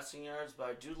passing yards, but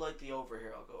I do like the over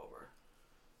here. I'll go over.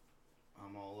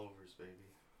 I'm all overs, baby.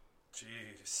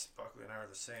 Jeez, Buckley and I are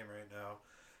the same right now.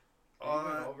 You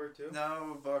went over too?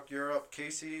 No, Buck, you're up.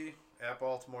 Casey at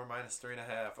Baltimore minus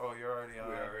 3.5. Oh, you're already on.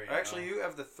 We already Actually, know. you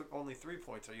have the only 3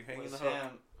 points. Are you hanging With the hook?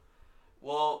 him.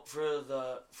 Well, for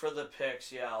the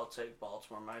picks, yeah, I'll take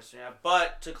Baltimore minus 3.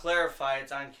 But to clarify,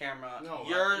 it's on camera. No,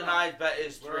 Your no. and I's bet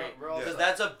is 3. We're all Because set.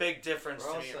 that's a big difference We're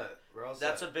to all me. set. We're all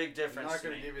That's set. a big I'm difference not to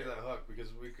gonna me. give you that hook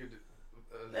because we could.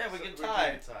 Yeah, we can can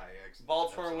tie.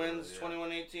 Baltimore Absolutely, wins yeah.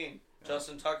 21-18. Yeah.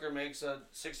 Justin Tucker makes a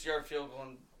 60-yard field goal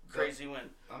and crazy win.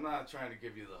 I'm not trying to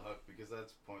give you the hook because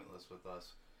that's pointless with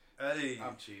us. Eddie,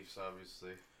 I'm Chiefs,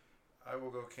 obviously. I will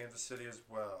go Kansas City as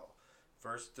well.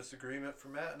 First disagreement for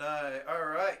Matt and I. All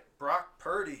right, Brock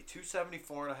Purdy,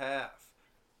 274 and a half.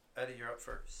 Eddie, you're up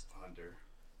first. Under.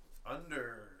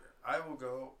 Under. I will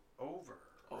go over.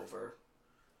 Over.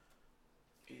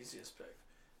 Easiest pick.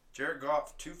 Jared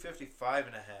Goff, 255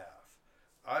 and a half.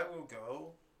 I will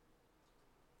go.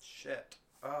 Shit.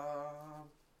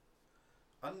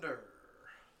 Under.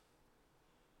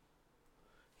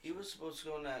 He was supposed to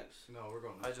go next. No, we're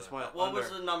going. I this just way. went What under.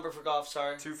 was the number for golf?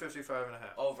 Sorry. 255 and a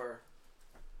half. Over.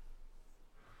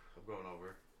 I'm going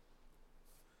over.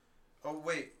 Oh,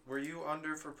 wait. Were you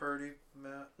under for Purdy,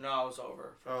 Matt? No, I was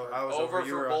over. For Oh, Purdy. I was over. You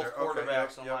for were both under. Okay,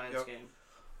 quarterbacks yep, in yep, Lions yep. game.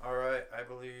 All right. I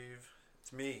believe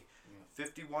it's me. Yeah.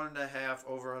 51 and a half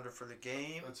over under for the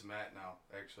game. It's Matt now,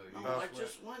 actually. No, You I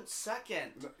just went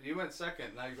second. You went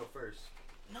second. Now you go first.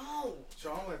 No.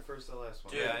 Sean went first the last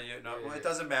one. Dude. Yeah, well, Yeah. it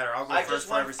doesn't matter. I'll go I first just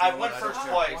for went. every I single went one. first don't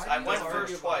care. twice. Why I do you went argue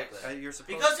first about twice. that? You're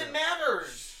supposed Because to. it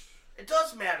matters. It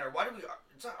does matter. Why do we?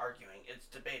 It's not arguing. It's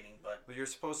debating. But Well, you're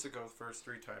supposed to go first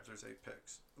 3 times. There's 8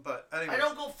 picks. But anyway. I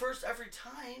don't go first every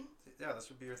time. Yeah, this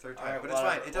would be your 3rd time. All right, but it's fine.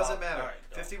 whatever. It doesn't Well, matter. all right,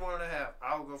 go. 51 and a half.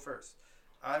 I'll go first.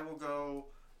 I will go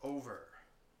over.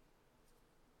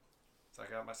 So I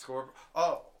got my score.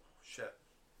 Oh, shit.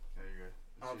 There you go.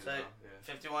 I'll See it take now, yeah.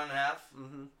 51 and a half.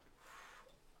 Mm-hmm.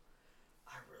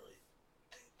 I really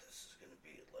think this is going to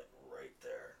be like right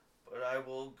there. But I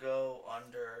will go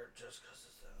under just because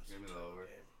it's Give me the a over.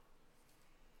 game.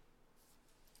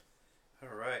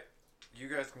 All right. You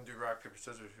guys can do rock, paper,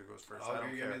 scissors. Who goes first? I I'll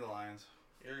don't give care. me the Lions.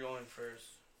 You're going first.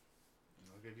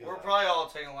 I'll give you We're that. probably all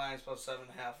taking Lions plus 7.5,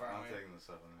 I'm aren't we? taking the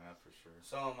 7.5 for sure.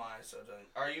 So am I. So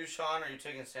are you Sean? Or are you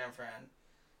taking San Fran?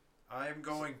 I'm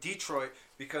going Detroit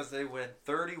because they win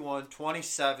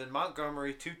 31-27.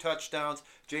 Montgomery, 2 touchdowns.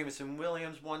 Jameson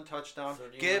Williams, 1 touchdown.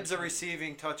 31. Gibbs, a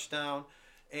receiving touchdown.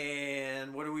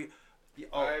 And what do we...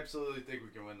 Oh, I absolutely think we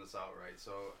can win this outright.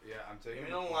 So yeah, I'm taking. Give me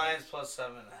the the points. Lions plus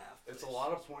 7.5. It's a please.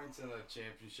 lot of points in a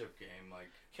championship game.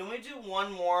 Like Can we do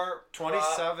one more? prop?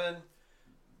 27.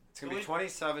 It's going to be Can we-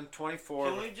 27, 24.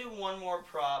 Can we do one more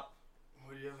prop?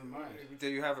 what do you have in mind? Do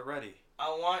you have it ready? I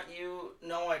want you.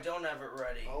 No, I don't have it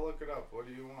ready. I'll look it up. What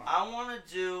do you want? I want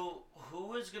to do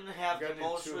who is going to have You the gotta do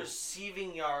most 2.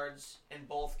 receiving yards in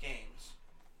both games.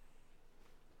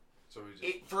 So we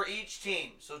just. For each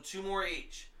team. So 2 more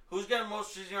each. Who's got the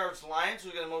most receiving yards for the Lions?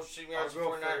 Who's got the most receiving yards I'll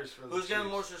for go 49ers? first for the Who's got the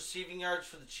Chiefs. most receiving yards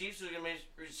for the Chiefs? Who's got the most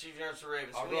receiving yards for the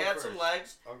Ravens? I'll Can we go add some first.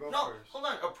 legs? I'll go No, first. hold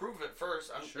on. Approve it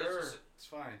first. Sure, it's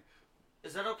fine.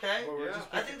 Is that okay? Well, we're Yeah. just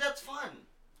I think that's fun.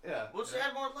 Yeah. We'll just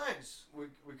add more legs.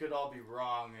 We could all be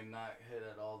wrong and not hit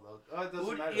at all though. Oh, it doesn't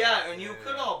Who- matter. yeah, and you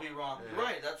could all be wrong. Yeah. You're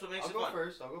right. That's what makes I'll it go fun.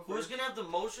 first. I'll go first. Who's gonna have the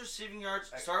most receiving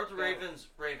yards? I Start with the got it. Ravens.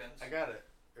 Ravens. I got it.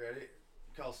 Ready?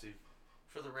 Kelsey.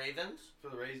 For the Ravens? For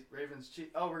the Ravens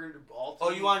Chiefs. Oh, we're gonna do all.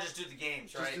 Oh, you want to just do the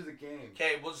games, right? Just do the game.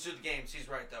 Okay, we'll just do the games. He's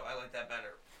right though. I like that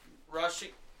better. Rushing.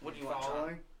 What do you want, John?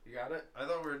 Following? You got it. I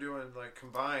thought we were doing like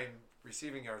combined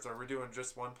receiving yards. Are we doing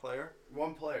just one player?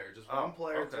 One player, just one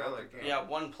player. okay, I throughout like the that. game. Yeah,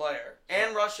 one player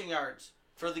and rushing yards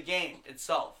for the game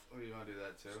itself. Oh, you want to do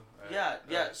that too? All right. Yeah.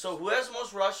 All right. So who has the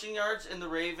most rushing yards in the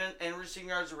Raven and receiving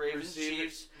yards? The Ravens,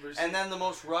 Chiefs, and then the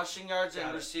most rushing yards and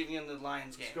Got it. receiving in the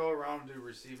Lions game. Let's go around and do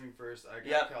receiving first. I got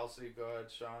Yep. Kelsey. Go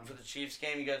ahead, Sean. For the Chiefs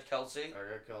game, you got Kelsey.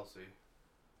 I got Kelsey.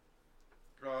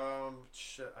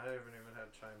 Shit, I haven't even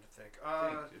had time to think.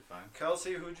 You're fine.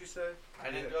 Kelsey, who'd you say? I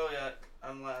didn't go yet.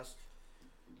 I'm last.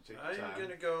 Take your I'm time.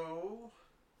 gonna go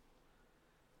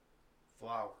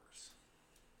Flowers.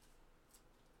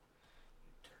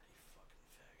 Dirty fucking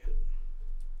faggot.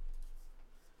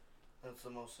 That's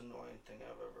the most annoying thing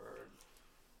I've ever heard.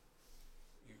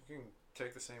 You can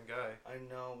take the same guy. I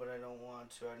know, but I don't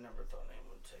want to. I never thought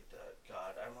anyone would take that.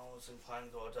 God, I'm almost inclined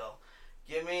to go Odell.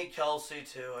 Give me Kelsey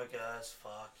too, I guess.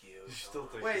 Fuck you. You still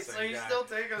take Wait, the so same you guy. still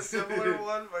take a similar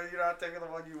one, but you're not taking the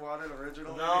one you wanted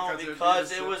originally? No, it'd be because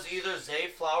the it same- was either Zay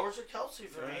Flowers or Kelsey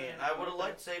for me, and I would have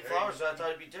liked Zay Hey, Flowers, so I thought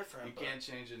it'd be different. You but can't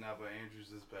change it now, but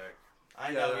Andrews is back.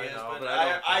 I know Yeah, he I is, know, but but I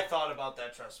don't I think- thought about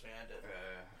that. Trust me, I did.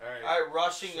 Yeah. All right. All right,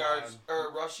 rushing Sean. yards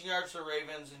or rushing yards for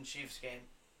Ravens and Chiefs game.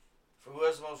 For who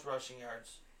has the most rushing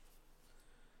yards?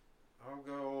 I'll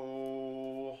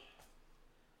go.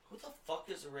 Who the fuck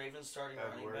is the Ravens starting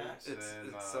running back? Edwards. It's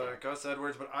And, Gus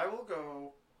Edwards, but I will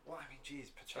go. Well, I mean, geez,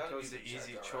 Pacheco's be the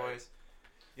easy Pacheco, right? choice.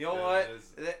 You know Yeah, what? it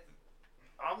is.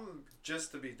 I'm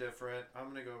just to be different. I'm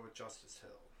gonna go with Justice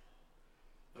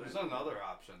Hill. There's another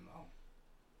option though.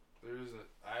 There's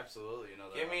absolutely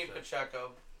another. Give me option.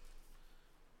 Pacheco.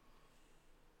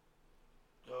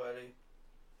 Go Eddie.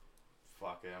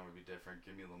 Fuck it, I'm gonna be different.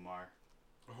 Give me Lamar.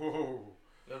 Oh,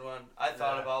 Good one. I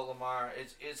thought Yeah. about Lamar.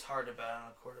 It's hard to bet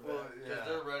on a quarterback Well, because yeah.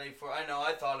 they're ready for. I know.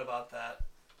 I thought about that.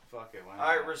 Fuck it. Why All not?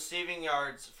 right, receiving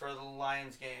yards for the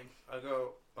Lions game I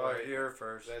go. All All right. right, here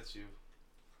first. That's you.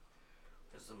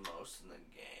 is the most in the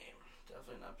game.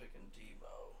 Definitely not picking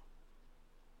Debo.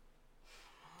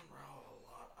 Monroe a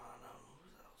lot on him. Who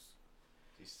else?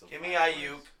 He's still. Give me fine.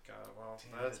 Ayuk. God, well,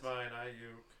 Damn that's it. mine.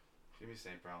 Ayuk. Give me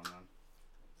St. Brown then.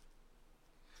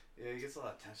 Yeah, he gets a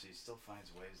lot of attention. He still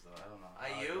finds ways though. I don't know. How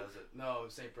he Ayuk? does it. No,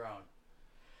 St. Brown.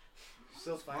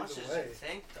 Still As finds much a as way. you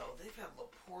think, though, they've had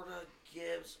Laporta,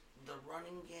 Gibbs, the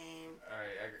running game. All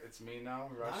right, it's me now.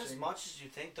 Rushing. Not as much as you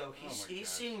think, though. Oh He's my he's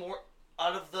gosh. seen more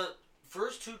out of the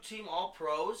first two team All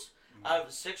Pros. Out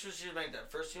of 6 receivers make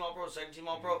that first team All Pro, second team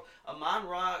All Pro.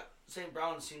 Amon-Ra St.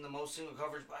 Brown has seen the most single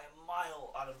coverage by a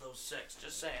mile out of those 6.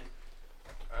 Just saying.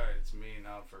 All right, it's me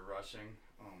now for rushing.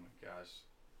 Oh my gosh.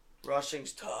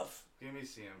 Rushing's tough. Give me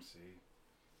CMC.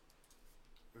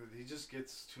 He just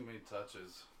gets too many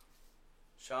touches.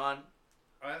 Sean.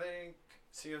 I think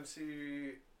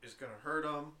CMC is gonna hurt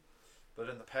him, but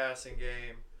in the passing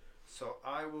game, so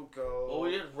I will go. Well,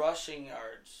 we did rushing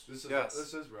yards. This is Yes.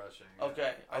 this is rushing. yeah.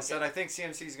 Okay. I said I think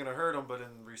CMC is gonna hurt him, but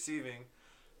in receiving,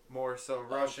 more so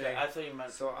rushing. Okay, I thought you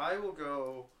meant. So I will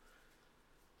go.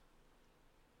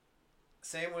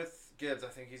 Same with Gibbs. I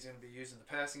think he's going to be used in the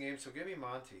passing game. So give me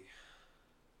Monty.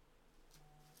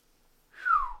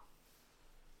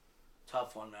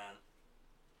 Tough one, man.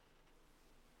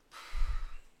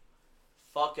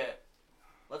 Fuck it.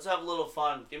 Let's have a little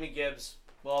fun. Give me Gibbs.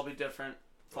 We'll all be different.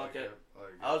 Fuck it.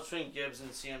 I was between Gibbs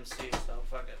and CMC, so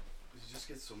fuck it. He just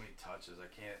gets so many touches. I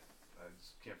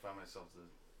just can't find myself to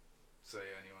say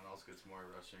anyone else gets more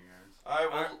rushing yards. All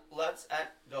right, well, let's.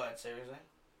 Go ahead, say your thing.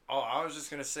 Oh, I was just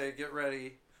going to say get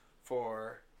ready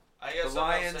for I guess the I'm not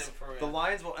Lions. saying for The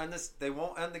Lions will end this. They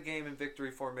won't end the game in victory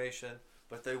formation,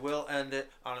 but they will end it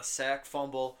on a sack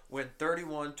fumble, win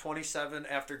 31-27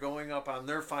 after going up on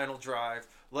their final drive.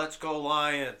 Let's go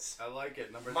Lions. I like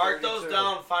it. Number Mark 32. those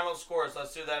down. Final scores.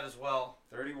 Let's do that as well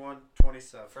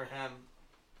 31-27. for him.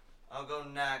 I'll go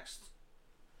next.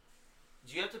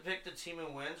 Do you have to pick the team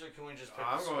and wins, or can we just pick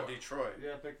I'm the going score? Detroit. You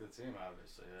gotta pick the team,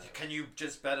 obviously. Yeah. Can you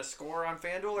just bet a score on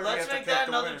FanDuel, or do Let's you have to make pick that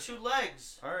the another winner? 2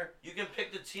 legs. All right, You can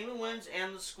pick the team and wins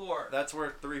and the score. that's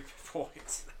worth 3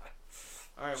 points.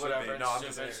 All right, should whatever. be. No, I'm It's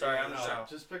just stupid. kidding. Sorry, I'm No. just.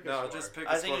 Just pick a No, score. just pick.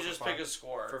 I a think score you for just fun. pick a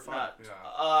score. For fun. Not-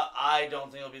 Yeah. I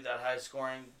don't think it'll be that high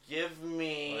scoring. Give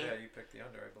me. Oh yeah, you picked the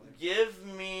under, I believe. Give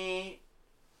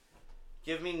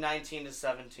me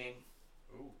 19-17.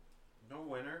 Ooh, no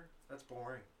winner. That's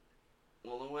boring.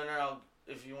 Well, the winner,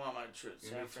 if you want my truth, Give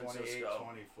San me Francisco.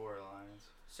 28-24 Lions.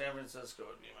 San Francisco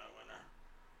would be my winner.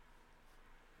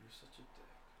 You're such a dick.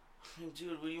 I mean,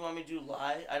 dude, what do you want me to do?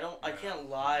 Lie? I Yeah. can't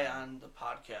lie on the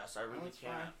podcast. I really That's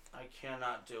can't. fine. I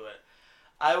cannot do it.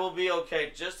 I will be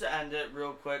okay. Just to end it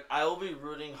real quick, I will be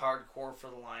rooting hardcore for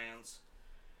the Lions.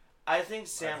 I think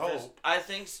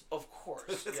of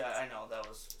course. Yeah, I know that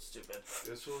was stupid.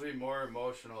 This will be more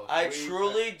emotional. I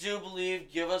truly do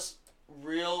believe. Give us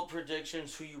real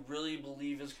predictions. Who you really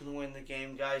believe is going to win the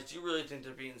game, guys? Do you really think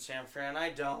they're beating San Fran? I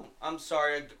don't. I'm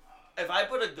sorry. If I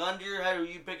put a gun to your head, who are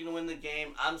you picking to win the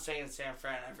game? I'm saying San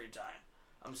Fran every time.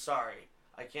 I'm sorry.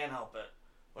 I can't help it.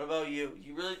 What about you?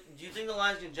 Do you think the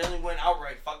Lions can generally win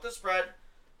outright? Fuck the spread.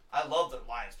 I love the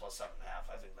Lions plus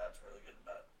 7.5. I think that's a really good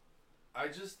bet. I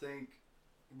just think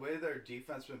the way their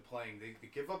defense been playing, they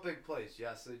give up big plays.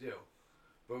 Yes, they do.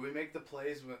 But we make the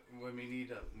plays when we need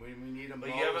them. When we need them But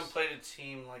most. you haven't played a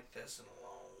team like this in a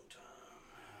long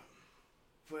time.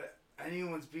 But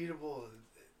anyone's beatable.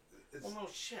 Well, no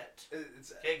shit.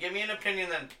 Okay, give me an opinion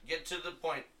then. Get to the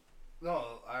point.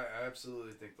 No, I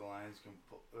absolutely think the Lions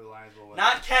will win.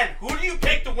 Not Ken. Who do you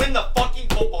pick to win the fucking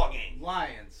football game?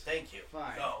 Lions. Thank you.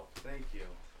 Fine. Go. Thank you.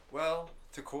 Well,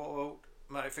 to quote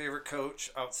my favorite coach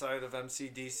outside of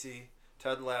MCDC,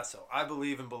 Ted Lasso, I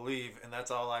believe and believe, and that's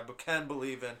all I can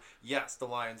believe in. Yes, the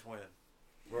Lions win.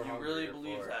 We're You really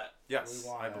believe that? Yes,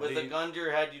 I it. believe. With a gun to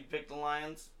your head, you'd pick the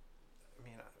Lions? I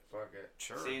mean, Fuck it.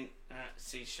 sure.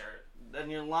 See, sure. Then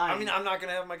you're lying. I mean, I'm not going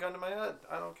to have my gun to my head.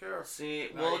 I don't care. See,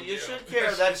 No, well, you you do. should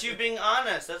care. That's you being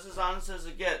honest. That's as honest as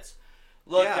it gets.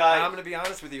 Look, yeah, guys. I'm going to be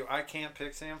honest with you. I can't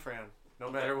pick San Fran, no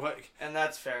matter what. And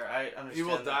that's fair. I understand. You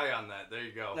will that. die on that. There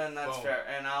you go. Then that's Boom. fair,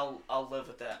 and I'll live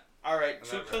with that. All right,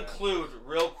 to Never conclude,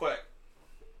 real quick.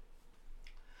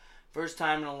 First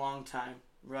time in a long time,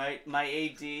 right? My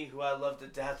AD, who I love to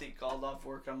death, he called off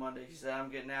work on Monday. He said, I'm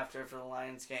getting after it for the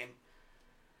Lions game.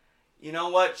 You know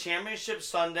what? Championship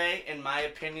Sunday, in my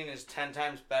opinion, is 10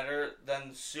 times better than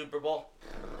the Super Bowl.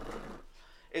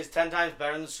 It's 10 times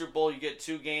better than the Super Bowl. You get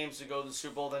 2 games to go to the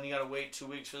Super Bowl, then you got to wait 2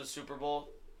 weeks for the Super Bowl.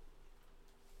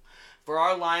 For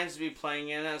our Lions to be playing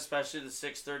in it, especially the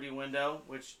 6:30 window,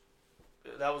 which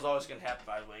that was always going to happen,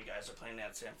 by the way, guys are playing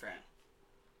at San Fran.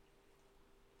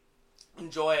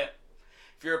 Enjoy it.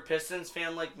 If you're a Pistons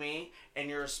fan like me and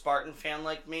you're a Spartan fan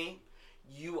like me,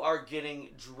 you are getting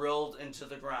drilled into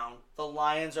the ground. The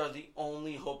Lions are the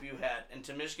only hope you had. And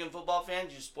to Michigan football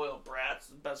fans, you spoiled brats.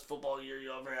 The best football year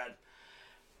you ever had.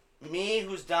 Me,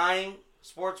 who's dying,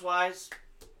 sports-wise,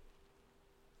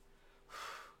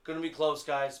 going to be close,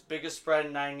 guys. Biggest spread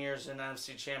in 9 years in the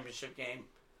NFC Championship game.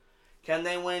 Can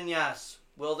they win? Yes.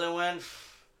 Will they win?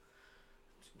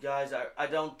 Guys, I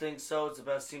don't think so. It's the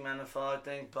best team in NFL, I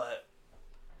think, but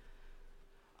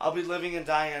I'll be living and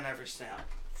dying on every snap.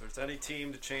 If there's any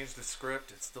team to change the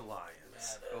script, it's the Lions.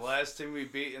 Yeah, The last team we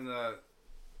beat in the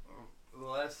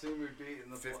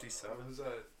 57. Was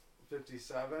that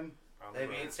 57? They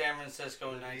beat San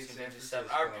Francisco in They beat San 1957.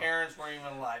 Francisco. Our parents weren't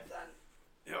even alive then.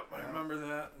 Yep, I remember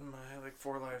that in my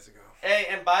 4 lives ago. Hey,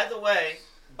 and by the way,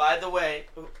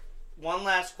 one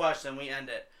last question, we end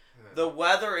it. The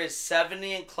weather is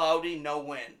 70 and cloudy, no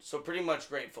wind. So pretty much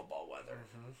great football weather.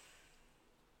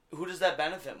 Mm-hmm. Who does that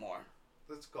benefit more?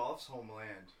 That's golf's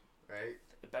homeland, right?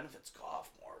 It benefits golf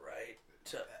more, right?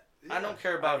 I don't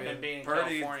care about him being in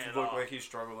Purdy California at looked all. like he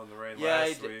struggled in the rain Yeah,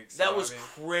 last week. So, that was I mean,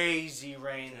 crazy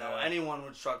rain, though. Yeah. Anyone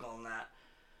would struggle in that.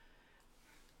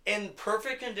 In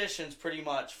perfect conditions, pretty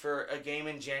much, for a game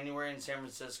in January in San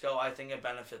Francisco, I think it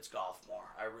benefits golf more.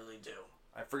 I really do.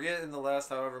 I forget in the last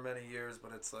however many years,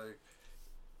 but it's like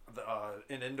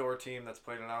an indoor team that's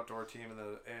played an outdoor team in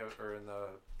the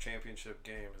championship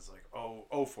game is like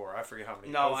 0-4. I forget how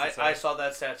many. No, 0 for I 7. saw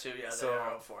that stat too. Yeah, So- they are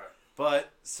out for it. But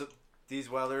these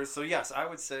weathers, so yes, I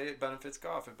would say it benefits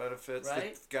golf. It benefits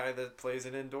Right? the guy that plays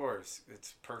it indoors.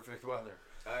 It's perfect weather.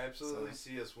 I absolutely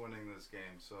see us winning this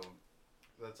game, so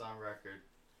that's on record.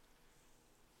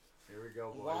 Here we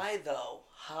go, boys. Why though?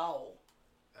 How?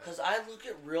 Because I look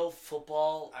at real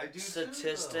football I do too,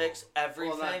 statistics, though.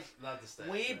 everything. Well, not the stats.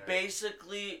 We right?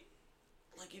 basically,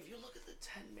 like, if you look at the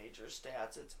 10 major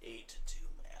stats, it's 8-2,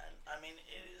 man. I mean,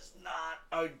 it is not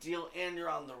ideal, and you're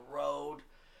on the road.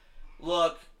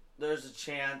 Look, there's a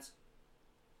chance.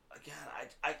 Again,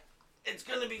 it's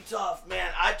gonna be tough,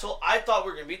 man. I thought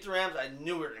we were gonna beat the Rams. I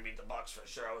knew we were gonna beat the Bucs for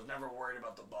sure. I was never worried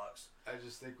about the Bucs. I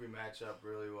just think we match up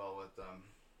really well with them.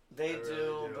 They I really do,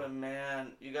 do. but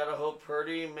man, you gotta hope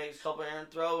Purdy makes a couple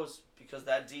errant throws because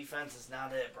that defense is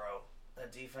not it, bro.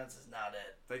 That defense is not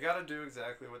it. They got to do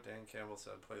exactly what Dan Campbell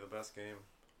said: play the best game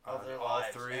Of on their all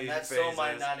lives. 3 and that phases. still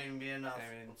might not even be enough.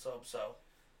 I mean, Let's hope so.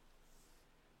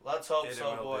 Let's hope It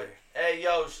so, will boy. be. Hey,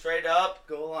 yo, straight up.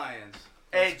 Go Lions.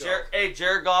 Hey, Let's go.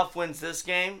 Jared Goff wins this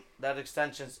game. That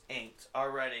extension's inked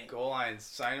already. Go Lions.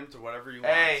 Sign him to whatever you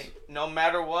want. Hey, no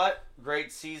matter what,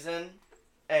 great season.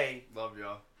 Hey, Love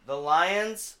y'all. the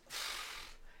Lions,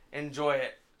 enjoy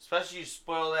it. Especially you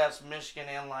spoiled ass Michigan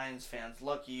and Lions fans.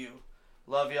 Lucky you.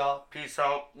 Love y'all. Peace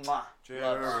out. Mwah.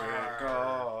 Jared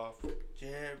Goff.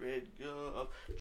 Jared Goff.